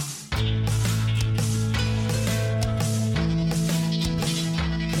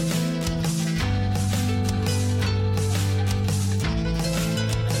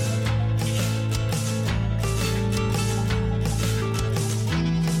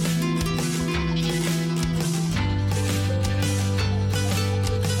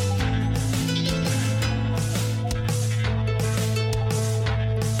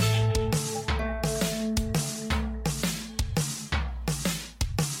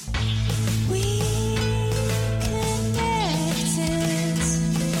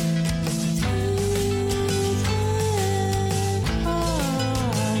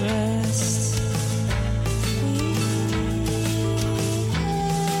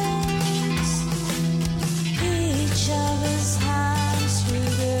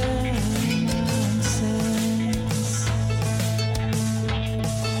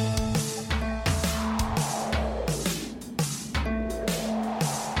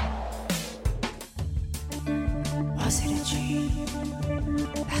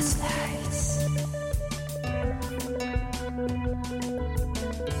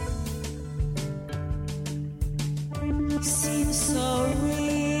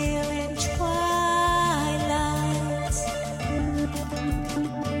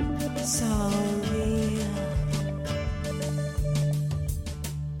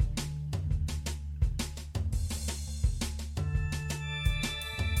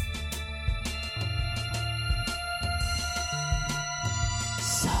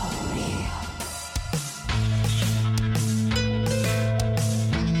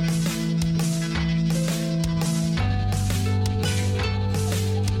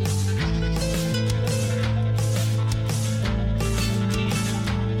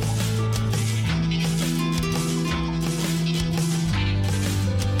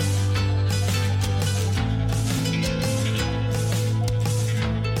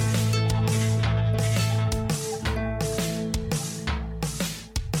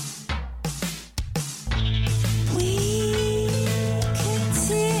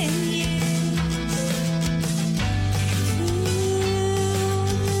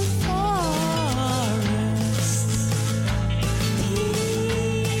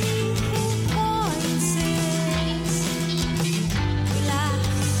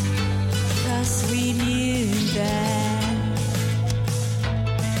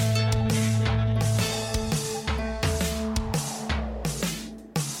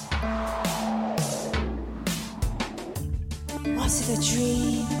 Was it a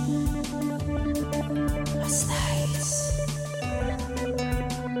dream last night?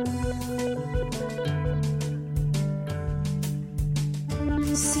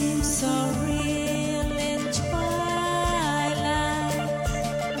 Seems so real in twilight,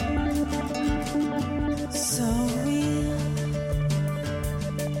 so real.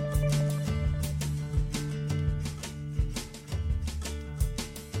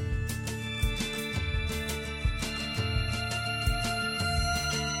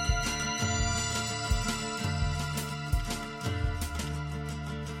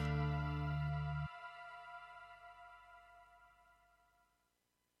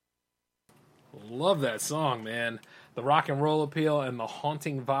 Love that song, man. The rock and roll appeal and the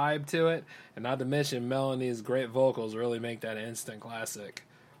haunting vibe to it, and not to mention Melanie's great vocals really make that an instant classic.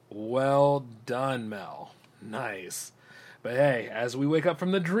 Well done, Mel. Nice. But hey, as we wake up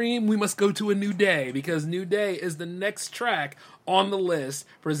from the dream, we must go to a new day, because New Day is the next track on the list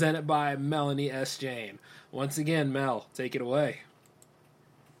presented by Melanie S. Jane. Once again, Mel, take it away.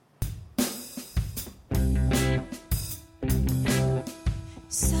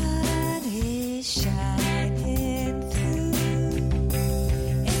 Sun is shining through.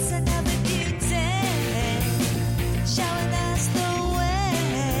 It's another new day, showing us the way.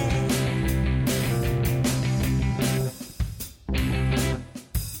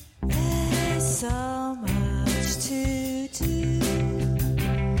 There's so much to do.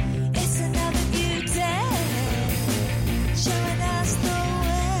 It's another new day, showing us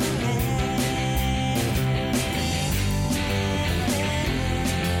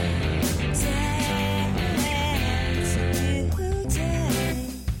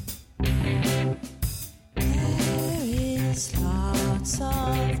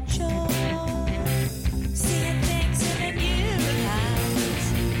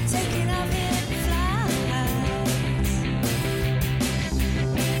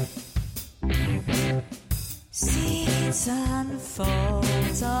It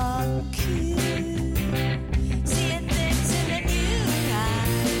unfolds on cue. Seeing things in a new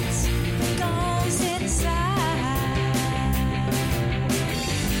light goes inside.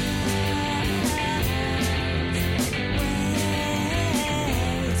 Well,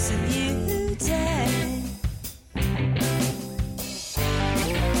 it's a new day.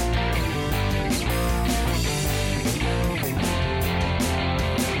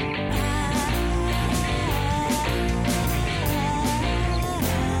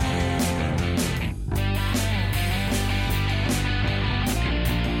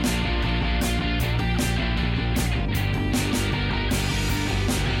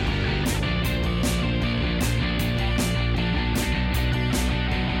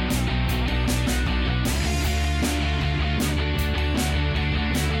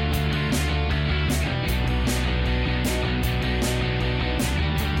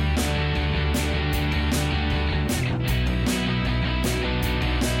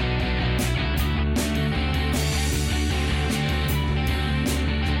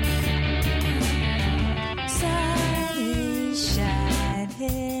 Sun is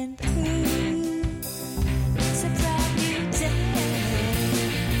shining through. It's a brand new day,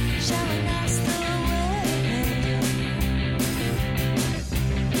 showing us the way.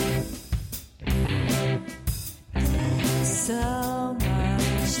 There's so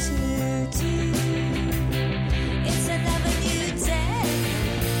much to do. It's another new day,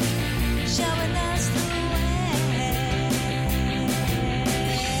 showing us the way.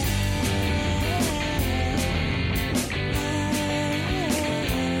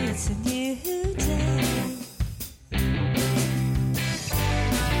 It's a new day.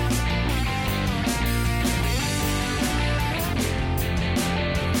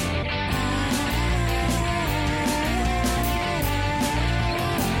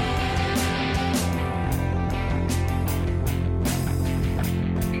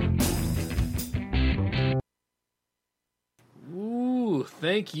 Ooh,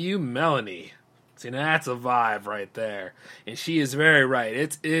 thank you, Melanie. See, now that's a vibe right there. And she is very right.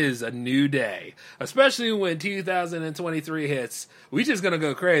 It is a new day. Especially when 2023 hits. We just gonna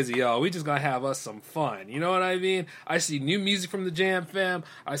go crazy, y'all. We just gonna have us some fun. You know what I mean? I see new music from the Jam Fam.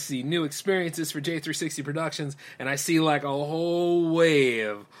 I see new experiences for J360 Productions. And I see like a whole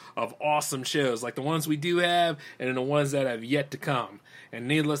wave of awesome shows. Like the ones we do have and then the ones that have yet to come. And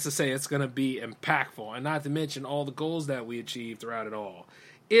needless to say, it's going to be impactful. And not to mention all the goals that we achieved throughout it all.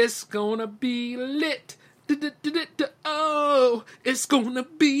 It's going to be lit. Oh, it's going to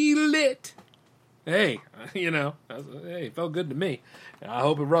be lit. Hey, you know, hey, it felt good to me. I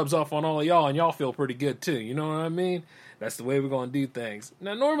hope it rubs off on all of y'all, and y'all feel pretty good too. You know what I mean? That's the way we're going to do things.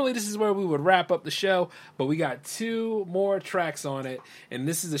 Now, normally this is where we would wrap up the show, but we got 2 more tracks on it, and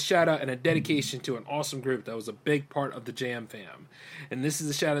this is a shout-out and a dedication to an awesome group that was a big part of the Jam Fam. And this is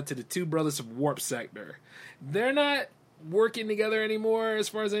a shout-out to the 2 brothers of Warp Sector. They're not working together anymore, as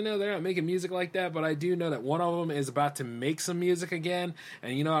far as I know. They're not making music like that, but I do know that one of them is about to make some music again,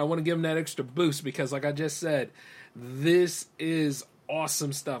 and, you know, I want to give them that extra boost because, like I just said, this is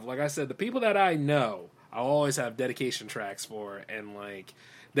awesome stuff. Like I said, the people that I know, I'll always have dedication tracks for, and like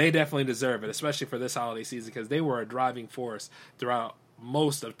they definitely deserve it, especially for this holiday season because they were a driving force throughout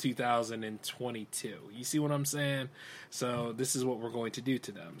most of 2022. You see what I'm saying? So this is what we're going to do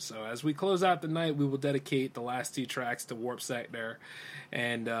to them. So as we close out the night, we will dedicate the last 2 tracks to Warp Sector,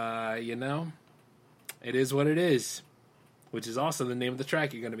 and you know, it is what it is, which is also the name of the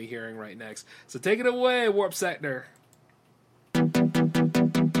track you're going to be hearing right next. So take it away, Warp Sector.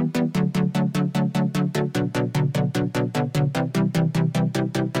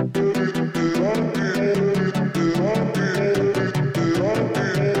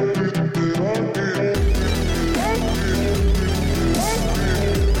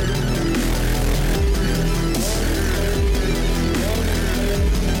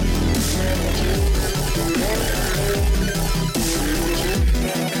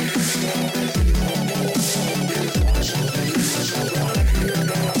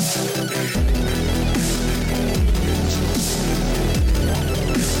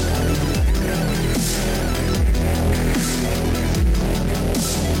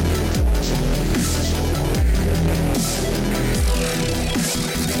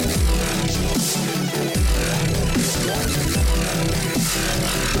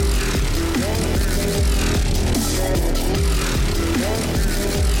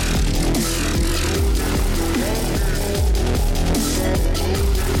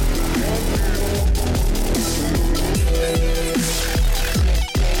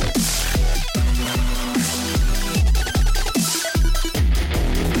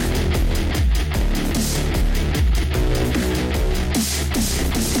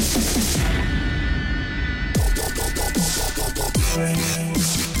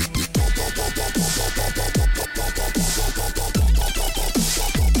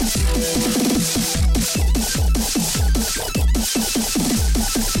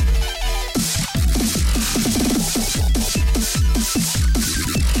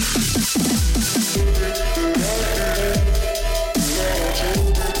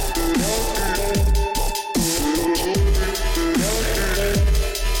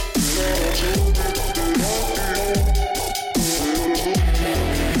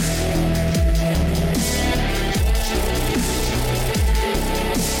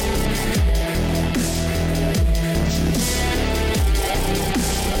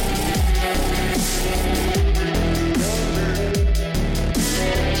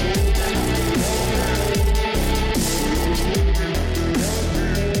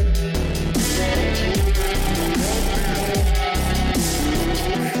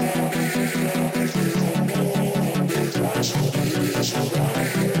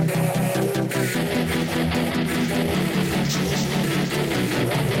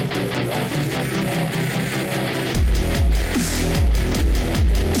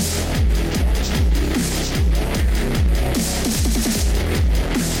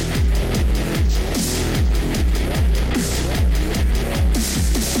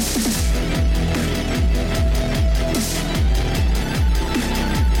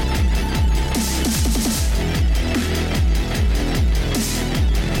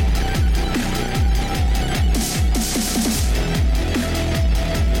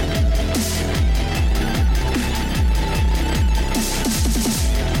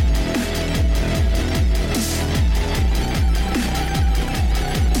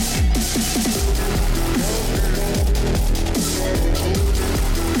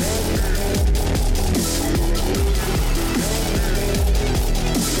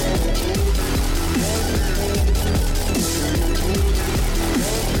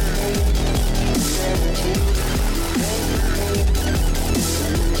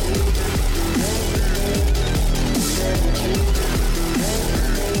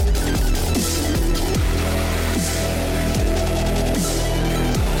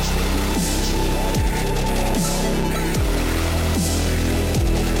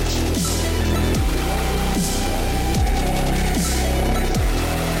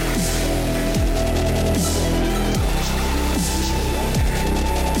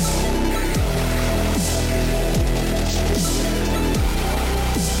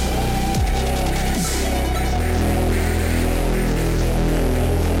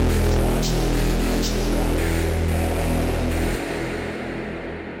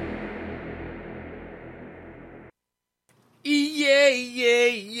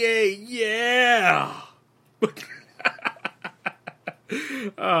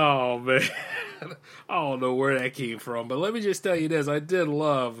 Oh, man. I don't know where that came from, but let me just tell you this. I did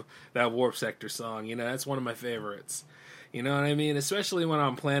love that Warp Sector song. You know, that's one of my favorites. You know what I mean? Especially when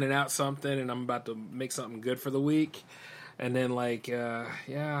I'm planning out something and I'm about to make something good for the week. And then, like,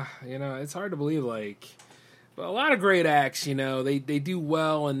 yeah, you know, it's hard to believe, like, but a lot of great acts, you know, they do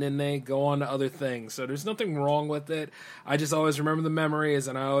well and then they go on to other things. So there's nothing wrong with it. I just always remember the memories,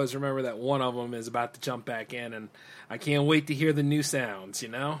 and I always remember that one of them is about to jump back in, and I can't wait to hear the new sounds, you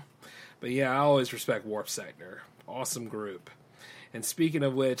know? But yeah, I always respect Warp Sector. Awesome group. And speaking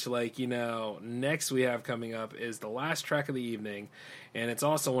of which, like, you know, next we have coming up is the last track of the evening, and it's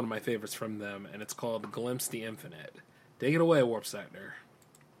also one of my favorites from them, and it's called Glimpse the Infinite. Take it away, Warp Sector.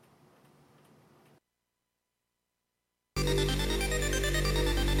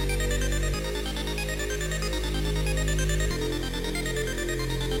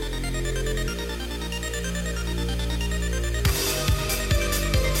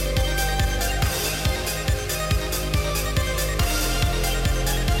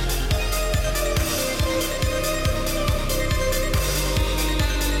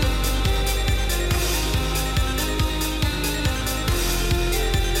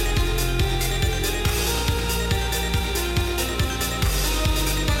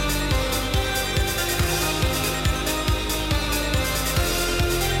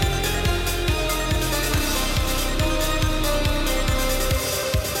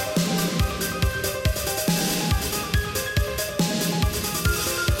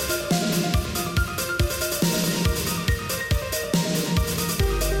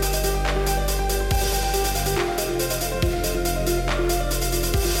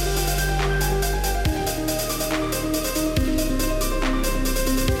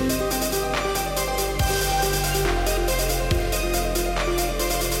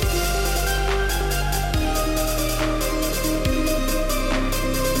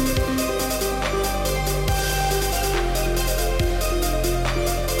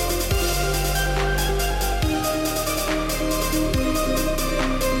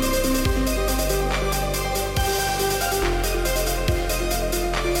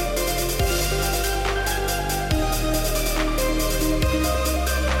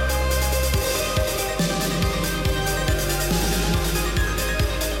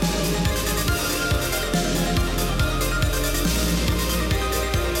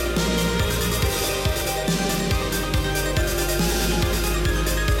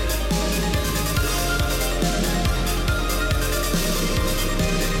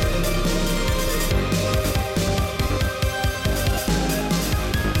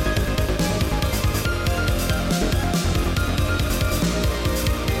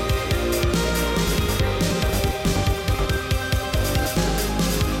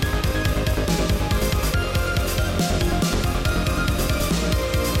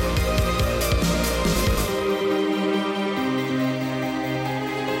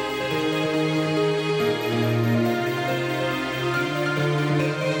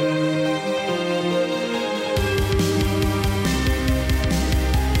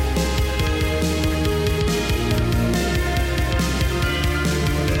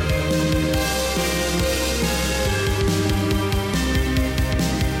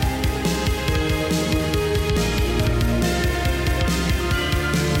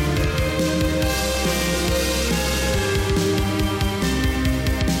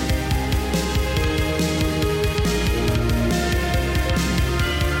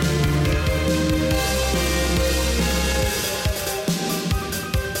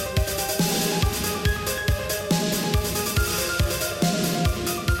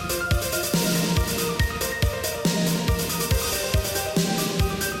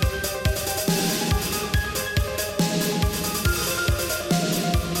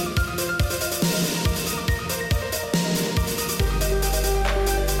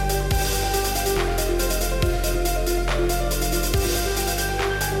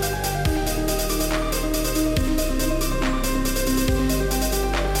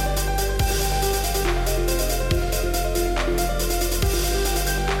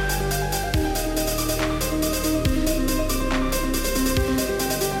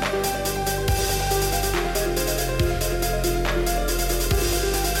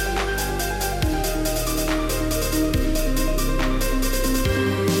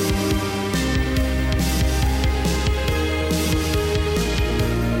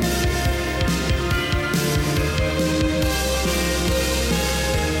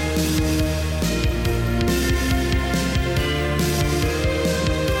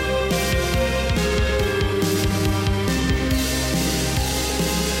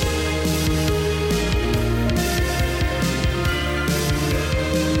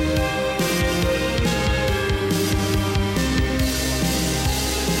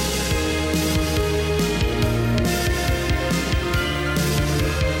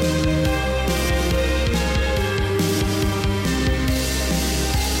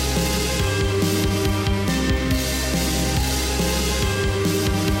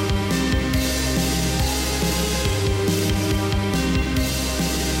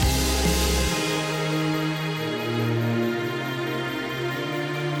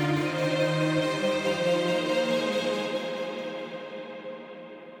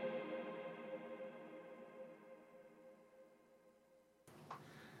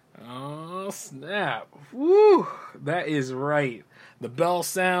 Oh, snap. Woo! That is right. The bell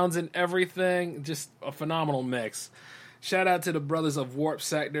sounds and everything. Just a phenomenal mix. Shout out to the brothers of Warp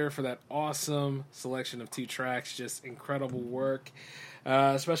Sector for that awesome selection of 2 tracks. Just incredible work.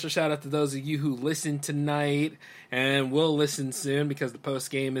 Special shout out to those of you who listened tonight and will listen soon because the post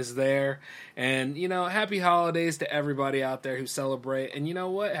game is there. And, happy holidays to everybody out there who celebrate. And you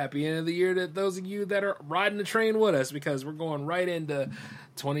know what? Happy end of the year to those of you that are riding the train with us because we're going right into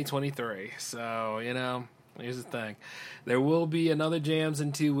 2023. So, here's the thing. There will be another Jams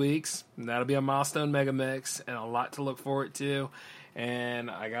in 2 weeks. And that'll be a milestone mega mix and a lot to look forward to. And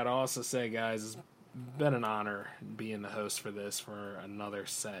I got to also say, guys, it's been an honor being the host for this for another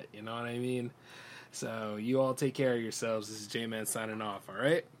set. You know what I mean? So you all take care of yourselves. This is J-Man signing off. All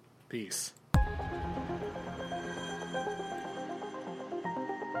right? Peace.